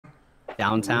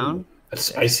Downtown. That's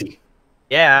spicy.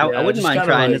 Yeah, Yeah, I wouldn't just mind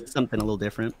kinda trying like- something a little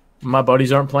different. My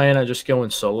buddies aren't playing. I just go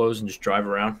in solos and just drive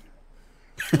around.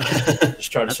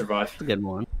 Just try to survive. That's a good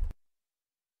one.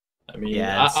 I mean,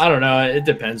 Yeah, I don't know. It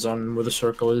depends on where the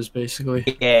circle is,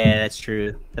 basically. Yeah, that's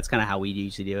true. That's kind of how we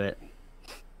usually do it.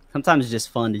 Sometimes it's just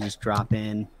fun to just drop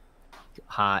in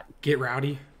hot. Get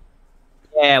rowdy.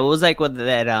 Yeah, it was like with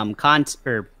that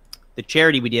or the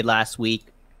charity we did last week.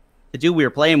 The dude we were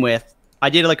playing with, I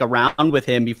did like a round with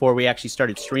him before we actually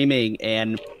started streaming,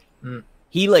 and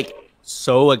he like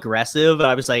so aggressive.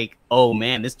 I was like, oh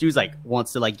man, this dude's like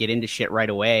wants to like get into shit right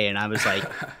away, and I was like,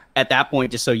 at that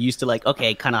point, just so used to like,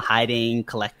 okay, kind of hiding,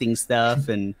 collecting stuff,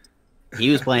 and he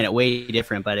was playing it way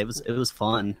different, but it was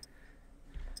fun.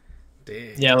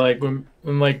 Dang. Yeah, like when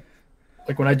when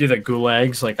I do the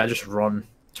gulags, like I just run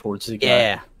towards the guy.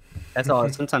 Yeah, that's all.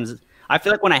 Sometimes I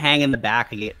feel like when I hang in the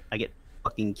back, I get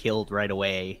fucking killed right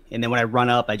away, and then when I run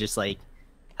up, I just like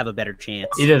have a better chance.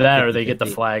 Either that or they get the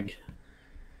flag.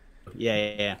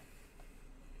 Yeah.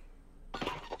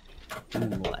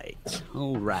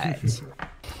 All right.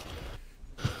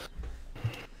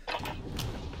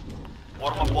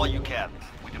 Warm up while you can.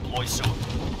 We deploy soon. All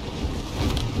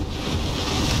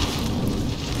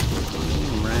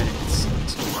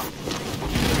right.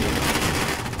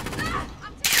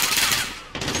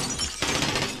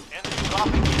 Enemy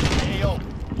dropping into the AO.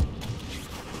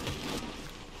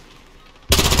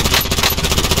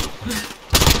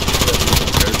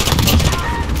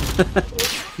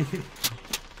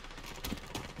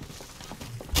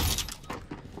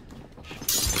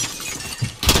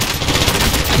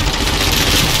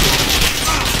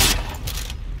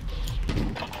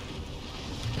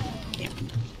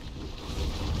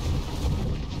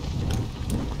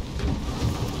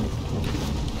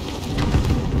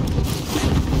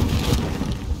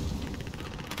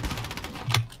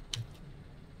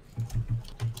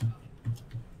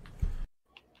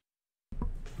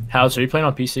 House, are you playing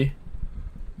on PC?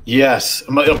 Yes.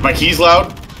 My key's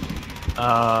loud?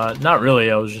 Not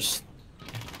really. I was just...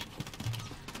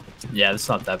 Yeah, it's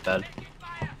not that bad.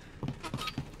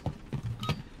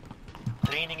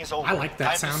 Training is over. I like that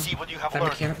Time to sound. see what you have That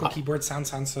learned. mechanical keyboard sounds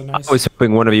so I nice. was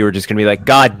hoping one of you were just gonna be like,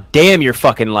 "God damn, you're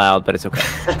fucking loud," but it's okay.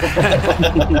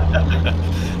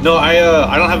 No, I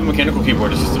don't have a mechanical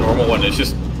keyboard. It's just a normal one. It's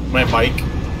just my mic.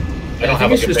 I don't I have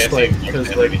think it's like a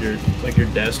just fancy like because your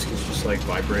desk is just like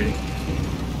vibrating.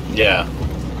 Yeah,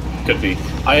 could be.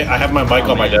 I have my mic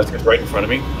on my desk. It's right in front of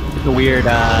me. It's a weird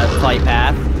flight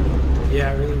path.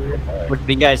 Yeah, really weird. What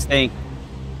do you guys think?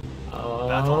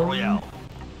 Battle Royale.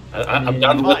 I'm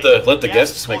down to let the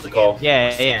guests make the call.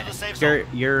 Yeah.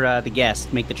 You're the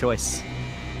guest. Make the choice.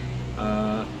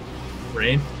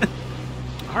 Rain.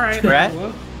 All right. Brett?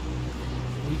 Well,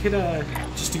 we could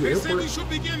just do airport.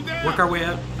 Work our way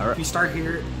up. All right. If we start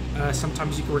here,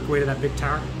 sometimes you can work your way to that big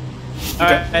tower. All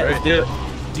right, let's do it.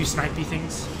 Do snipey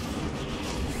things.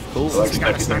 Cool. Since we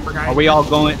got a sniper guy. Are we all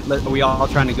going? Are we all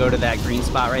trying to go to that green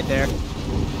spot right there?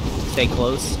 Stay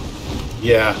close.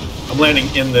 Yeah, I'm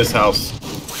landing in this house.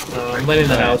 I'm letting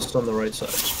the house on the right side.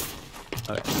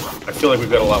 Okay. I feel like we've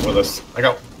got a lot with us. I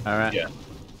got. All right. Yeah,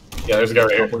 there's a guy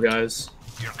right here. Couple guys.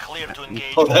 You're clear to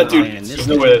engage. Oh, that dude. man, There's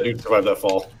no way that dude survived that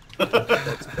fall.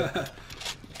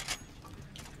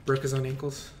 Broke his own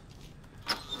ankles.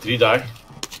 Did he die?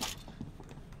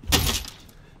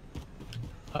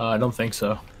 I don't think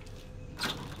so.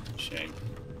 Shame.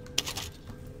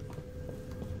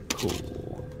 Cool.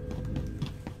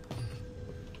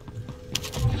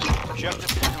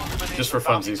 Just for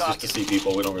funsies, just to see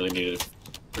people. We don't really need to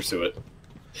pursue it.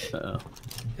 Uh-oh.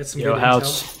 Get some Yo, good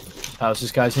House.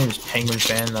 This guy's name is Penguin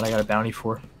Fan that I got a bounty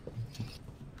for.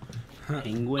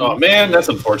 Penguin. Oh man, that's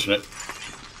unfortunate.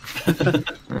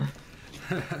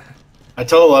 I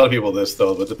tell a lot of people this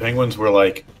though, but the Penguins were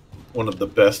like one of the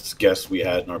best guests we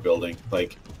had in our building.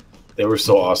 Like, they were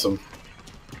so awesome.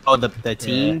 Oh, the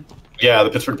team. Yeah,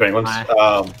 the Pittsburgh Penguins.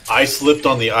 I slipped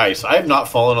on the ice. I have not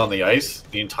fallen on the ice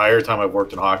the entire time I've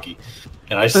worked in hockey,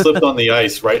 and I slipped on the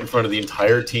ice right in front of the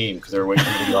entire team because they were waiting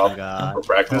for me to get off for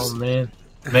practice. Oh man!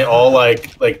 And they all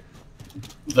like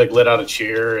let out a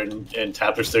cheer and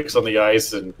tapped their sticks on the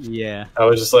ice, and Yeah. I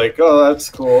was just like, "Oh, that's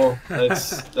cool.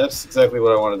 That's exactly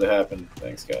what I wanted to happen.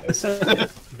 Thanks, guys."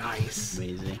 Nice.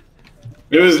 Amazing.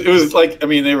 It was like, I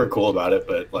mean, they were cool about it,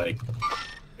 but like,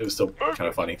 it was still kind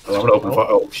of funny. I'm gonna open fire.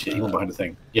 Oh shit, he went behind the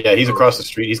thing. Yeah, he's across the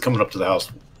street. He's coming up to the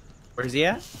house. Where's he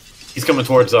at? He's coming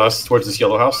towards us, towards this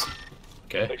yellow house.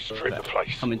 Okay.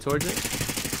 Coming towards it.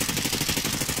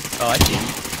 Oh, I see him.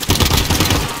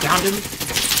 Downed him.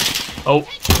 Oh.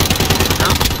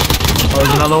 Oh,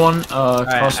 there's another one. All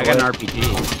right, Across I the got an way. RPG.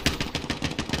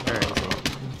 Where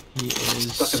is He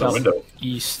is Stuck in the window.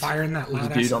 southeast. Fire in that There's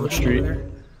loud a dude ass on the hoodie street. over there.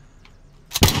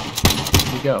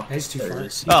 Here you go. He's too far.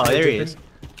 is. Oh, there he is.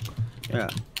 Yeah.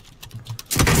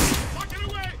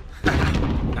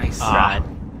 Nice. Ah.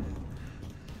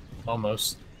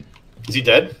 Almost. Is he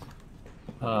dead?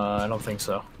 I don't think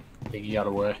so. I think he got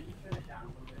away.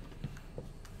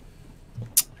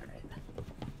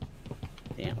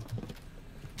 Damn.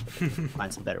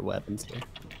 Find some better weapons here.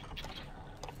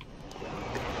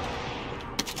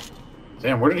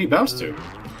 Damn, where did he bounce to?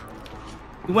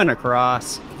 We went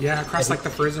across. Yeah, across like the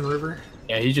frozen river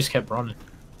Yeah, he just kept running.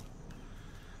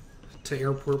 to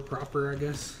airport proper, I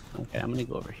guess. Okay, I'm gonna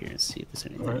go over here and see if there's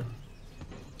anything. Alright.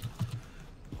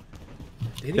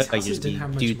 These Looks like houses there's didn't have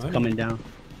much dudes money. coming down.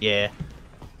 Yeah.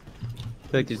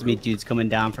 Looks like there's gonna be dudes coming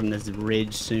down from this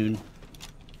ridge soon.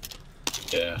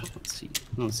 Yeah. I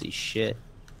don't see shit.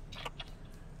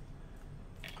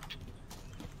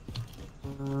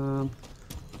 Come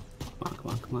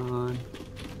on.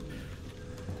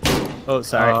 Oh,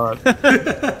 sorry.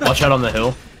 Watch out on the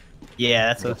hill. Yeah,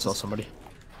 that's I what. saw somebody.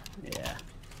 Yeah.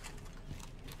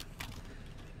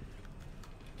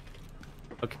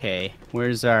 Okay,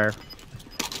 where's our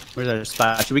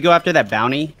spot? Should we go after that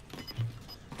bounty?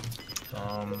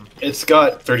 It's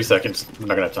got 30 seconds. I'm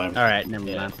not gonna have time. All right, never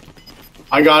mind.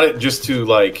 I got it just to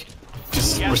like,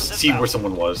 see where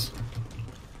someone was.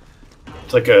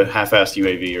 It's like a half-assed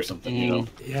UAV or something, you know.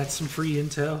 Yeah, it's some free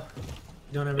intel.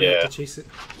 You don't ever Yeah. have to chase it.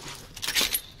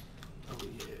 Oh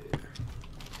yeah.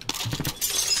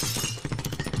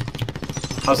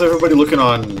 How's everybody looking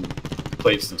on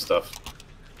plates and stuff?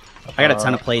 I got a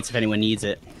ton of plates if anyone needs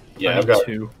it. Yeah, I I've need got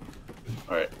 2.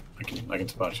 All right, I can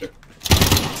spot you.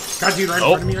 Got dude right in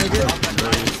front of me right there.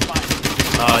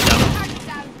 Down.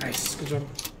 Nice, good job.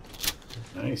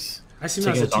 Nice. I see him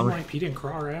as Taking a his armor. team He didn't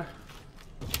crawl, right?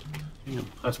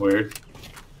 That's weird.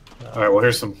 All right, well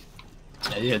here's some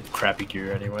Yeah, he had crappy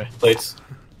gear anyway. plates.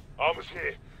 Almost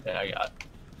here. Yeah, I got.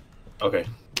 Okay.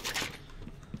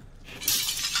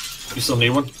 You still need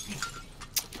one?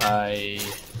 I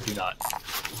do not.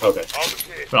 Okay. Almost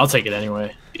here. But I'll take it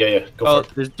anyway. Yeah, go Oh, for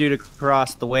it. there's a dude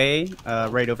across the way,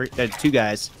 right over. There's 2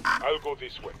 guys. I'll go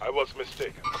this way. I was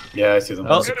mistaken. Yeah, I see them.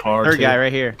 Oh, There's a car, third too. guy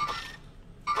right here. Right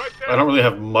I there. don't really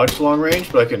have much long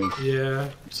range, but I can Yeah.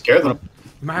 scare them.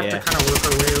 We might have Yeah. to kind of work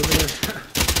our way over there.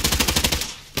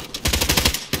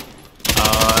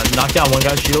 Knock down one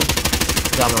guy's shield.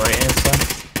 Down the right hand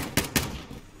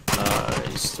side.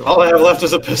 He's still All I have left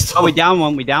is a pistol. Oh, we down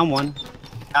one.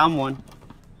 Down one.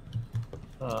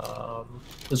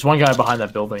 There's one guy behind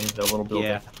that building, the little building.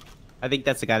 Yeah. I think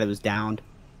that's the guy that was downed.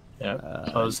 Yeah.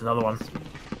 Oh, there's another one.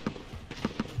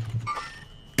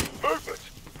 Movement.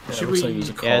 Yeah, Should looks we- like there's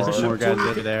a car. Yeah, there's more guys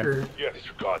over there. Or- Yeah,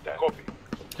 disregard that. Copy.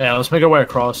 Yeah, let's make our way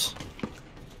across.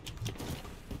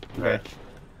 Okay.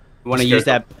 You want to Scared use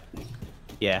that?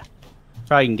 Yeah.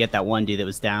 Probably can get that one dude that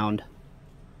was downed.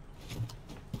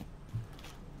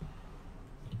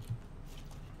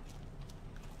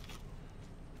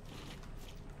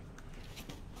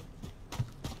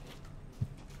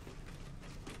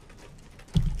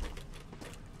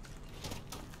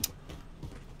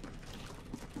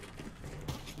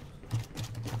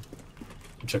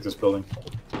 Check this building.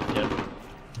 Yeah.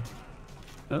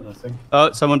 Nothing.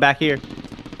 Oh, someone back here.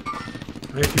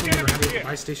 We have people around the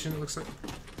buy station, it looks like.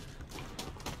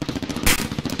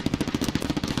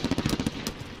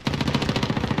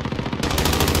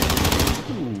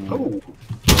 Oh.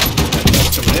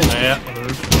 That's coming in. Yeah. On the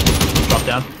roof. Drop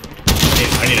down.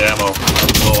 I need ammo.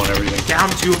 I'm low on everything. Down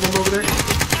 2 of them over there.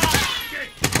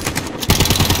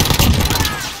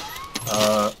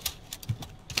 Oh.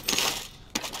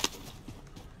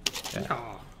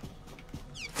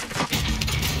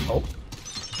 Oh.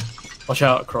 Watch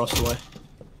out across the way.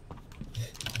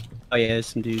 Oh yeah, there's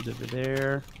some dudes over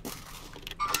there.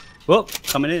 Whoa,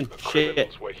 coming in. Shit.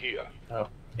 Criminals were here. Oh.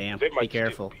 Damn. They Be might still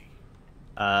careful. be.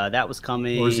 That was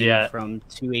coming Where's he at? from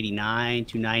 289,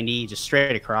 290, just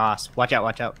straight across. Watch out,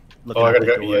 watch out. Looking Oh, I out gotta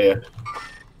the go. door. Yeah.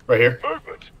 Right here.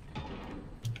 Movement.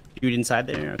 Dude inside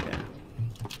there? Okay.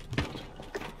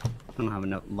 I don't have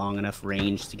enough long enough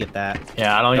range to get that.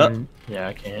 Yeah, I don't Oh. even. Yeah,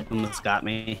 I can't. Almost got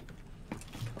me.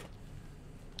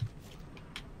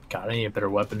 God, I need a better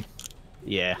weapon.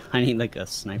 Yeah, I need like a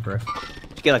sniper.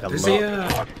 Just get like a There's load. a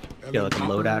like a copper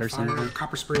loadout or fire, something.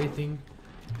 Copper spray thing.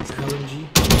 It's an LMG.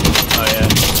 Oh yeah.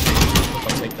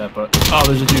 I'll take that, but oh,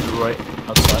 there's a dude right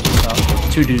outside.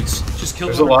 South. 2 dudes. Just killed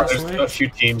There's a one lot. across There's the way. a few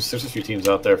teams. There's a few teams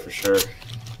out there for sure.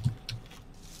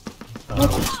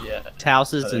 Yeah.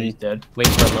 Houses He's and dead. wait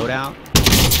for a loadout.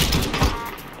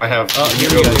 I have. Oh, here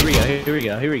we go, here we go, here we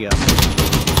go, here we go.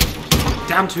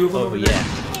 Down 2 of them Oh over yeah. there.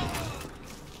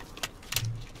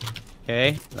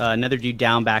 Okay, another dude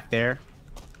down back there.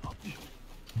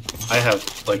 I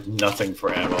have like nothing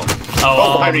for ammo.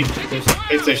 Oh, behind me.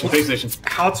 Pay station. Pay station.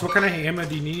 Alex, what kind of ammo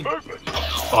do you need?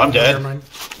 Oh, I'm dead. Never mind.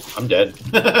 I'm dead.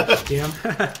 Damn.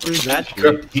 Where's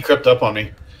that? He crept up on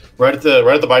me. Right at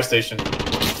the buy station.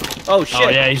 Oh shit! oh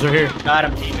yeah, he's right here. Got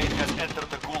him. Teammate has entered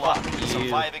the gulag.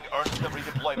 Surviving earns them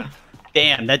redeployment.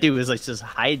 Damn, that dude was like just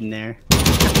hiding there.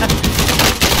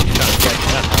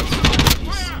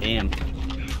 Damn.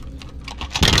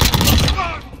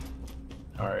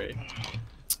 Alright.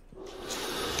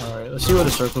 Alright, let's see where the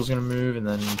circle's gonna move and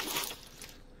then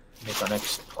make our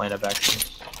next plan of action.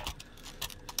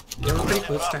 Yeah, we're pretty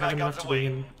close to having enough to bring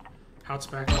in House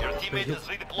back. Your teammate is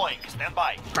redeploying. Stand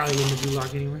by. Probably win the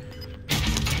gulag anyway.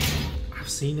 I've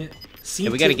seen it. Seen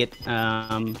Yeah, we gotta get.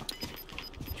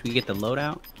 Should we get the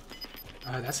loadout?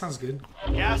 That sounds good.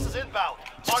 Gas is inbound.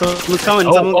 So who's coming?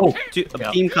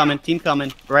 Yeah. Team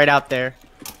coming, right out there.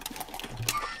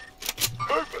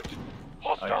 Movement.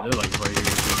 Oh yeah, Hostile. they're like right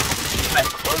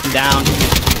here. Down.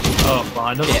 Oh,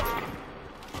 behind us?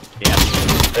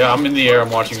 Yeah. Yeah, I'm in the air. I'm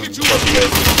watching both you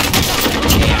guys.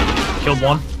 Killed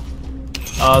one.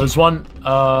 There's one,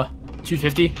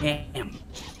 250 Damn.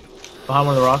 behind one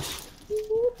of the rocks.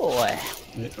 Boy.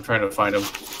 I'm trying to find him.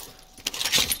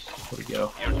 There we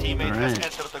go. Your teammate has Alright.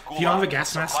 entered the gulag. If you don't have a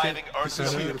gas mask, Surviving earns them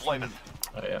get- redeployment.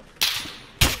 Oh yeah.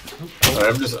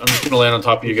 Alright, I'm just gonna land on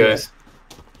top of you guys.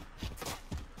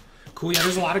 Cool, yeah,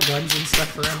 there's a lot of guns and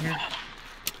stuff around here.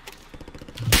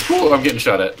 Ooh, I'm getting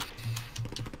shot at.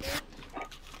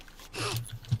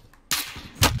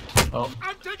 Oh.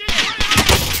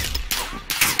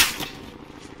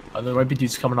 There might be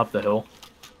dudes coming up the hill.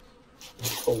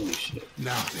 Holy shit!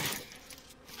 No.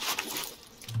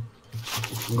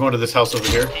 I'm going to this house over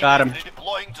here. Got him.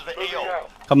 Redeploying to the AO.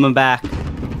 Coming back.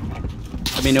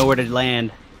 Let me know where to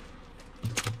land.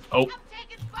 Oh.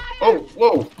 Oh,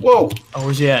 whoa, whoa! Oh,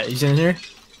 where's he at? He's in here?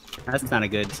 That's not a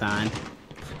good sign.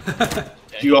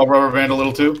 Do you all rubber band a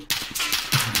little too?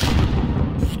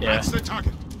 Yeah. That's the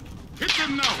target. Hit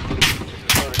them now.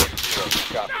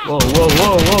 Whoa, whoa,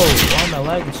 whoa, whoa! Why am I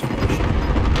lagging so much?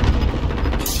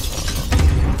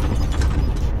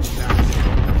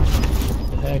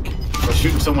 What the heck? We're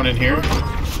shooting someone in here.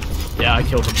 Yeah, I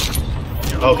killed him.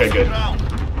 Okay, good.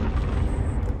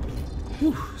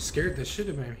 Whew, scared the shit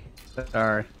out of me.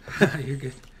 Sorry. You're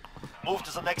good. Move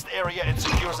to the next area and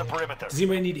secure the perimeter. Does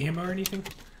anybody need ammo or anything?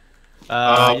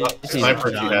 Sniper,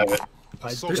 do you have it? I,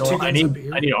 There's don't- two I guns up need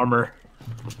here. I need armor.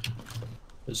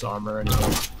 There's armor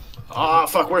anyway. Ah,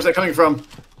 fuck, where's that coming from?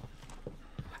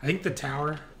 I think the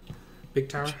tower. Big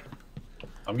tower.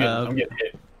 I'm getting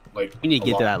hit. Like, We need to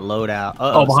get to that loadout.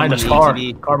 Oh, behind us, someone car.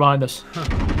 needs to be- Car behind us.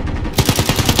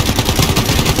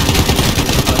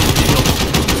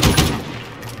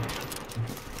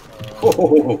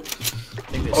 Oh,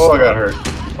 oh, I got hurt.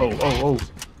 Oh, oh, oh.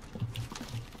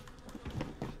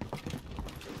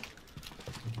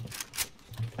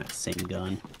 That same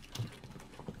gun.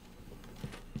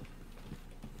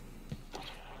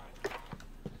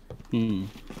 Hmm.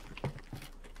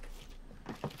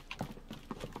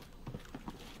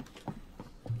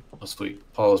 Oh, sweet.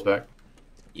 Paolo's back.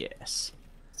 Yes.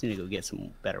 Just need to go get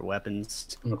some better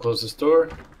weapons. I'm gonna close this door.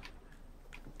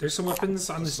 There's some weapons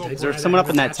on this dead Is there guy someone up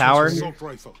in that have tower? attachments Assault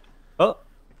rifle. Oh,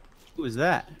 who was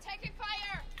that? Taking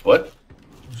fire! What?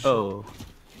 Oh,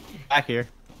 back here.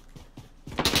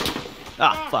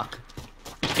 Ah, fuck.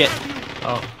 Get.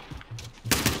 Oh.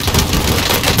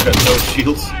 Got no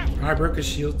shields. here. I broke his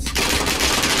shields.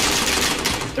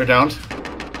 They're downed.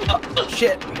 Oh,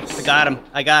 shit. I got him.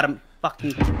 I got him.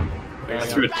 Fucking. I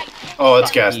threw it. Oh,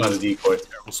 that's gas, not a decoy.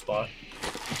 Terrible spot.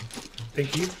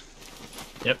 Thank you.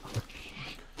 Yep.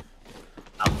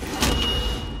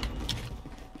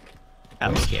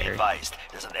 That was Be scary. advised,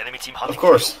 there's an enemy team Of hunting.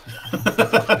 course. Man,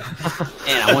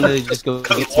 I wanted to just go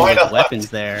get some Why of those not? weapons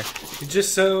there. You're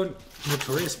just so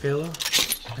notorious, Paolo.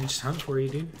 I just hunt for you,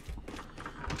 dude.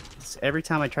 It's every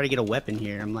time I try to get a weapon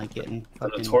here, I'm like getting The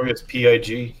fucking. notorious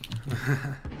PIG.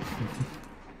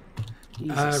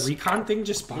 Jesus. Recon thing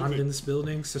just spawned in this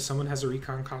building, so someone has a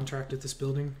recon contract at this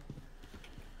building.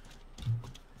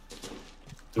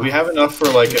 Do we have enough for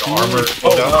like an armor?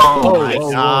 Oh my whoa,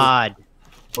 whoa. god.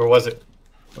 Where was it?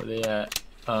 Where they at?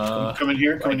 Come in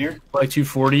here. Come in here. Like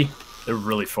 240. They're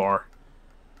really far.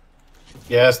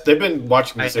 Yes, they've been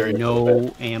watching I this have area.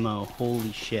 no ammo.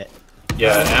 Holy shit.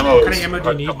 Yeah, ammo What kind is of ammo do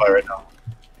hard you to come need? by right now.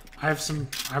 I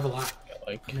have a lot.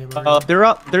 Like, of ammo. They're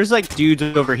up. There's like dudes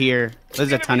over here.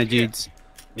 There's a ton of dudes.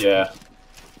 Yeah.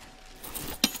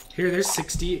 Here, there's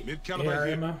 60 Mid-caliber AR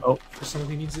here. ammo Oh. for someone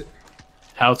who needs it.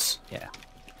 House. Yeah.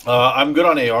 I'm good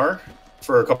on AR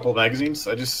for a couple of magazines.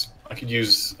 I could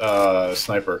use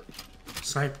sniper.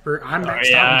 Sniper. I'm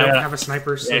maxed out. I don't have a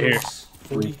sniper, so it's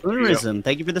 40. Tourism.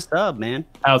 Thank you for the sub, man.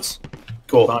 Outs.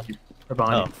 Cool. Behind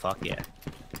Oh, fuck yeah.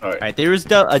 All right. All right, there was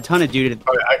a ton of dude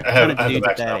I have the at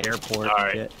max that now. airport. All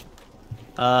right. Shit.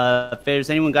 If there's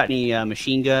anyone got any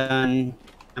machine gun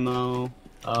ammo?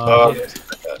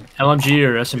 LMG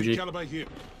or SMG? Caliber here.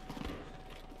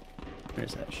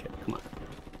 Where's that shit? Come on.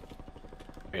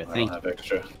 Here, I don't thank you. have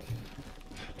extra.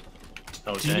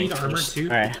 Oh, Do you need armor too?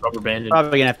 All right. Rubber banded.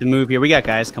 Probably gonna have to move here. We got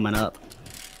guys coming up.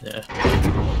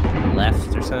 Yeah.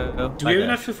 Left or so. Do we have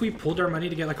enough if we pulled our money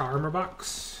to get like an armor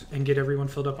box and get everyone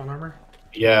filled up on armor?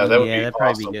 Yeah, that would be that'd awesome.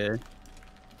 probably be good.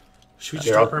 Should we just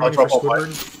Here, drop our I'll money for drop all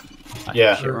Squidward?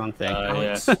 Yeah. Shit, wrong thing. Yeah.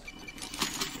 Alex? I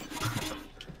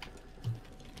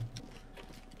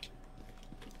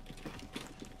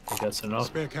think that's enough.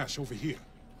 Spare cash over here.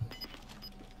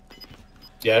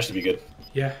 Yeah, that should be good.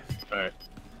 Yeah. All right.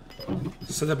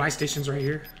 So the buy station's right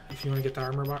here. If you want to get the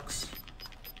armor box,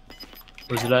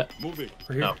 Where's it at? Move it.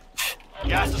 right here. No.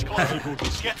 Gas is closing.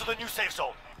 Get to the new safe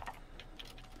zone.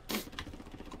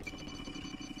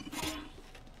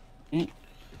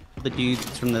 The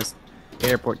dudes from this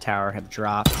airport tower have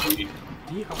dropped.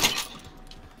 Yeah.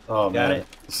 Oh Got man, it.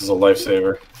 this is a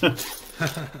lifesaver.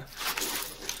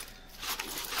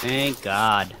 Thank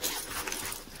God.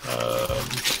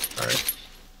 All right.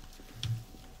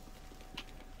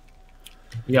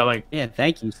 You got like, Yeah,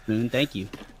 thank you, Spoon. Thank you.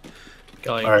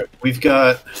 All right, we've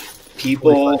got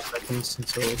people 45 seconds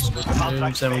until it's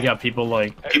news, and we got people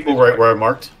like right where I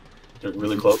marked. They're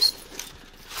really close.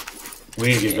 We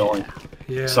need to get going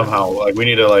Yeah. somehow. Like we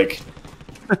need to like.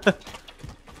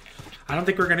 I don't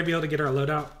think we're gonna be able to get our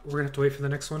loadout. We're gonna have to wait for the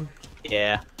next one.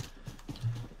 Yeah.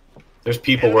 There's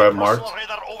people where I marked. Personal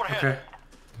radar overhead. Okay.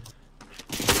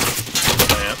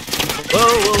 Whoa,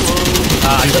 whoa, whoa.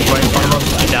 I got right in front of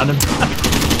him. I downed him.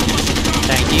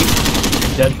 Thank you.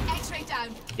 Dead. X-ray down.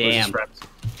 Damn. Where's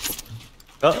his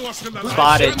Oh,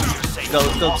 Spotted. spotted. Safe Go,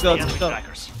 zone. go, Lost go, the enemy go.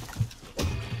 trackers.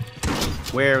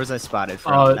 Where was I spotted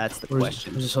from? That's the where's-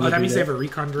 question. where's this Oh, other that dude means they at? have a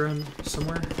recon drone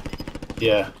somewhere.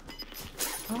 Yeah.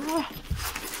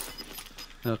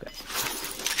 Okay.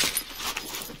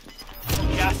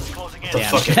 Gas is closing in. The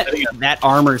Damn. fucking thing. That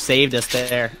armor saved us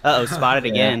there. Uh-oh, spotted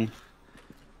again.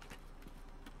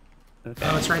 Okay.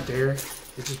 Oh, it's right there. It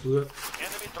just blew up.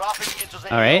 Enemy dropping into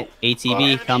the All right, AO. ATV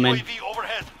Enemy coming. UAV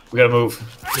overhead. We gotta move.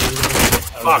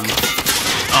 Fuck.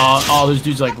 Oh, there's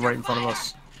dudes like right in front of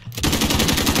us.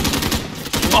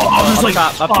 Oh, there's Up like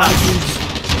top, up five top. dudes.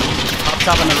 Up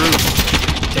top on the roof.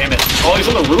 Damn it. Oh, he's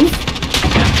on the roof?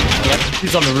 Yep,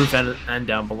 he's on the roof and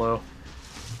down below.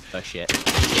 Oh shit.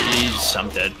 I'm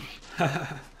dead.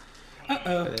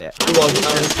 Yeah.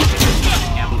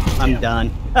 I'm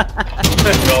done.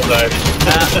 We all died.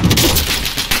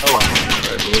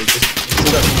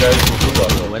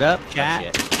 What up,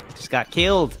 chat? Just got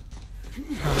killed.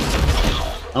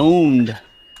 Owned.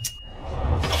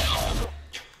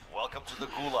 Welcome to the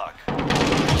Gulag.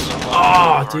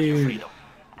 Oh, Earn your dude. freedom.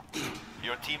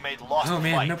 Your teammate lost Oh, the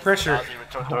man, fight. no pressure. Now they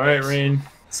return to All right, base. Rain.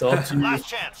 It's all to you. Last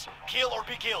chance. Kill or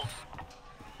be killed.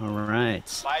 All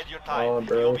right. Bide your time. Oh,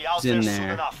 bro. You'll be out It's in there soon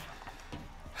there. enough.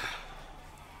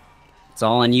 It's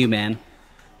all on you, man.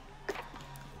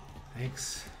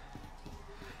 Thanks.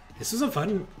 This was a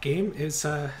fun game. It's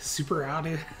super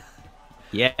rowdy.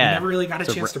 Yeah. Never really got a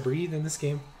It's chance to breathe in this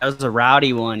game. That was a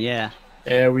rowdy one. Yeah.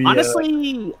 Yeah, we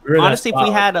Honestly, were in that honestly,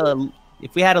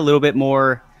 if we had a little bit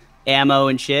more ammo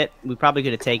and shit, we probably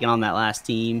could have taken on that last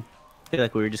team. I feel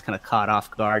like we were just kind of caught off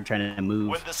guard trying to move.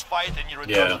 Win this fight and you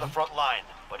return Yeah. to the front line.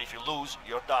 But if you lose,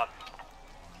 you're done.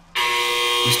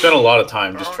 We spent a lot of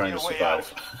time just Earn trying to your way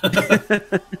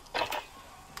survive.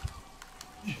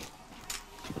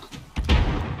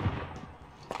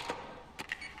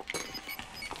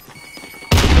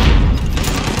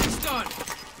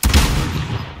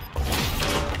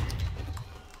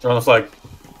 They're on the flag.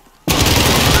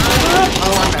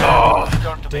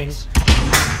 Return to Ding. base.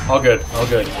 All good. All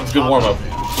good. It was a good warm up.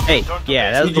 Hey,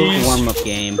 yeah, that was a GG's. good warm-up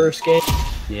game. first game.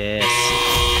 Yes.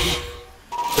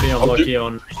 Pretty unlucky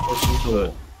on resources,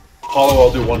 but Paolo,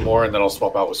 I'll do one more and then I'll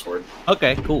swap out with Sword.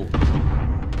 Okay, cool.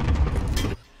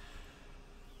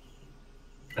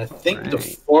 I think the Right.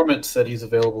 informant said he's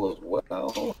available as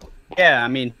well. Yeah, I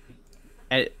mean,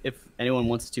 if anyone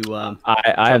wants to,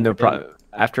 I have no problem.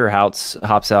 After Houts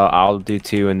hops out, I'll do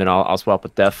two, and then I'll swap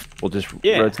with Def. We'll just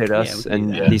Yeah, rotate yeah, us, we can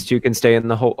and do that. these two can stay in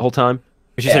the whole time.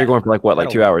 But you said Yeah. you're going for like what, like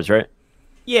 2 hours, right?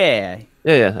 yeah,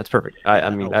 Yeah, that's perfect. I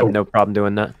mean, I have no problem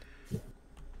doing that.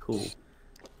 cool.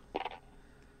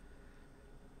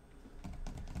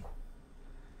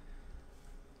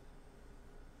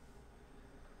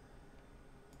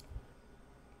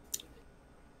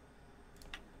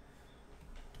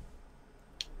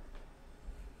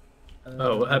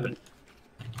 Oh, what happened?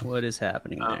 What is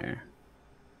happening there?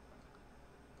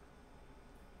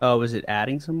 Oh, was it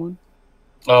adding someone?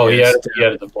 Oh, Yes. he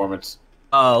had a performance.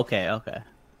 Oh, okay, okay.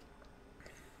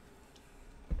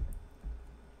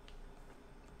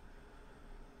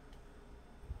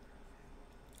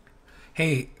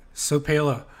 Hey, so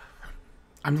Paolo,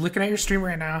 I'm looking at your stream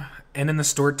right now, and in the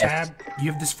store tab,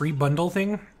 you have this free bundle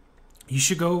thing. You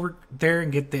should go over there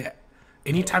and get the.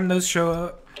 Anytime those show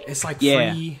up, it's like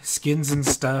free skins and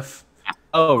stuff.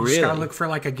 Oh, You really? just gotta look for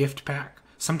like a gift pack.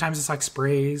 Sometimes it's like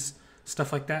sprays,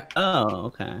 stuff like that. Oh,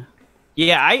 okay.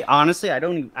 Yeah, I honestly, I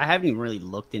haven't even really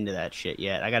looked into that shit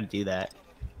yet. I got to do that.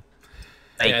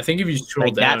 Yeah, I think if you scroll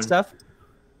Like down, that stuff.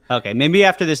 Okay, maybe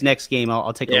after this next game,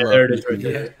 I'll take a look. there it is right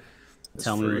there.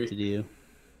 Tell me free. what to do.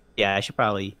 Yeah, I should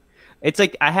probably. It's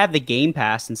like I have the Game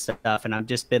Pass and stuff, and I've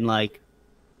just been like,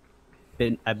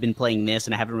 I've been playing this,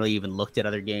 and I haven't really even looked at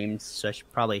other games, so I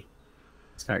should probably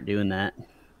start doing that.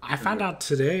 I found out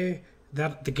today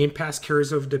that the Game Pass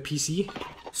carries over to PC.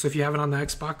 So if you have it on the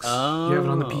Xbox, you have it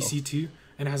on the PC too,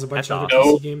 and it has a bunch of other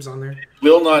PC games on there.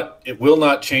 It will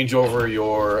not change over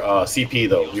your CP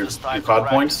though. Your COD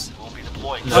points.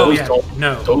 Oh yeah,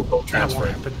 no, Those don't that won't transfer.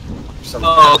 happen.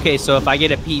 Oh, okay. So if I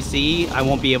get a PC, I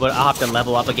won't be able to. I'll have to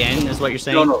level up again. Is what you're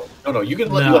saying? No. You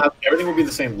can you'll have everything will be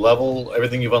the same level,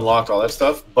 everything you've unlocked, all that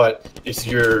stuff. But it's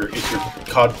your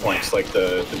COD points, like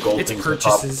the gold It's things.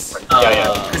 purchases. At the top.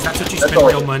 Yeah. Because that's what you That's spend all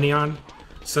real it is. money on.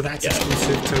 So that's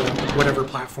exclusive to whatever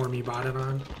platform you bought it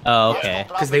on. Oh, okay.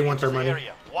 Because they want their money.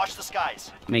 Watch the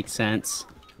skies. Makes sense.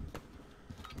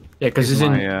 Yeah, because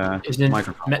isn't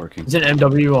microphone working? Isn't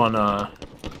MW on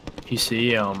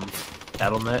PC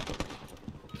Battle.net?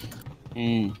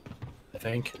 I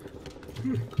think.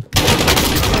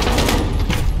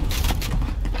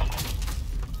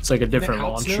 It's like a different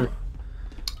launcher.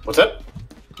 What's that?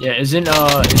 Yeah, isn't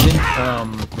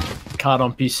COD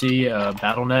on PC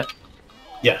Battle.net?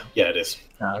 Yeah, it is.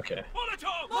 Okay.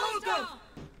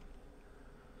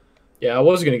 Yeah, I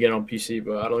was gonna get on PC,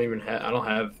 but I don't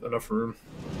have enough room.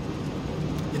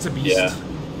 It's a beast. Yeah.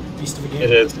 Beast of a game.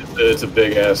 It is. It's a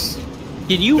big ass.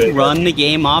 Did you run the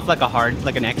game off like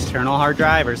an external hard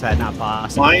drive, or is that not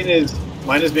possible? Mine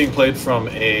is being played from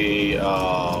a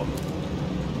an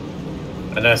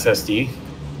SSD.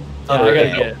 I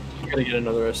gotta get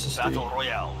another SSD. Battle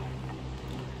Royale.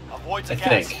 Avoid the I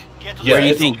gas. think. Get to Yeah, Where do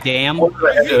you it's- think? Damn. What do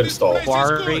I have to install?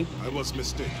 Quarry. I was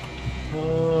mistaken.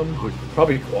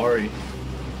 Probably Quarry.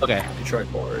 Okay. You could try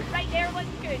Quarry. Right there looks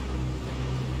good.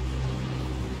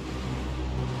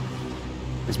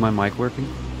 Is my mic working?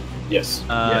 Yes.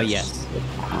 Yes.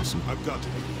 Awesome. I've got it.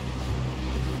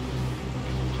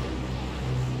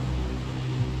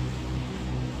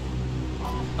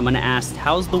 I'm gonna ask,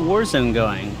 how's the Warzone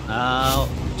going?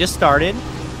 Just started.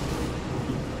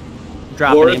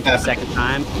 Dropping War in for the happened. second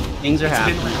time. Things are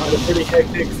happening. Had a pretty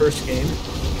hectic first game.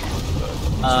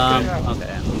 Okay,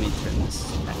 let me turn this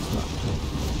Xbox.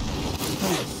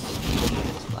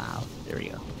 It's loud. There we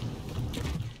go.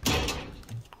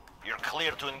 You're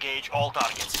clear to engage all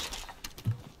targets.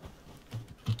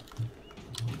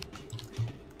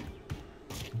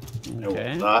 I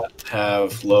Okay. will not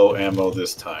have low ammo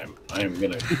this time. I am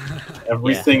gonna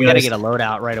everything. Yeah, gotta I- get a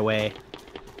loadout right away.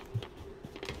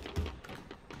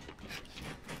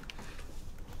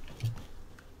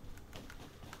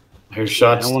 Here's I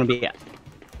shots. don't want to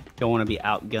be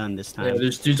outgunned this Yeah, time.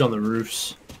 there's dudes on the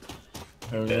roofs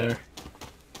over there.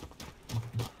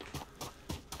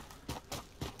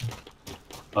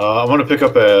 I want to pick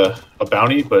up a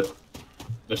bounty, but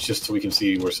that's just so we can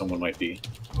see where someone might be.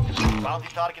 Bounty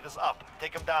target is up.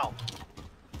 Take him down.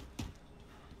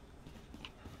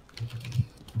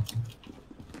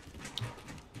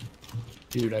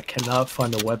 Dude, I cannot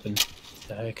find a weapon. What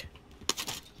the heck?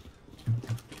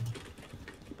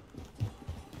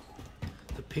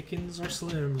 The pickings are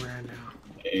slim right now.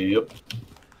 Yep.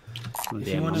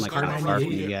 Damn, want I'm a like card kinda far from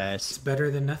 98, you It's guys. better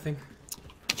than nothing.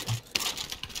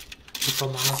 It's a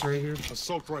miles right here.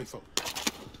 Assault rifle.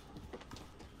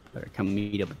 Better come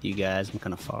meet up with you guys. I'm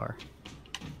kind of far.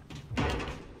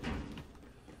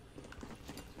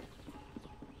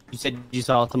 You said you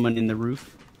saw someone in the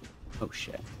roof? Oh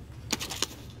shit.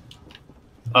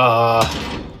 I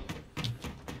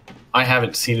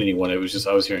haven't seen anyone. It was just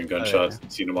I was hearing gunshots.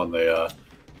 And seen them on the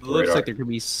It looks radar. like there could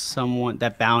be someone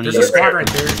that bounty. There's a squad right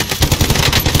there.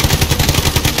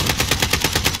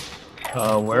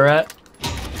 Where at?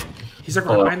 He's like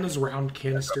right behind those round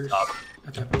canisters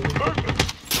at that building.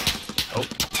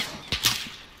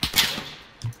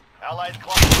 Allied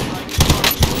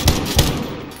cluster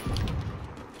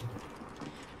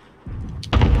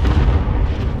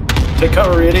Take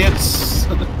cover, idiots!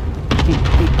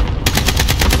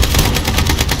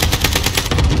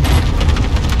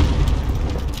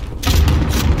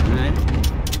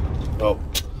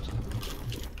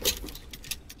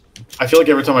 I feel like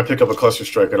every time I pick up a cluster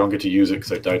strike, I don't get to use it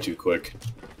because I die too quick.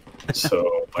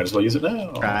 So might as well use it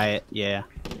now. Try it, yeah.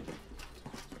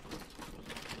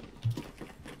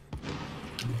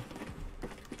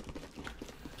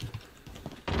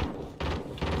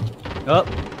 Oh,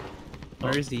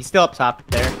 where is he? He's still up top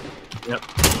there. Yep.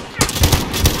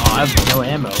 Oh, I have no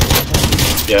ammo.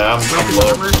 Yeah, I'm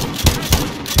low.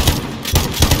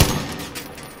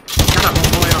 Got a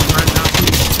homeboy on run now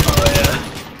too. Oh yeah.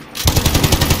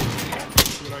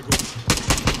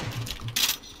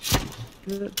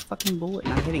 The fucking bullet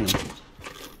not hitting him.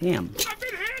 Damn. I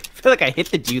feel like I hit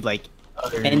the dude like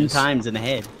 10 times in the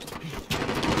head.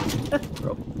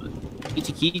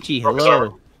 Kichi,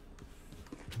 hello.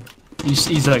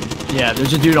 He's like, yeah,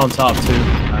 there's a dude on top too.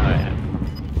 Yeah.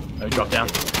 Oh, he dropped down.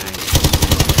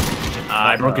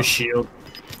 I broke his shield.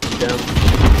 He's down.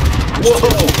 Whoa!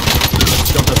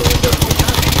 Jumped out the window.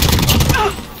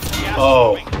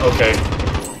 Oh, okay.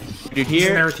 Dude He's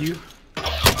in there here. with you.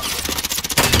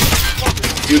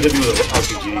 Dude hit me with an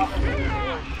RPG.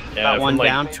 Yeah, Got from one like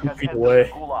down. 2 feet away.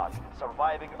 Gulag.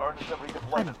 Surviving earns them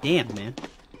redeployment. God damn, man.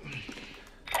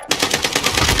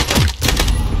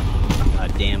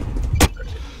 God damn.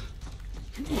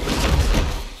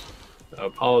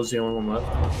 Paolo's the only one left.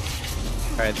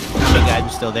 Alright, the guys are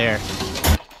still there.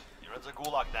 You're in the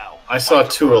Gulag now. I saw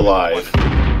 2 alive.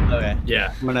 Okay.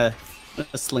 Yeah. I'm gonna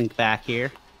slink back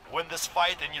here. Win this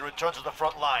fight and you return to the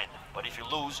front line. But if you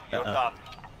lose, you're done.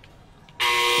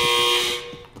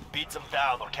 Beat them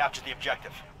down or capture the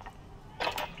objective.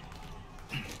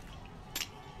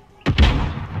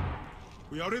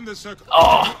 We are in the circle.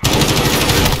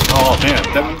 Oh man,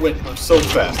 that went so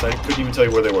fast. I couldn't even tell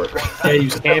you where they were. Yeah, he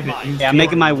was camping. Yeah, I'm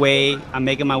making my way. I'm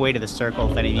making my way to the circle.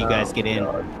 If any of you guys get in.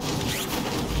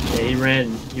 Yeah, he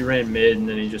ran mid and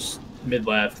then he just mid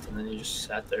left and then he just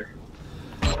sat there.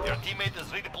 Your teammate is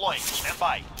redeploying. Stand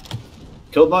by.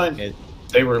 Killed mine. Okay.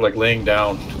 They were like laying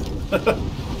down. All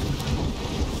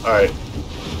right.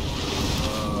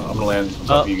 I'm gonna land on top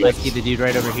Oh, of you I guys. see the dude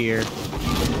right over here.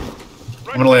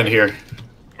 I'm gonna land here.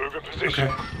 Move in position.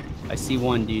 Okay. I see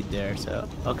one dude there. So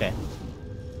okay.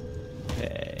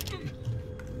 Okay.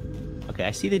 Okay,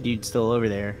 I see the dude still over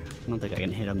there. I don't think I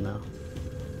can hit him though.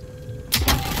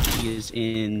 He is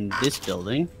in this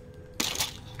building.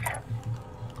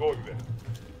 Going there.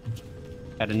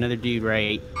 Got another dude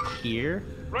right here.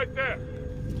 Right there.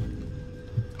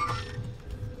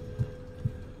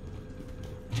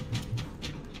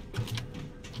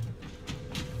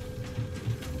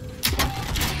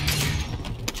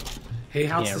 Hey,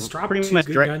 how's Yeah, this drop? pretty Two much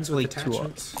good guns with directly to our-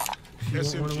 attachments. If you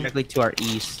want one of them. Directly to our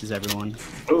east is everyone.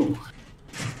 Ooh.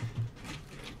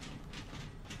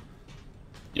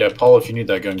 Yeah, Paul, if you need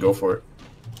that gun, go for it.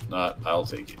 If not, I'll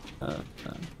take it.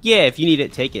 Yeah, if you need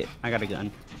it, take it. I got a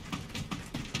gun.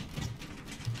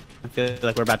 I feel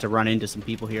like we're about to run into some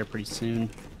people here pretty soon.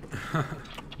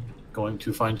 Going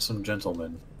to find some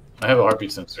gentlemen. I have a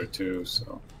heartbeat sensor too,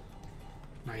 so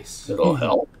Nice. it'll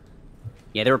help.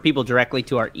 Yeah, there were people directly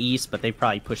to our east, but they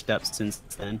probably pushed up since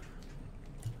then.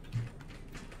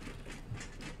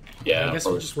 Yeah, I guess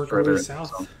probably we'll just work our further way in, south.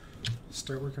 so.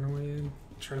 Start working our way in.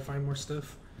 Try to find more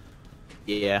stuff.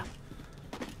 Yeah.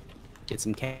 Get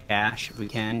some cash if we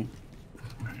can.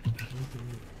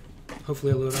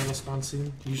 Hopefully a loadout will spawn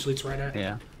soon. Usually it's right at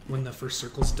Yeah. when the first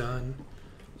circle's done.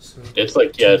 So It's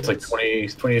like, yeah, it's like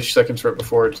 20-ish seconds right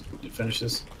before it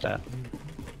finishes. Yeah,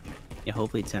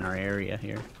 hopefully it's in our area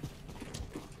here.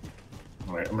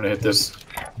 All right, I'm gonna hit this.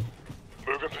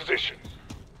 Move in position.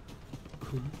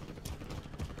 Cool.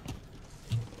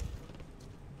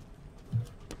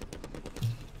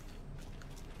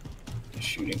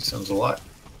 Shooting sounds a lot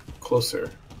closer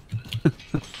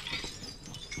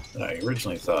than I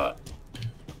originally thought.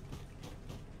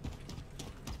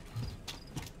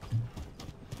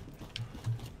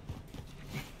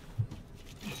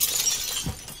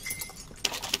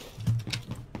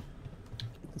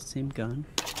 The same gun.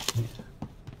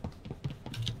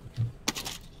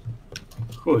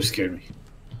 Oh, it scared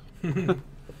me.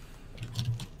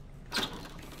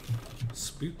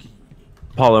 Spooky.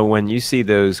 Paulo, when you see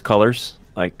those colors,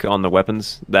 like on the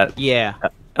weapons, that Yeah.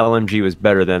 LMG was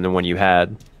better than the one you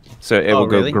had. So it Oh, will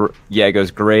go, really? yeah, it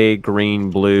goes gray, green,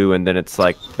 blue, and then it's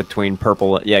like between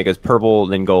purple. Yeah, it goes purple,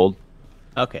 then gold.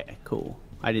 Okay, cool.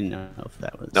 I didn't know if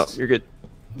that was... No, you're good.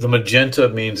 The magenta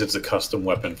means it's a custom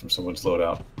weapon from someone's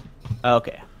loadout.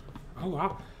 Okay. Oh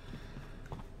wow.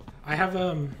 I have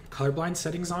colorblind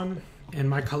settings on, and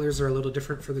my colors are a little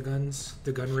different for the guns,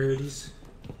 the gun rarities.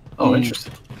 Oh,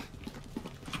 interesting.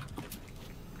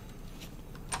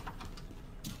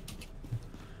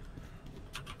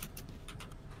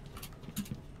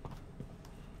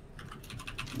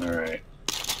 All right.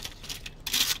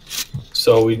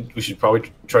 So we should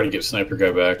probably try to get Sniper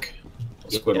Guy back.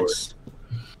 Squidward. Yes.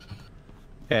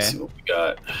 Let's Okay. see what we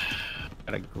got.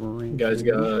 Got a green. You guys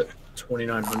got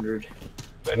 2,900.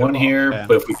 One here, Okay.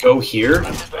 but if we go here,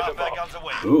 Back on the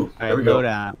way. ooh, All there we right, go. load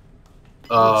out.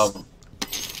 I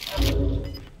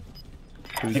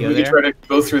Can think go we could there? try to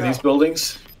go through these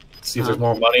buildings, see if there's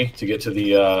more money to get to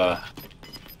the.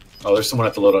 Oh, there's someone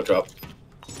at the loadout drop.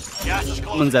 Gas is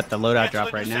Someone's closing. at the loadout Get to drop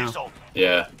the right safe now. zone.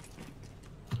 Yeah.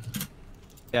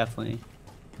 Definitely.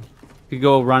 Could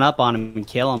go run up on him and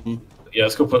kill him. Yeah,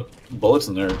 let's go put bullets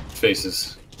in their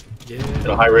faces Yeah. at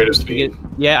a high rate of speed.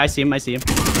 Yeah, I see him. I see him.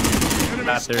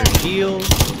 Got their shield.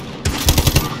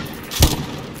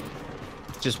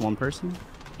 Just one person.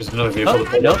 There's another vehicle. Oh, to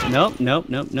pull nope, up.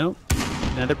 nope.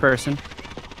 Another person.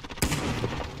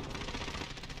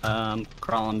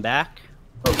 Crawling back.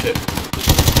 Oh shit.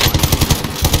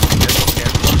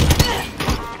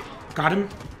 Got him.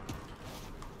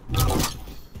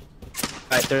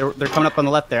 Alright, they're coming up on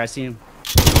the left there. I see him.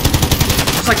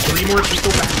 There's like 3 more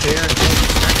people back there.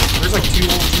 There's like 2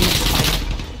 whole teams.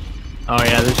 Oh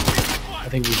yeah, there's. I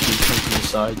think we should come from the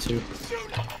side too.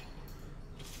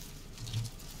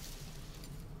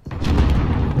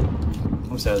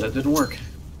 I'm sad that didn't work.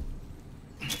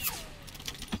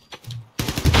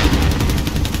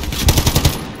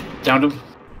 Downed him.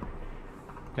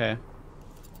 Okay.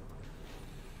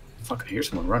 Fuck, I hear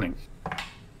someone running.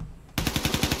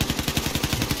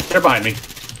 They're behind me.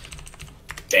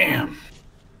 Damn.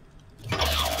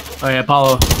 Oh yeah,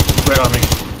 Paolo. Right on me.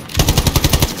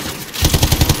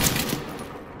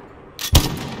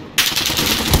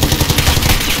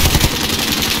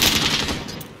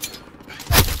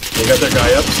 They got their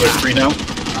guy up, so they're 3 now.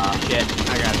 Shit.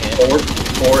 I got hit.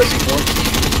 4, I see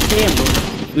 4.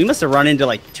 Damn, we must have run into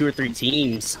like 2 or 3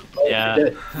 teams. Yeah.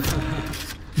 Dead.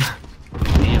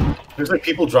 Damn. There's like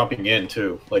people dropping in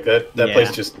too. Like that Yeah.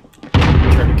 place just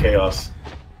turned to chaos.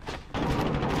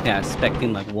 Yeah,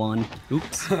 expecting like 1.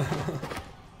 Oops.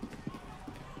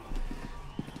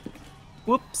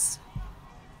 Whoops.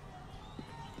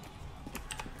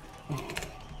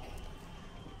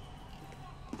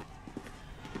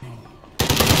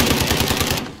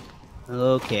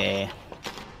 Okay.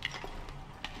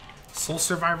 Soul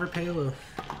Survivor Paolo.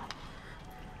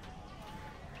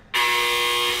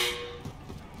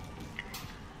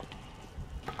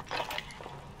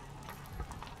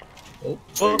 Oh,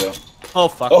 there you go. Oh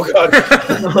fuck. Oh god.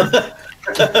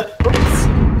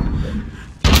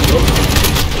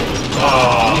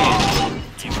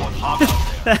 Keep one hot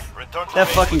out there. Return to That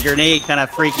base. fucking grenade kind of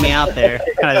freaked me out there.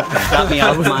 Kind of got me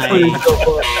off my.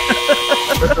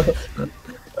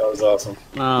 That was awesome.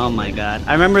 Oh my god!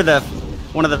 I remember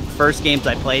one of the first games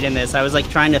I played in this. I was like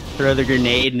trying to throw the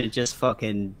grenade and it just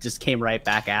fucking came right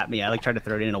back at me. I like tried to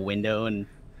throw it in a window and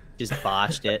just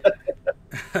botched it.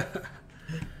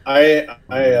 I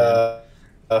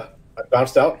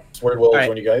bounced out. Swear will Alright.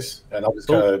 join you guys, and I'll just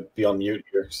Cool. kind of be on mute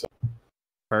here. So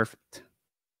Perfect.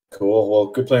 cool. Well,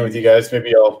 good playing with you guys.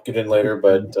 Maybe I'll get in later,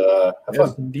 but have Yes,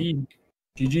 fun. indeed.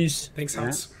 GG's. Thanks,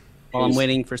 Hans. While I'm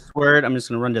waiting for Sword, I'm just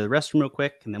gonna run to the restroom real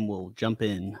quick and then we'll jump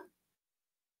in.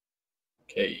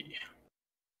 Okay.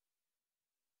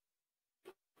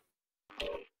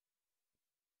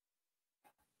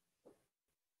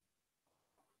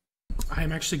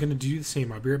 I'm actually going to do the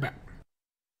same. I'll be right back.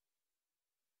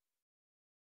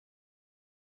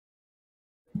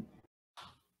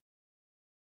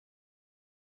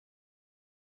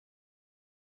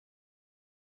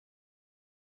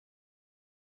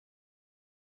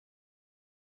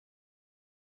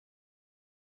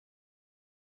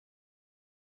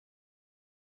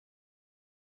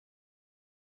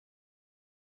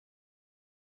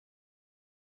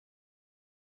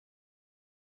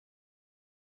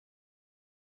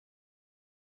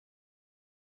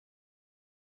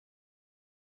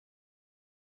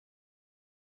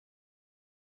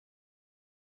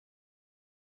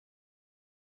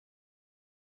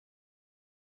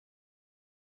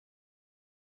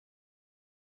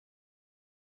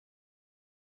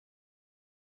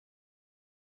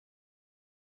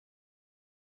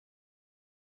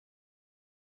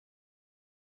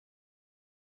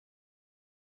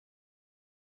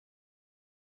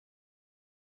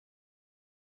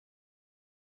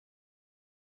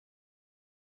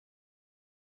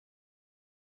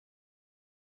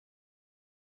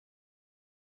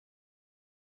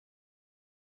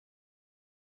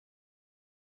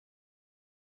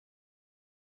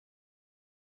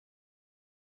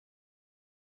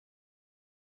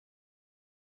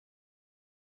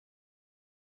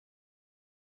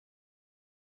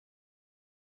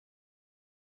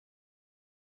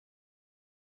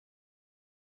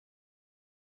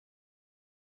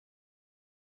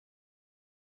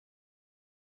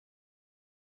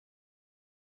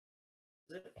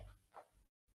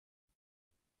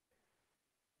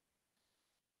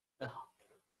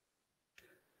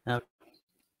 Oh,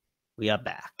 we are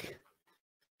back.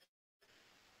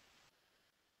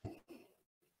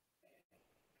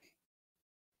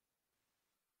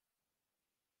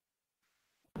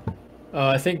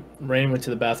 I think Rain went to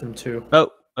the bathroom too.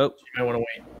 Oh, You might want to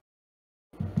wait.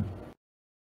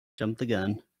 jump the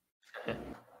gun.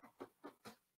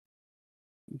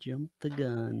 Jump the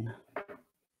gun.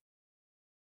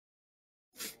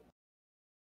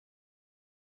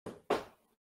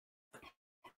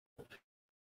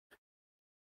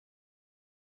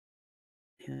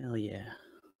 Hell yeah.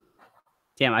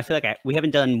 Damn, I feel like we haven't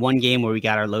done one game where we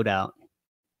got our loadout.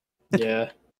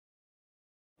 Yeah.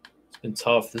 It's been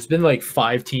tough. There's been like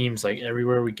 5 teams like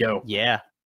everywhere we go. Yeah.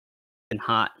 And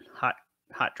hot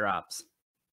drops.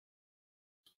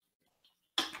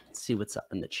 Let's see what's up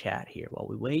in the chat here while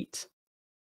we wait.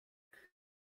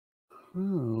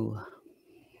 Oh.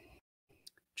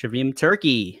 Trivium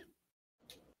Turkey.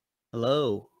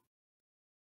 Hello.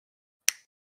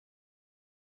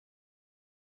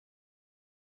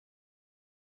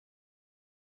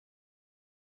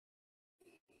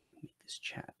 Make this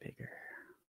chat bigger.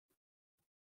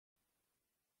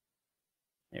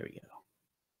 There we go.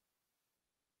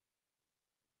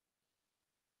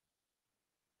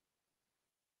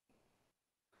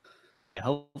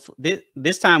 Hopefully,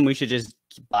 this time we should just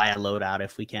buy a loadout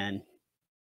if we can.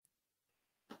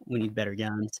 We need better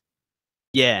guns.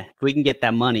 Yeah, if we can get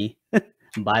that money,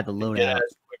 buy the loadout. Yeah,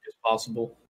 as quick as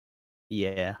possible.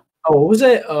 Yeah. Oh, what was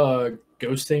that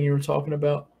ghost thing you were talking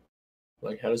about?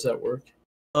 Like, how does that work?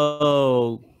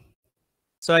 Oh,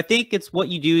 so I think it's what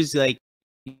you do is like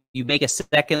you make a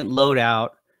second loadout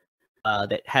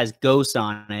that has ghost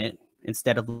on it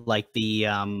instead of like the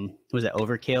was it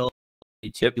overkill?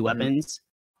 Two weapons.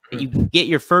 You get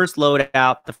your first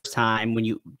loadout the first time when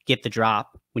you get the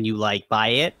drop, when you like buy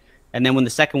it, and then when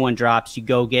the second one drops, you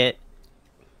go get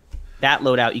that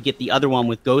loadout. You get the other one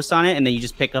with ghost on it, and then you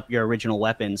just pick up your original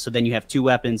weapon. So then you have 2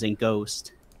 weapons and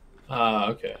ghost.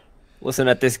 Okay. Listen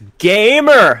at this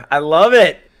gamer. I love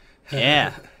it.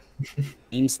 Yeah.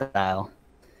 Game style.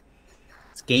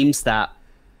 It's GameStop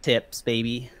tips,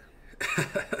 baby.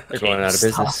 They're going out of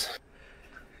business.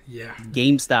 Yeah.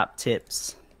 GameStop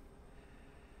tips.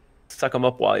 Suck them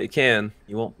up while you can.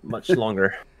 You won't much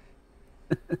longer.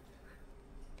 All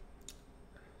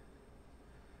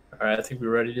right, I think we're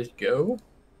ready to go.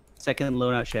 Second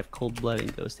loadout should have cold blood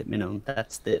and ghost at minimum.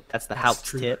 That's the house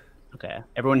tip. Okay.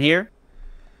 Everyone here?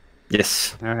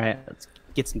 Yes. All right. Let's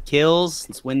get some kills.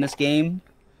 Let's win this game.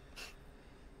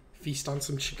 Feast on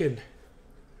some chicken.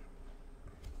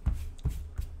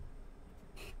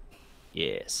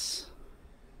 Yes.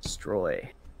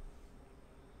 Destroy.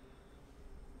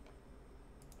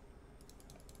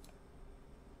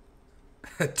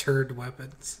 Turd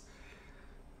weapons.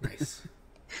 Nice.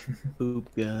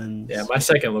 Poop guns. Yeah, my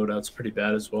second loadout's pretty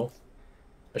bad as well.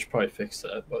 I should probably fix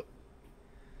that, but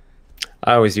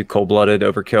I always do cold-blooded,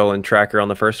 overkill, and tracker on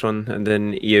the first one, and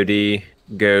then EOD,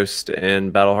 ghost,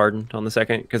 and battle hardened on the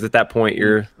second. Because at that point,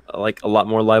 you're like a lot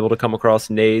more liable to come across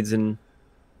nades and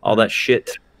all that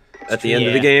shit at the end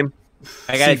of the game.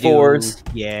 I gotta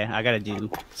C4s. I gotta do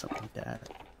something like that.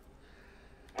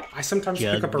 I sometimes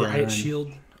Jug pick up a gun. riot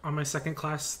shield on my second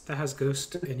class that has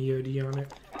ghost and EOD on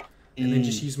it, and then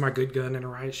just use my good gun and a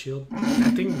riot shield.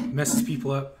 That thing messes people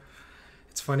up.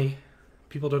 It's funny.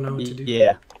 People don't know what to do.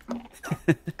 Yeah.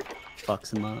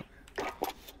 Fucks them up.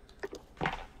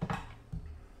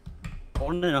 I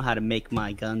want to know how to make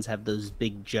my guns have those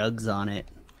big jugs on it.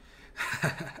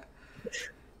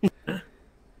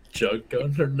 jug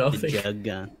gun or nothing. The jug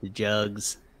gun. The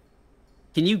jugs.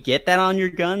 Can you get that on your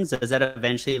guns? Does that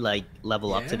eventually like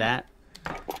level up to that?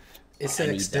 It's an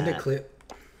extended clip.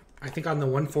 I think on the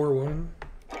 141,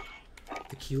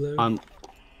 the kilo.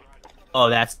 Oh,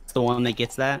 that's the one that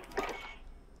gets that?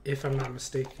 If I'm not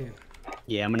mistaken.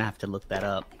 Yeah, I'm gonna have to look that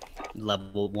up.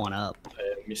 Level 1 up.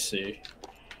 Let me see.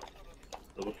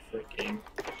 Look for a game.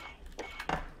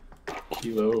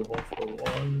 Kilo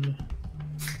 141.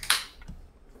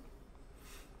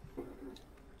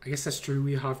 I guess that's true.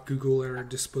 We have Google at our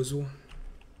disposal.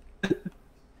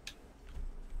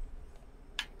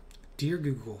 Dear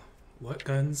Google, what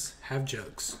guns have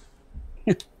jugs?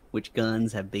 Which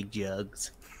guns have big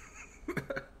jugs?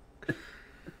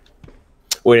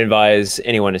 Would advise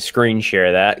anyone to screen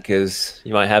share that because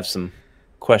you might have some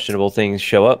questionable things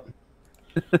show up.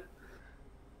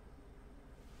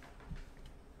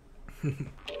 All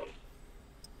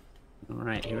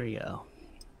right, here we go.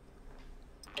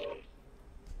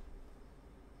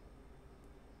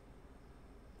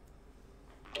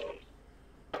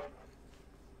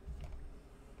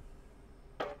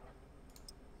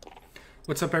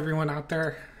 What's up, everyone out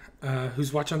there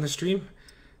who's watching the stream?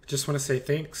 Just want to say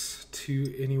thanks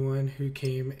to anyone who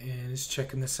came and is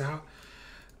checking this out.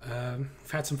 We've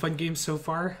had some fun games so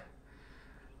far.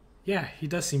 Yeah, he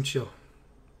does seem chill.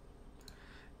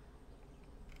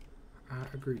 I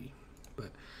agree.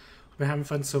 But we've been having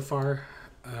fun so far.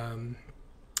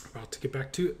 About to get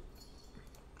back to it.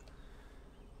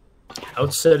 I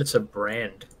would say it's a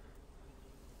brand.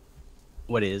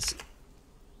 What is?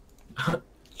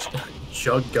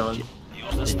 Jug gun.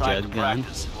 Use this time to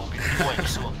practice. We'll be deploying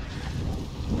soon.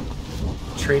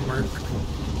 Trademark.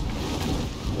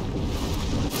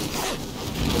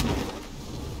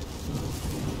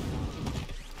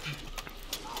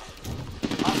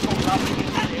 Hostile dropping into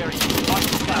the area. Watch the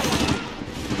sky.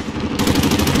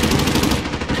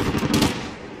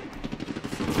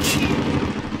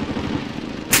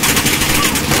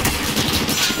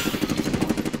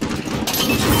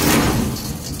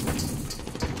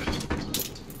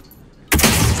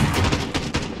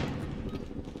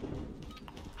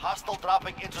 Hostile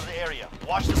dropping into the area.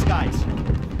 Watch the skies.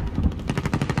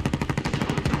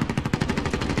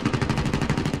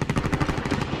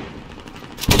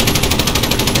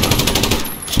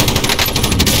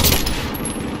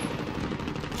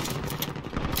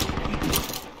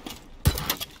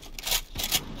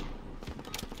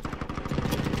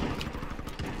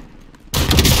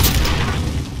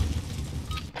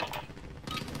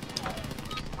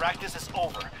 Practice is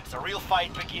over. The real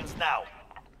fight begins now.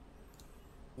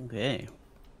 Okay.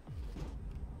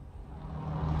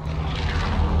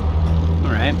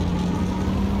 Alright.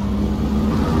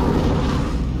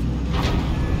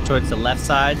 Towards the left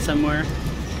side somewhere.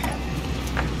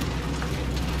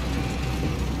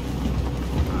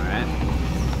 Alright.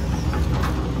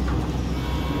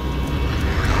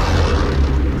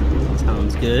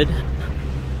 Sounds good.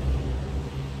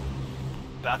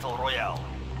 Battle Royale.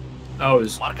 Oh,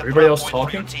 is Mark a everybody else drop point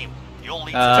for your talking? team. You'll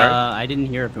lead I didn't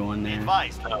hear everyone Be there.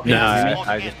 advised. Oh. No, Enemies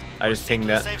I closing in. just Proceed pinged to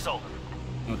the that. safe zone.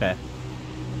 Okay.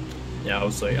 Yeah, I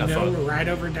was like, You I know, thought. we're right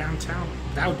over downtown.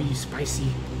 That would be spicy.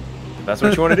 That's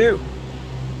what you want to do.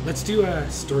 Let's do a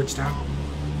storage town.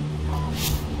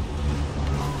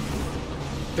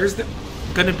 There's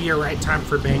gonna be a right time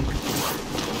for bank.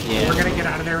 Yeah. We're gonna get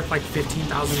out of there with like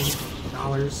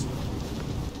 $15,000.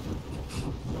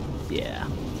 Yeah.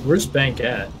 Where's bank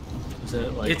at? Is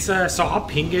it like? It's so I'll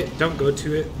ping it. Don't go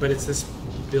to it, but it's this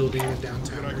building in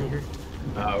downtown right here.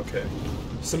 Oh, okay.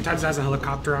 Sometimes it has a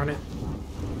helicopter on it.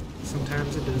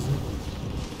 Sometimes it doesn't.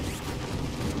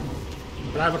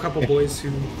 But I have a couple boys who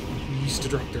used to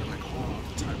drop there like all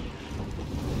the time.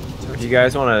 So If you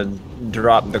guys want to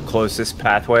drop the closest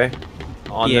pathway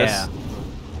on Yeah.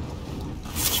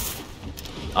 this,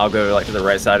 I'll go like to the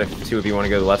right side. If two of you want to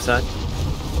go to the left side.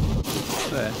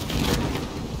 Okay.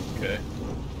 Okay.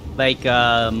 Like,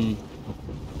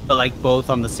 but like both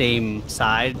on the same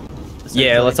side?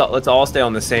 Yeah, essentially? let's all stay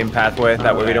on the same pathway.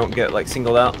 That way we Alright. don't get like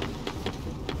singled out.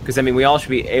 Because I mean, we all should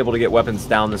be able to get weapons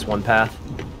down this one path.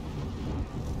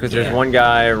 Because there's Yeah. one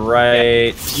guy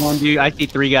right. One dude, I see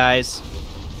three guys.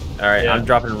 All right, Yeah. I'm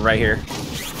dropping right here.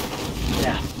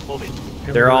 Yeah, moving.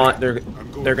 They're on. They're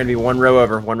gonna be one row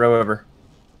over. One row over.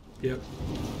 Yep.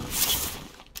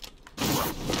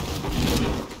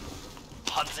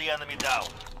 Hunt the enemy down.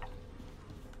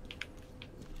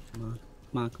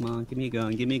 Come on, give me a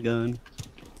gun, give me a gun.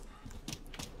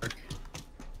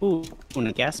 Ooh, and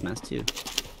a gas mask too.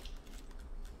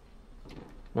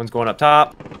 One's going up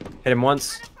top. Hit him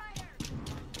once.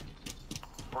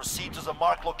 Proceed to the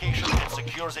marked location and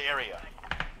secure the area.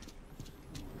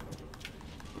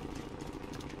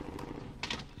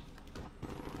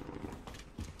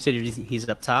 Said he's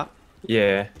up top.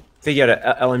 Yeah. I think you had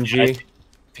a LMG. I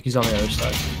think he's on the other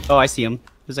side. Oh, I see him.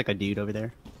 There's like a dude over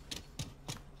there.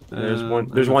 There's one.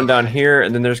 There's one down here,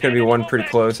 and then there's gonna be one pretty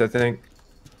close, I think.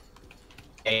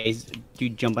 Hey, he's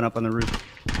dude jumping up on the roof.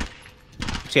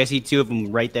 Actually, I see two of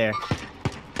them right there.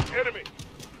 Enemy.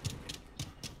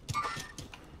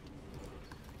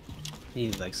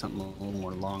 Need like something a little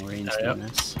more long range Yeah, than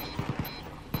this.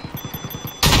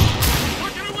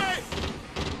 Looking away.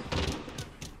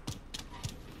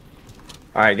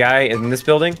 All right, guy in this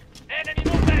building. Enemy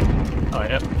movement. Oh,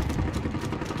 yep.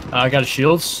 I got a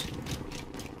shields.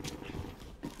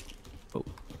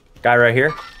 Guy right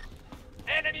here.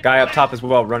 Enemy Guy up movement. top as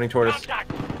well, running toward us.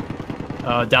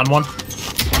 Contact. Down one.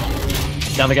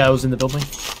 Down the guy who was in the building.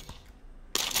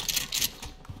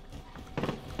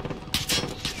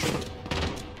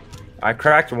 I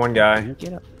cracked one guy.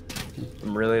 Get up.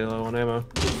 I'm really low on ammo.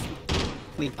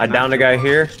 Please, I downed a guy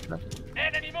here.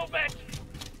 Enemy movement.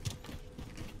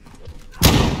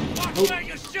 Oh. Watch where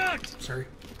you shoot. Sorry.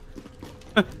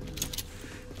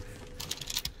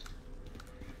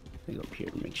 Let me go up here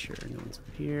to make sure no one's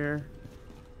up here.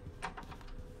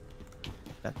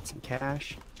 Got some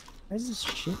cash. Why is this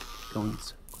shit going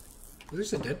so quick?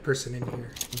 There's a dead person in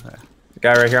here. Okay. The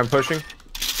guy right here I'm pushing.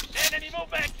 Enemy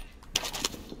movement!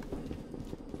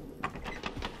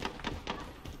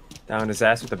 Down his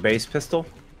ass with a base pistol.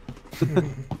 You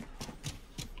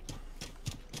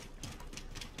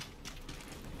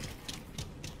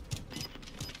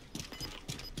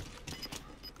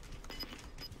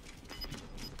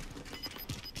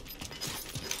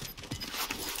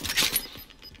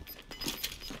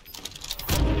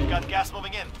got gas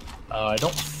moving in. I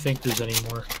don't think there's any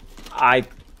more. I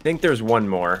think there's one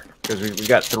more because we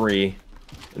got 3,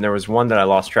 and there was one that I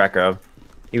lost track of.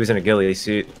 He was in a ghillie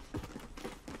suit.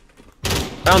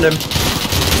 Found him.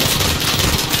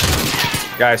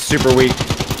 Guy's super weak.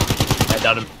 I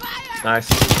downed him. Nice.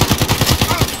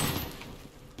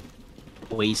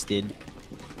 Wasted.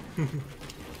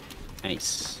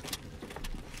 Nice.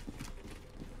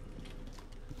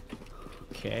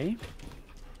 Okay.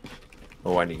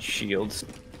 Oh, I need shields.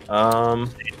 I'm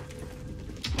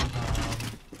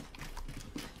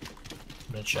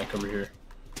gonna check over here.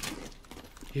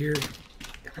 Here,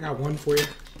 I got one for you.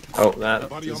 Oh,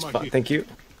 that is fun. Thank you.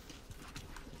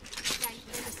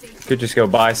 Could just go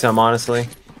buy some, honestly.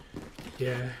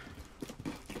 Yeah.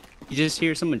 You just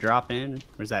hear someone drop in,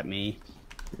 or is that me?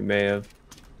 You may have.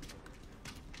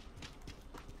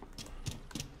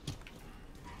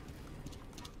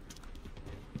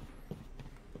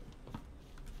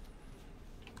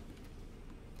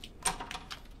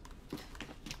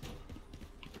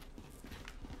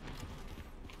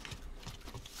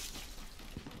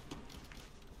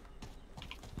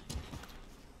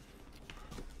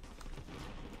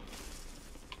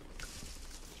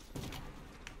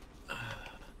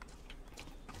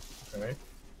 Alright.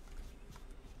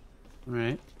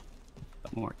 Alright.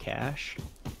 Got more cash.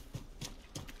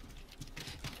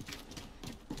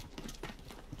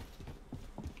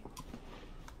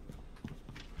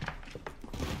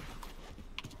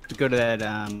 Go to that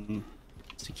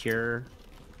secure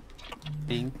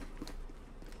thing.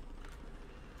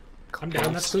 I'm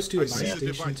down. That's supposed to be a buy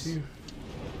station too.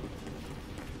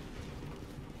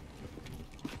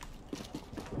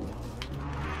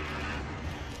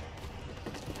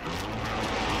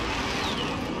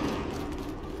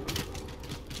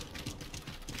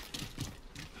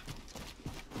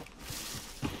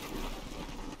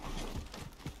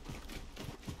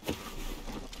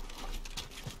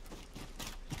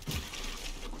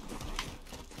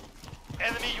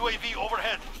 Enemy UAV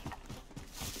overhead.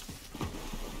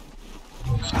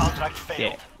 Contract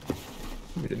failed. Yeah.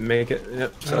 We didn't make it.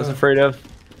 Yep. So I was afraid of.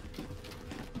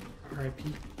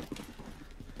 R.I.P.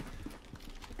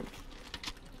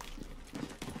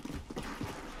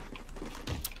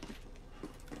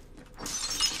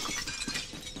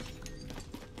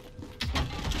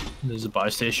 There's a buy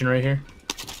station right here.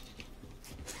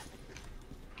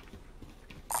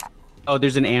 Oh,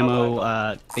 there's an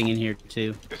ammo thing in here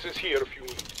too. This is here if you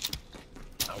need.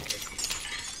 Okay.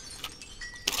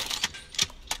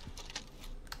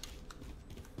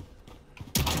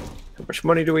 How much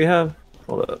money do we have?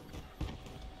 Hold up.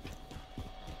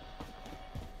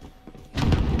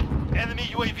 Enemy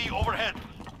UAV overhead.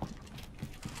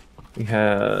 We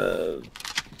have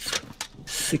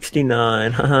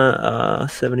 69,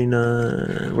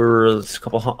 79. We're a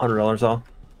couple $100 off.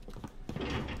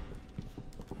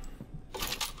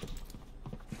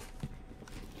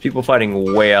 People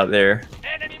fighting way out there,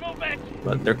 Enemy movement!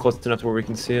 but they're close enough to where we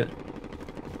can see it.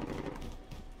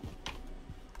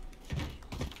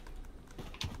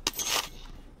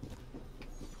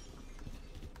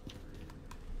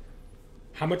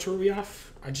 How much were we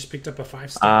off? I just picked up a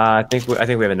 5-star. I think we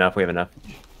have enough. We have enough.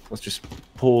 Let's just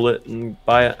pull it and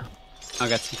buy it. I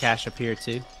got some cash up here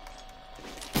too.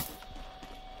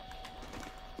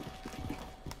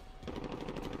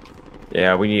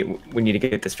 Yeah, we need to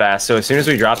get this fast. So as soon as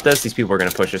we drop this, these people are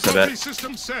gonna push us a bit.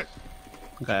 System set.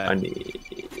 Okay. I need.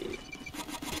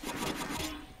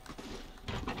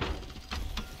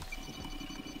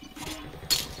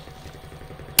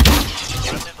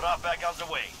 Friendly drop back on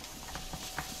the way.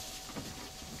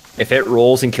 If it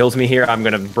rolls and kills me here, I'm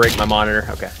gonna break my monitor.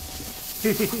 Okay.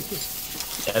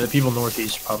 Yeah, the people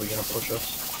northeast are probably gonna push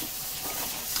us.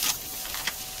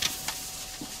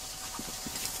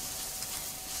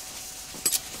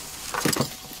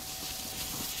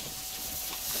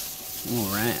 All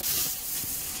right.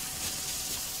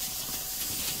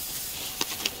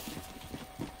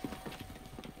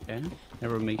 Okay.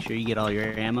 Everyone, make sure you get all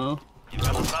your ammo. You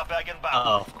got a drop back inbound.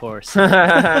 Oh, of course.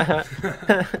 Wow.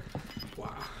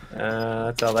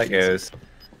 That's how that goes.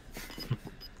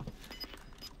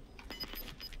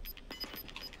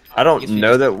 I don't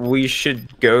know that we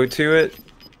should go to it.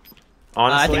 I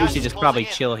Honestly, think we should just probably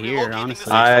chill here.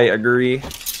 Honestly, I agree.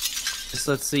 just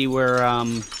let's see where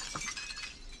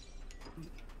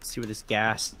this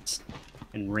gas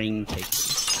and ring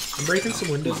takes. I'm breaking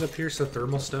some windows up here so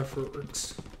thermal stuff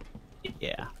works.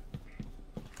 Yeah.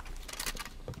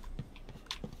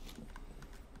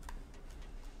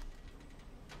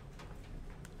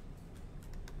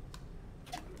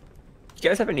 You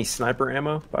guys have any sniper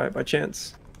ammo by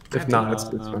chance? If not, it's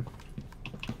fine.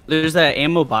 There's that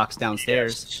ammo box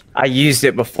downstairs. I used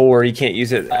it before. You can't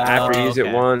use it after you use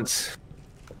it once.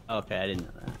 Okay, I didn't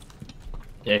know that.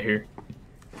 Yeah, here.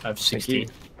 I have 16.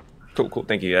 Cool, cool.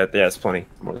 Thank you. Yeah, that's plenty.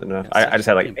 More than enough. I just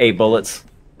had like 8 bullets.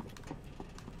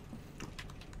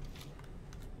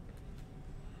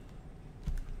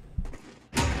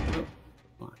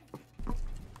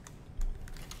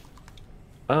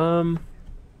 I mean,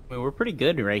 we're pretty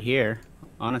good right here,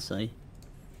 honestly.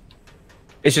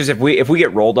 It's just if we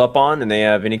get rolled up on and they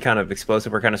have any kind of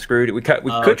explosive, we're kind of screwed. We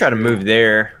could try to move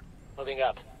there. Moving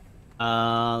up.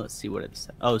 Let's see what it's.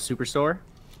 Oh, Superstore.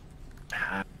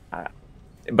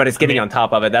 But it's getting on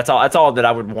top of it. That's all that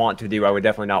I would want to do. I would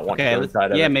definitely not want to go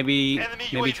inside of it. Yeah, maybe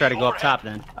try to go up top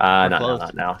then.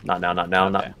 Not now.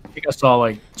 I think I saw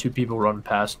like 2 people run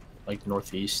past like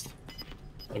northeast.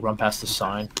 Like run past the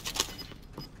sign.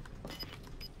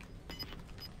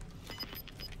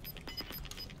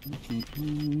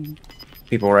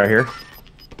 People right here.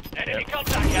 Enemy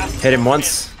contact gas. Hit him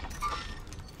once.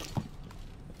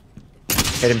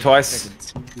 Hit him twice.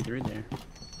 Through there.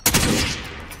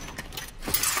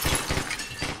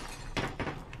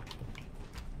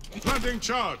 Planting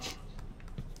charge.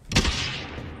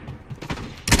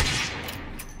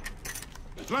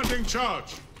 Planting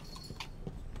charge.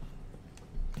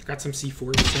 Got some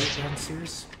C4 set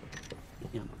downstairs.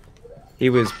 Yeah. He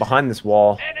was behind this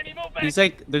wall. Enemy move back. He's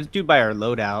like, there's a dude by our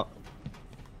loadout.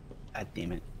 God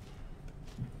damn it.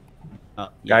 Oh,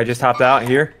 yeah. Guy just hopped out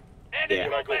here.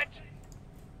 Enemy move back.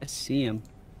 I see him.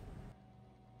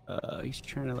 He's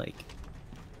trying to like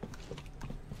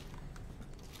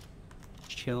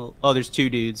chill. Oh, there's 2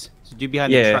 dudes. There's a dude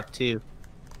behind the truck too.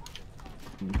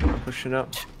 Pushing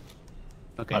up.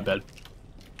 Okay. My bad.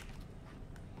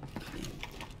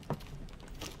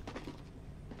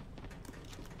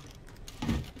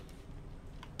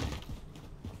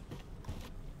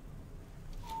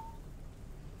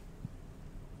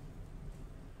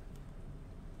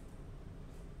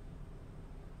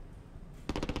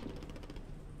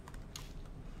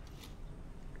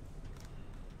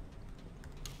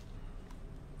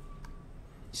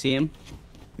 See him?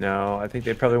 No, I think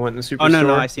they probably went in the superstore. Oh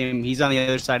no, I see him. He's on the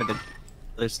other side of the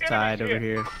other side over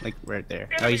here, like right there.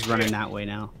 Oh, he's running that way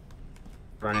now.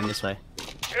 Running this way.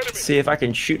 Let's see if I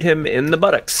can shoot him in the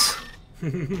buttocks.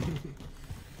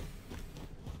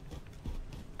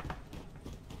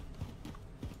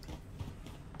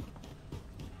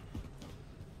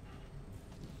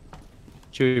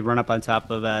 Should we run up on top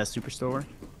of Superstore?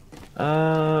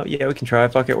 Yeah, we can try.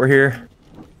 Fuck it, we're here.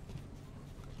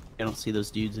 I don't see those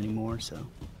dudes anymore, so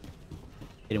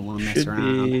they don't want to mess Should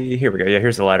around. be... Here we go. Yeah,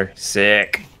 here's the ladder.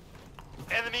 Sick.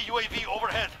 Enemy UAV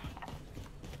overhead.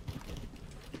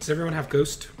 Does everyone have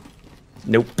ghost?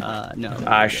 Nope. No.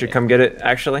 I should come get it,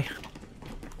 actually.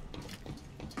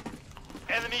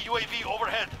 Enemy UAV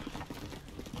overhead.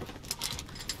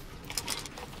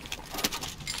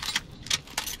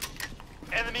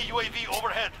 Enemy UAV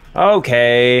overhead.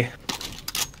 Okay.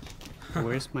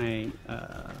 Where's my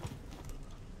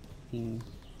thing?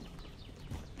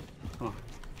 Oh.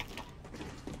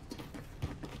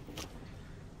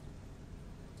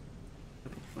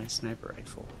 My sniper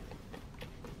rifle.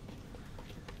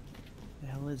 The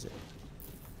hell is it?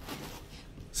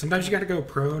 Sometimes you gotta go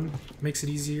prone. Makes it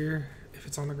easier if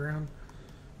it's on the ground.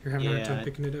 You're having a hard time Yeah.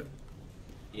 picking it up.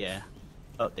 Yeah.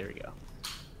 Oh, there we go.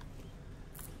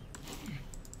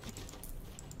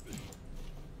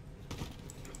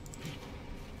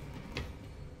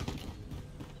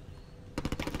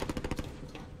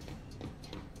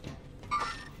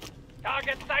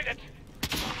 Target sighted.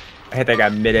 I hit that guy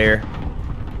midair.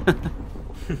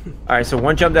 Alright, so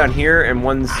one jumped down here and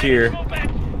one's here. Move back.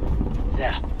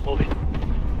 Yeah, moving.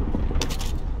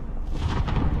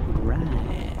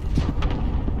 Right.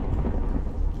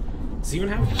 Does anyone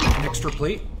have an extra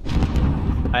plate?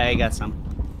 I got some.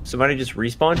 Somebody just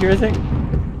respawned here, I think?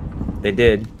 They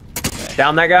did.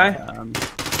 Down that guy.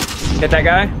 Hit that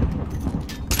guy.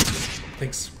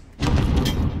 Thanks.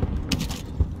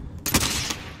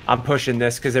 I'm pushing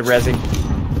this because they're rezzing.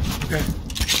 Okay.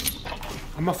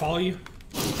 I'm gonna follow you.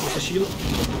 With the shield.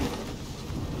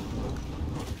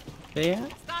 Yeah.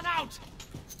 Stand out.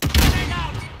 Staying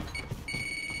out.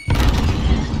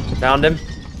 Found him.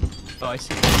 Oh, I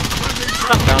see.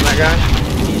 Found that guy.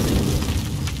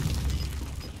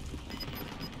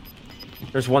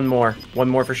 There's one more. One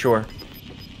more for sure.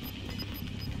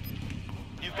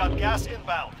 You've got gas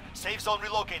inbound. Safe zone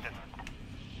relocated.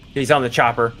 He's on the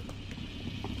chopper.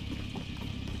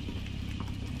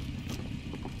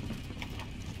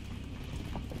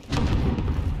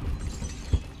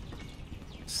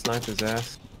 Snipe his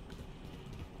ass.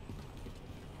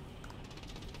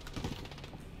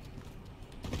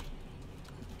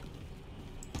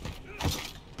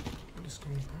 What is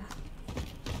going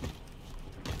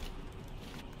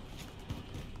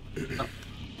on?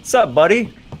 What's up,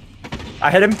 buddy?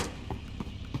 I hit him.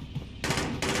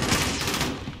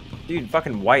 Dude,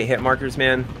 fucking white hit markers,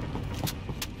 man.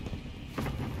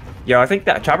 Yo, I think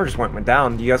that chopper just went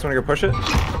down. Do you guys want to go push it?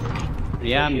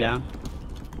 Yeah, I'm down.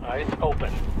 Eyes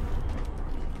open.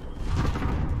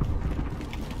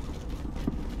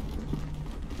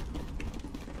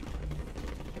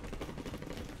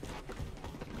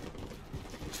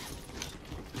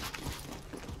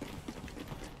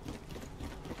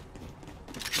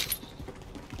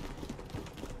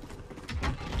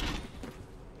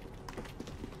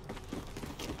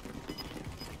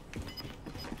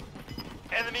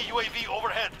 Enemy UAV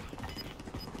overhead.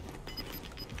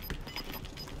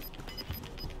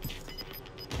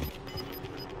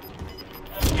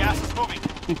 Gas is moving.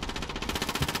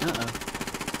 Uh-oh.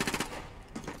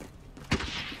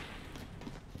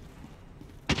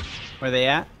 Where they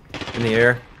at? In the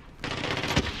air.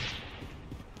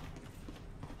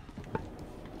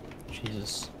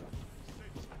 Jesus.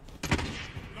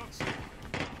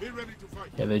 Be ready to fight.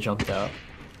 Yeah, they jumped out.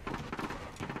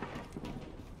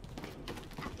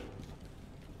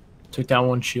 Took down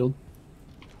one shield.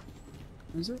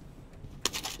 Is it?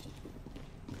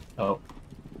 Oh.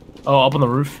 Oh, up on the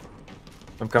roof.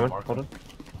 I'm coming. Hold on.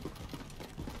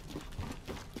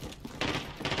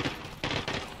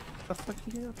 How the fuck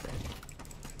did you get up there?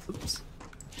 Oops.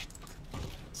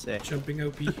 Sick. Jumping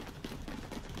OP.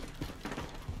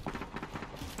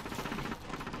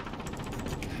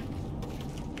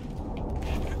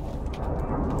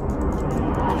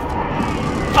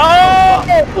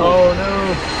 Oh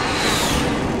no!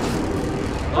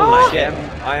 Oh shit!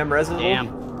 I am resident. Damn.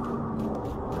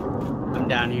 I'm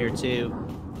down here too.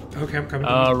 Okay, I'm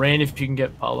coming. Rain, if you can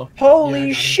get Paolo. Holy Yeah, I got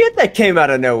him. shit! That came out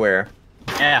of nowhere.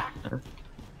 Yeah.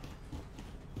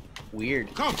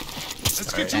 Weird. Come.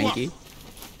 Let's get you Thank up. you.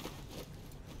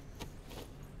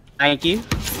 Thank you.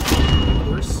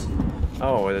 Horse.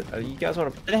 Oh, you guys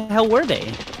want to? Where the hell were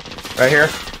they? Right here.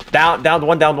 Down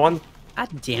one. Down one.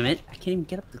 God damn it. I can't even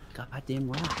get up the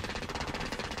goddamn rock.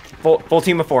 Full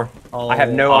team of 4. Oh, I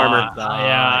have no armor. God.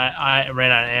 Yeah, I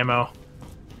ran out of ammo.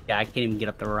 Yeah, I can't even get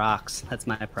up the rocks. That's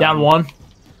my problem. Down one.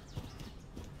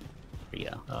 There you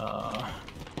go.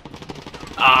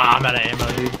 I'm out of ammo,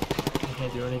 dude. I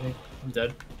can't do anything. I'm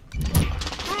dead.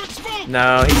 Throwing smoke.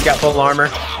 No, he's got full armor.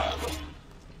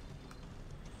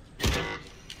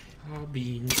 Oh,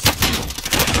 beans.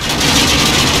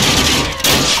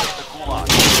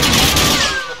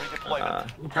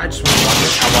 I just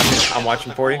want I'm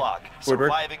watching for you.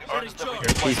 Woodward. Surviving earns the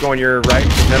replacement. He's going your right.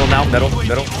 Middle now. Middle.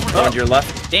 Going to your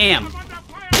left. Damn.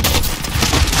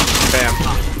 Bam.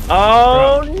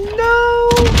 Oh no!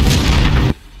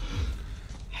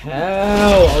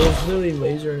 How? I was really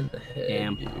laser in the head.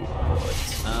 Damn. Dude.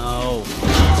 Oh.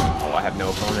 Oh, I have no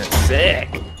opponent. Sick.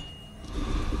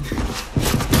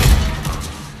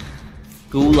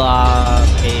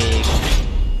 Gulag pig.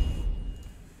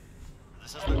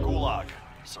 This is the Gulag.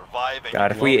 Surviving.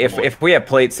 God, if we have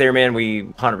plates there, man, we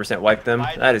 100% wipe them.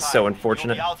 That is so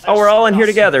unfortunate. Oh, we're all in here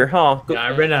together, huh? Yeah,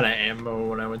 I ran out of ammo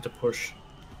when I went to push.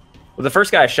 Well, the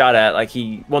first guy I shot at, like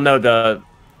the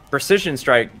precision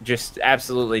strike just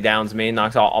absolutely downs me,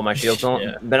 knocks all my shields on.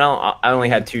 Yeah. But I only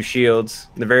had 2 shields.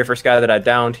 The very first guy that I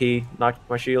downed, he knocked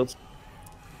my shields.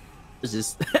 It was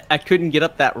just I couldn't get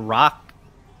up that rock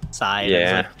side. I was,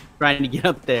 Yeah. like, trying to get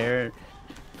up there.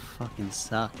 Fucking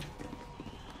suck.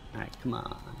 Alright, come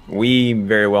on. We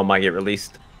very well might get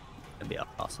released. That'd be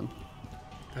awesome.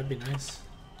 That'd be nice.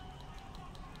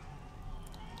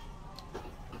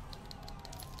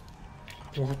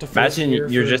 We'll have to force Imagine here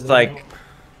you're for just the- like,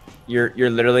 you're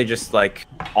literally just like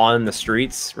on the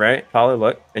streets, right? Paolo,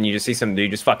 look, and you just see some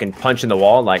dude just fucking punching the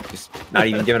wall, like just not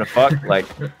even giving a fuck. Like,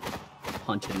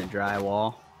 Punching the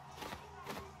drywall.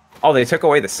 oh, they took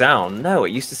away the sound. No, it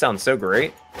used to sound so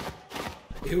great.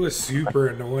 It was super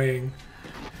annoying.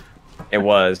 It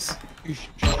was.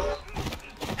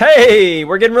 Hey,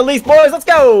 we're getting released, boys. Let's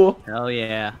go. Hell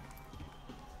yeah.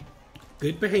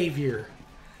 Good behavior.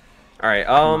 All right.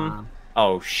 Come on.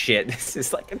 Oh shit! This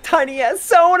is like a tiny ass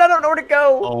zone. I don't know where to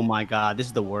go. Oh my god, this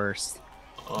is the worst.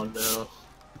 Oh no.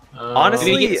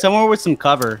 Honestly, Maybe get somewhere with some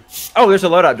cover. Oh, there's a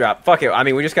loadout drop. Fuck it. I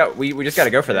mean, we just got to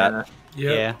go for that.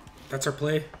 Yep. Yeah. That's our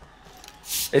play.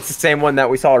 It's the same one that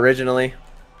we saw originally.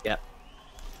 Yep.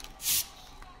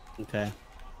 Okay.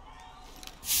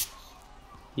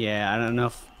 Yeah, I don't know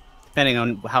if, depending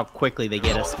on how quickly they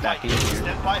get us back in here.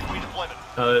 Stand by for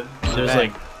redeployment. There's Okay.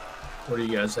 like, what do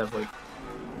you guys have? Like,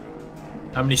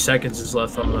 how many seconds is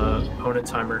left on the opponent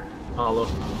timer? Paolo.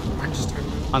 I'm just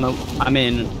I'm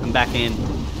in. I'm back in.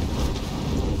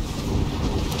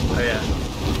 Oh yeah.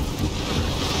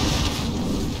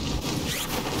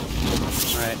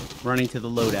 All right, running to the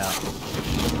loadout.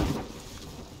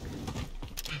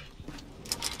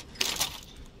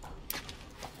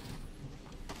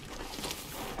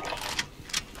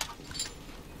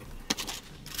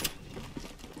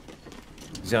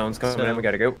 Zone's coming in. We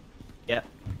gotta go. Yep.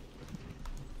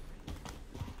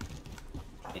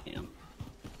 Damn.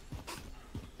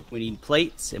 We need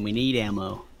plates and we need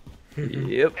ammo.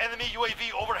 Yep. Enemy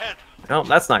UAV overhead. Oh,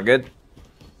 that's not good.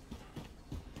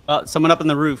 Oh, someone up on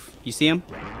the roof. You see him?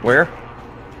 Where?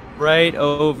 Right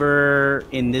over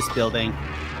in this building.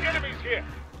 Enemies here.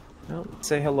 Oh,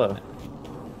 say hello.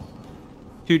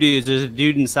 2 dudes. There's a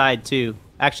dude inside too.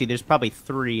 Actually, there's probably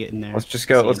 3 in there. Let's just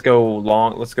go. Let's go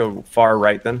long. Let's go far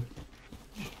right then.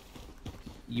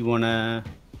 You wanna?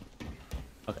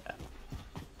 Okay.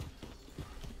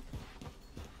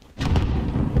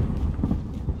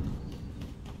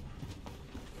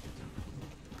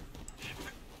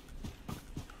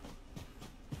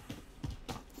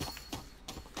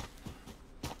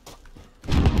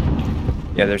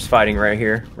 Yeah, there's fighting right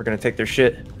here. We're gonna take their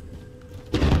shit.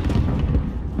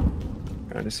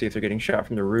 Trying to see if they're getting shot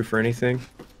from the roof or anything.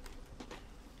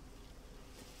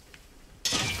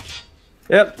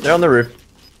 Yep, they're on the roof.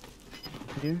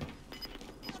 Here.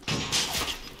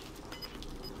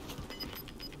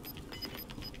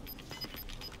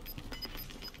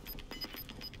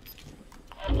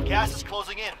 Gas is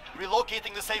closing in.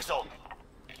 Relocating the safe zone.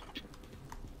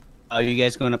 Are you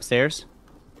guys going upstairs?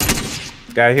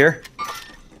 Guy here.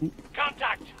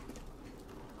 Contact.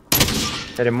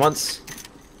 Hit him once.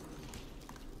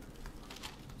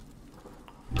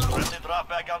 Friendly drop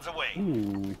back on the way.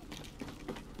 Ooh.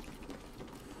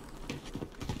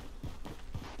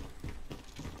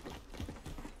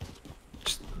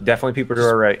 Definitely people to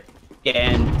our right. Yeah,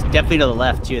 and definitely to the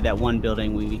left too. That one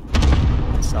building we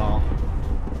saw.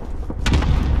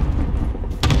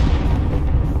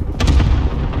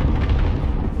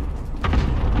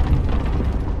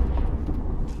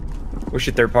 We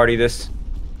should third party this.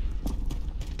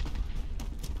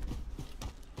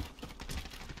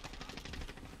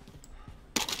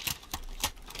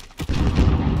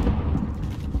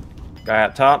 Guy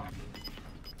up top.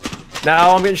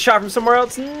 Now I'm getting shot from somewhere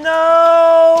else.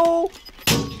 No!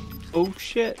 Oh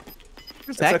shit! Where's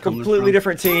It's that a coming completely from?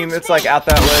 different team. It's like out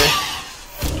that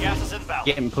way. Gas is inbound.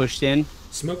 Getting pushed in.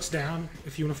 smoke's down.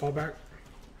 If you want to fall back.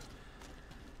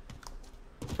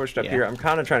 Pushed up Yeah. here. I'm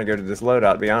kind of trying to go to this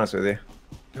loadout, to be honest with you.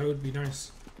 That would be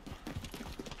nice.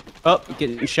 Oh,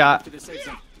 getting shot. Where did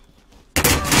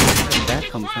that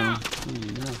come from? I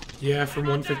don't know. Yeah, from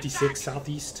 156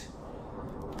 southeast.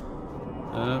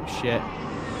 Oh shit!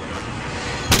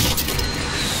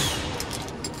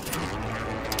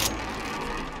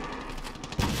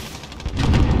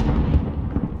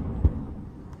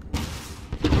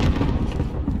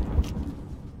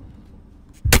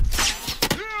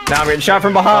 Now I'm getting shot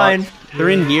from behind. They're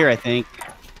in here, I think.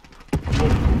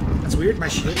 That's weird. My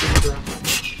shield didn't drop.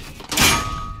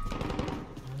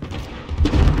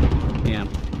 Yeah,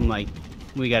 I'm like,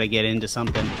 we gotta get into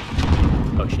something.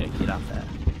 Oh shit! Get off that.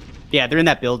 Yeah, they're in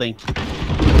that building.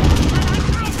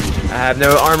 I have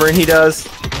no armor, and he does.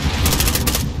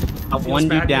 Got one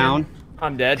bad, dude down.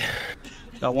 I'm dead.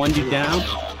 Got one dude down.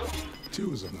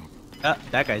 Two is enough. Oh,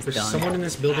 that guy's There's done. someone in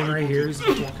this building right here who's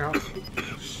gonna walk out.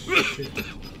 Shit.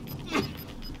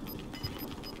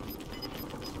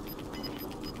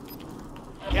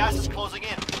 Gas is closing in.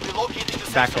 Relocating the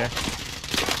safe Back zone.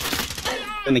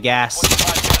 there. In the gas.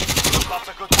 45 seconds. That's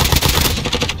a good one.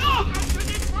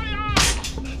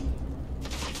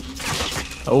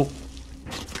 Oh.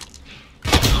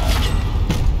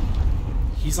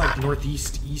 He's like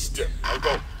northeast, east. I'll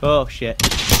go. Oh shit.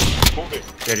 Moving.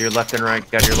 Go to your left and right.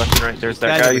 Go to your left and right. There's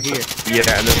that Guys guy. over here.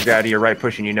 Yeah, and there's a guy to your right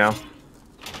pushing you now.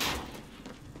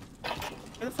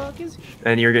 Where the fuck is he?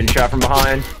 And you're getting shot from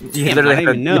behind. You Damn, I literally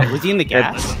don't even have to- know. Was he in the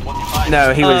gas? 25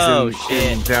 No, he was Oh, in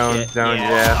shit, zone. shit. Zone, Yeah.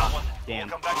 yeah. Damn.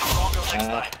 We'll come back stronger next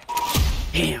time.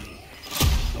 Damn.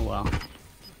 Oh well.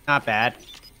 Not bad.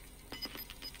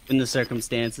 in the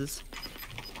circumstances.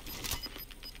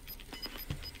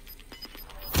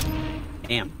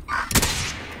 Damn.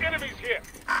 Enemies here.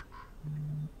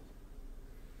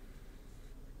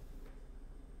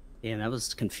 Damn, that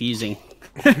was confusing.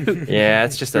 Yeah,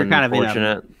 it's just We're kind of in a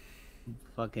unfortunate.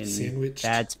 fucking Sandwiched.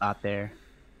 bad spot there.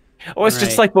 Oh, it's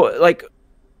just like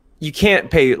you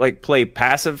can't play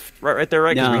passive right there,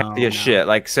 right? Because we have to get shit.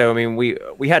 Like, so I mean, we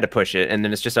had to push it, and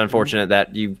then it's just unfortunate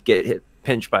that you get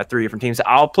pinched by 3 different teams.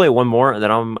 I'll play one more, and then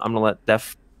I'm gonna let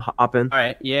Def hop in. All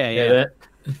right, yeah.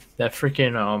 That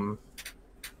freaking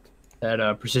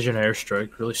that precision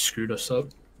airstrike really screwed us up.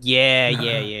 Yeah,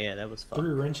 that was What are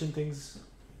fun. we wrenching things?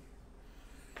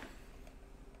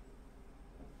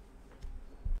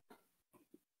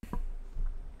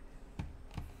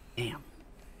 Damn.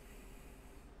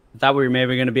 I thought we were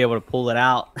maybe going to be able to pull it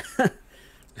out.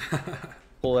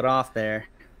 Pull it off there.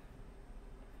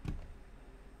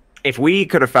 If we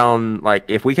could have found, like,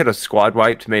 if we could have squad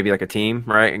wiped maybe like a team,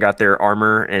 right, and got their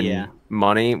armor and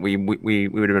money, we would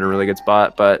have been in a really good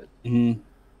spot. But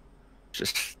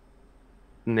just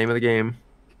the name of the game.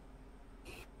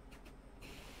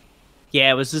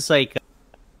 Yeah, it was just like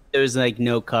there was like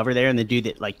no cover there, and the dude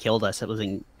that like killed us, it was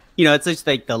in, you know, it's just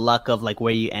like the luck of like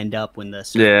where you end up when the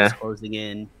circle is closing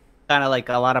in. Kind of like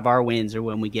a lot of our wins are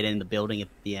when we get in the building at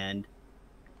the end.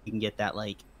 You can get that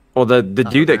like. Well, the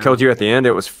dude that killed you at the end,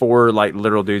 it was 4 like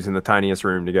literal dudes in the tiniest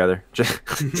room together.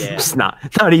 Just not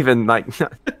even like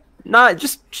not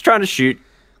just trying to shoot.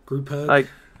 Group hug. Like,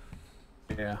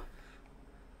 yeah.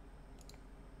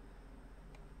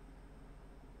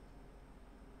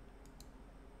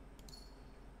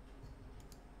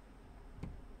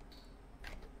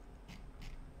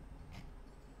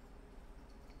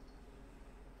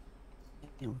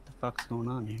 Yeah, what the fuck's going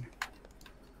on here?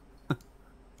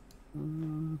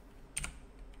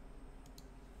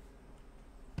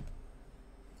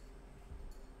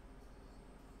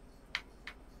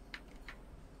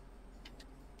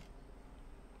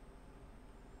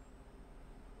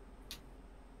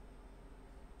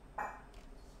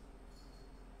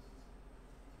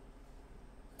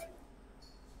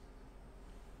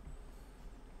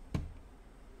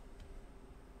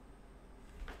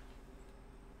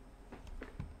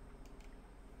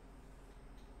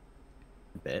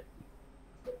 Bit.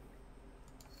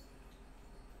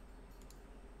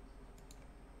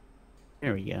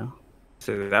 There we go.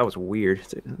 so that was weird. It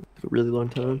took a really long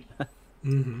time.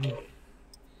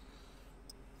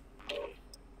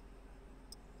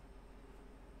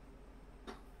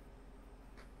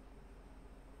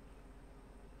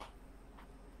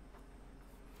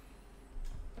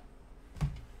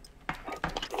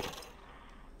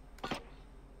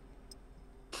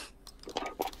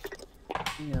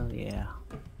 Hell yeah.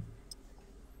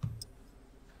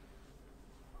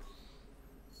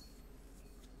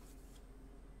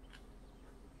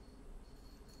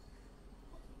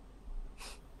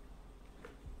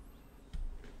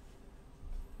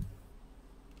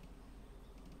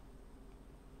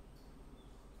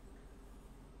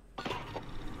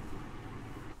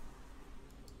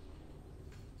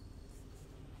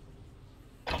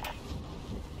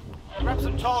 Grab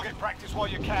some target practice while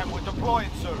you can. We're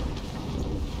deploying soon.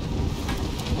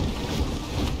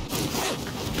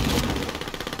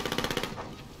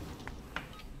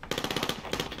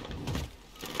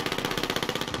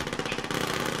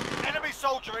 Enemy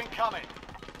soldier incoming.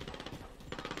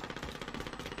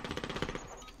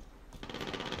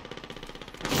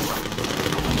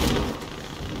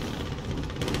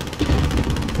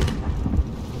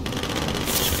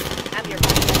 I'm your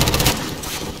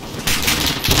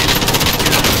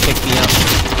Pick me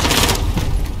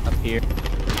up here.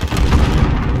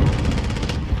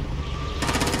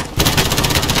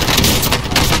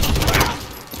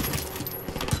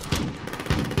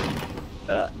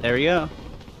 There we go.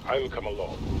 I will come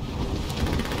along.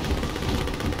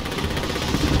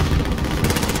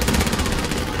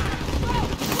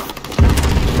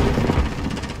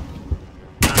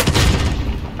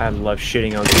 I love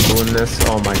shitting on people in this.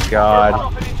 Oh my god.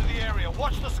 Dropping into the area.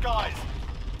 Watch the skies.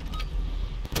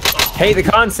 Hate the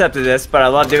concept of this, but I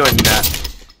love doing that.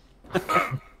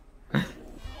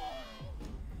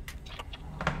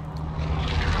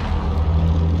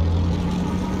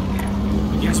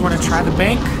 You guys want to try the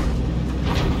bank?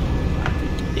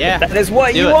 Yeah. That is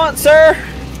what do you it. want, sir.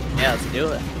 Yeah, let's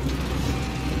do it.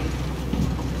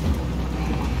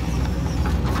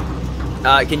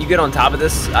 Can you get on top of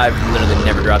this? I've literally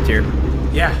never dropped here.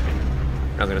 Yeah.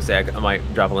 I was gonna say I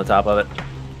might drop on the top of it.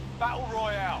 Battle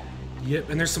Royale. Yep,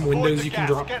 and there's some Avoid windows the you can gas.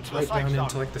 drop Get to the right safe down zone.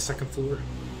 into like the second floor.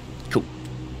 Cool.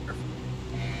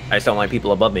 I just don't like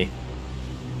people above me.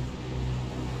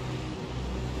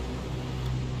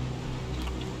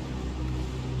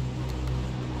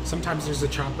 Sometimes there's a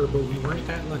chopper, but we weren't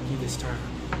that lucky this time.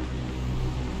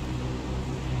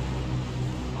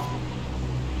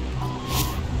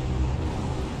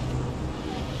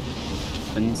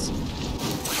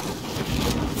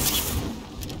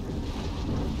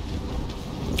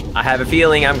 I have a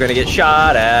feeling I'm gonna get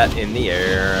shot at in the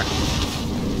air.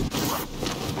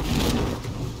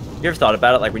 You ever thought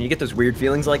about it? Like when you get those weird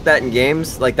feelings like that in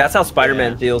games, like that's how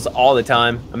Spider-Man feels all the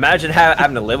time. Imagine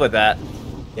having to live with that.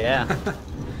 Yeah.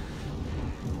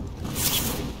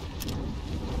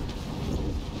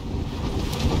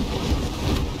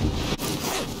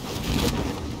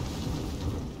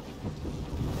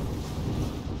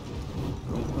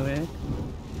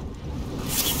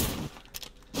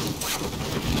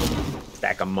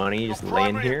 Stack of money just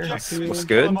laying here. What's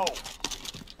good?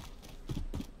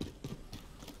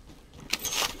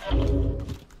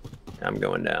 I'm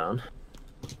going down.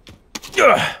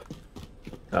 Ugh.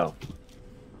 Oh.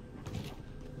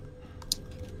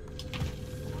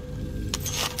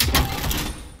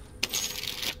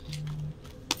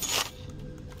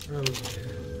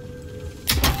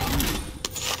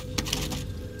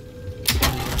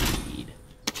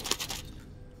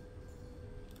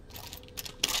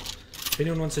 If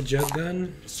anyone wants a jug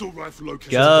gun,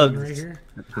 Jug right here.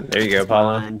 There you go,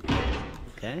 Paolo.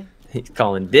 Okay. He's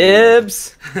calling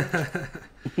dibs. Okay.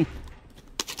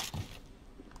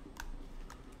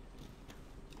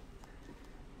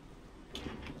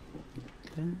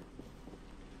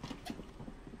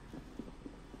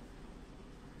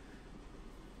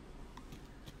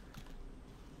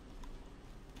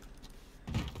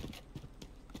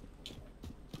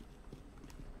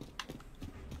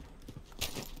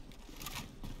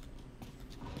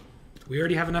 We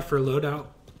already have enough for a loadout.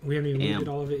 We haven't even looted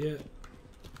all of it yet.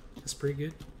 That's pretty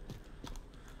good.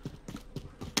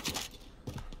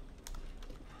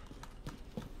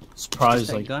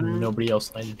 Surprised like nobody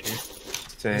else landed here.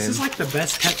 Same. This is like the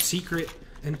best kept secret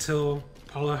until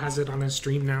Paolo has it on his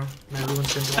stream now. And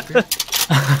everyone's sent it up here.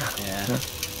 Yeah.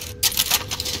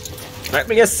 Let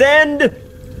me ascend.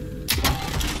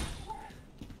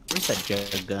 Where's that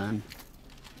jug gun?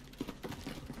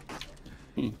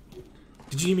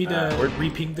 Did you need me to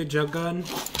re-ping the jug gun?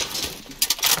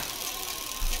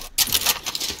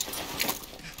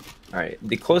 All right,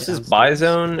 the closest buy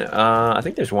zone. I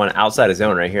think there's one outside of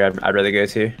zone right here. I'd rather go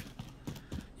to.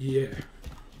 Yeah.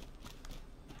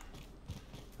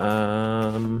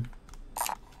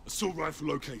 Assault rifle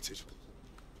located.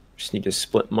 Just need to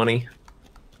split money.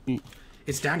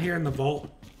 It's down here in the vault.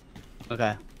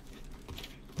 Okay.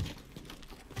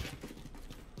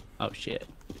 Oh shit.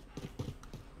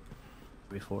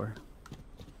 Before.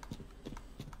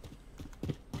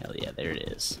 Hell yeah, there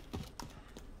it is.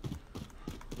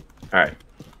 All right.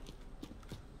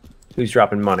 Who's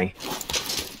dropping money?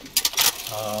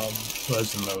 Who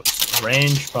has the most?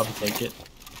 Range, probably take it.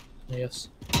 Yes.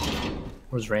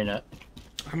 Where's Rain at?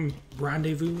 I'm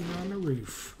rendezvousing on the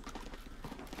roof.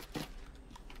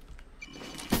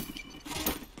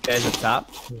 Guys up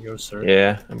top. Here you go, sir.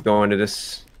 Yeah, I'm going to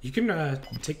this. You can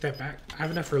take that back. I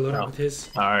have enough for a loadout with his.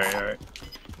 Alright, alright.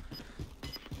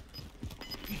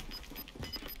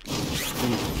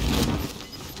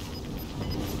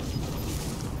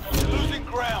 Losing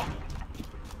ground.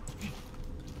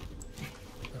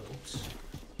 Oh, oops.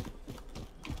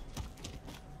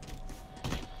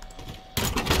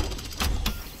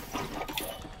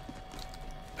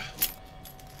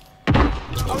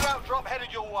 Loadout drop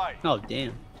headed your way. Oh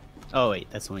damn. Oh wait,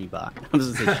 that's the one you bought. I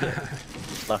was gonna say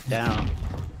shit. Lucked down.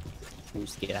 We'll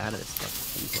just get out of this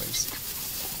fucking place.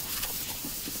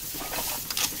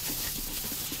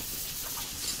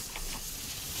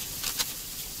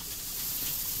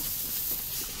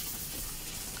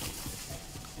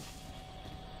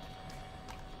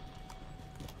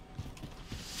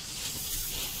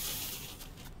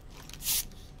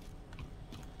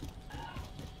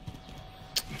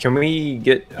 Can we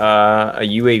get a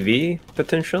UAV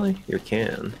potentially? You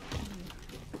can.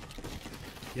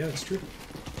 Yeah, that's true.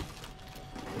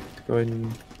 Go ahead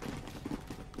and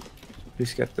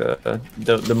who's got the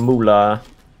moolah?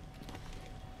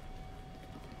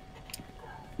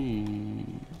 No,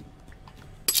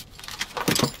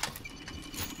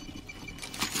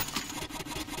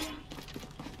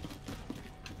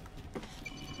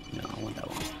 I want that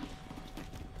one.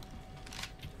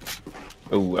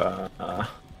 Oh,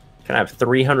 can I have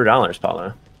 $300,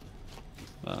 Paolo?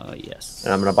 Yes.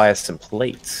 And I'm gonna buy us some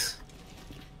plates.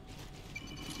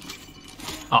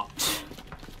 Oh.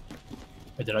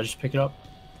 Wait, did I just pick it up?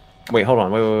 Wait, hold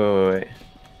on. Wait.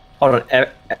 Hold on.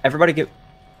 Everybody give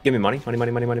me money.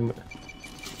 Money.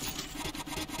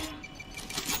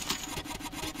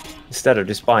 instead of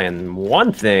just buying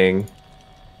one thing.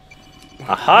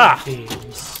 Aha!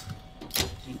 Things.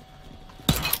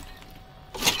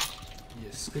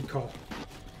 Yes, good call.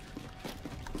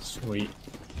 Sweet.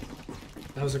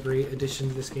 That was a great addition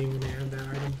to this game when they added that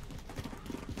item.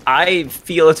 I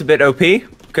feel it's a bit OP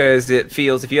because it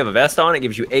feels if you have a vest on, it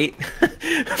gives you 8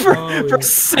 for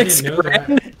 6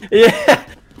 grand. Yeah,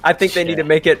 I think they need to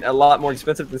make it a lot more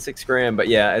expensive than 6 grand. But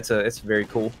yeah, it's very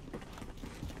cool.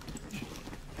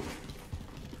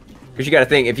 Because you got to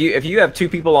think if you have 2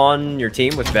 people on your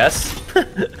team with vests,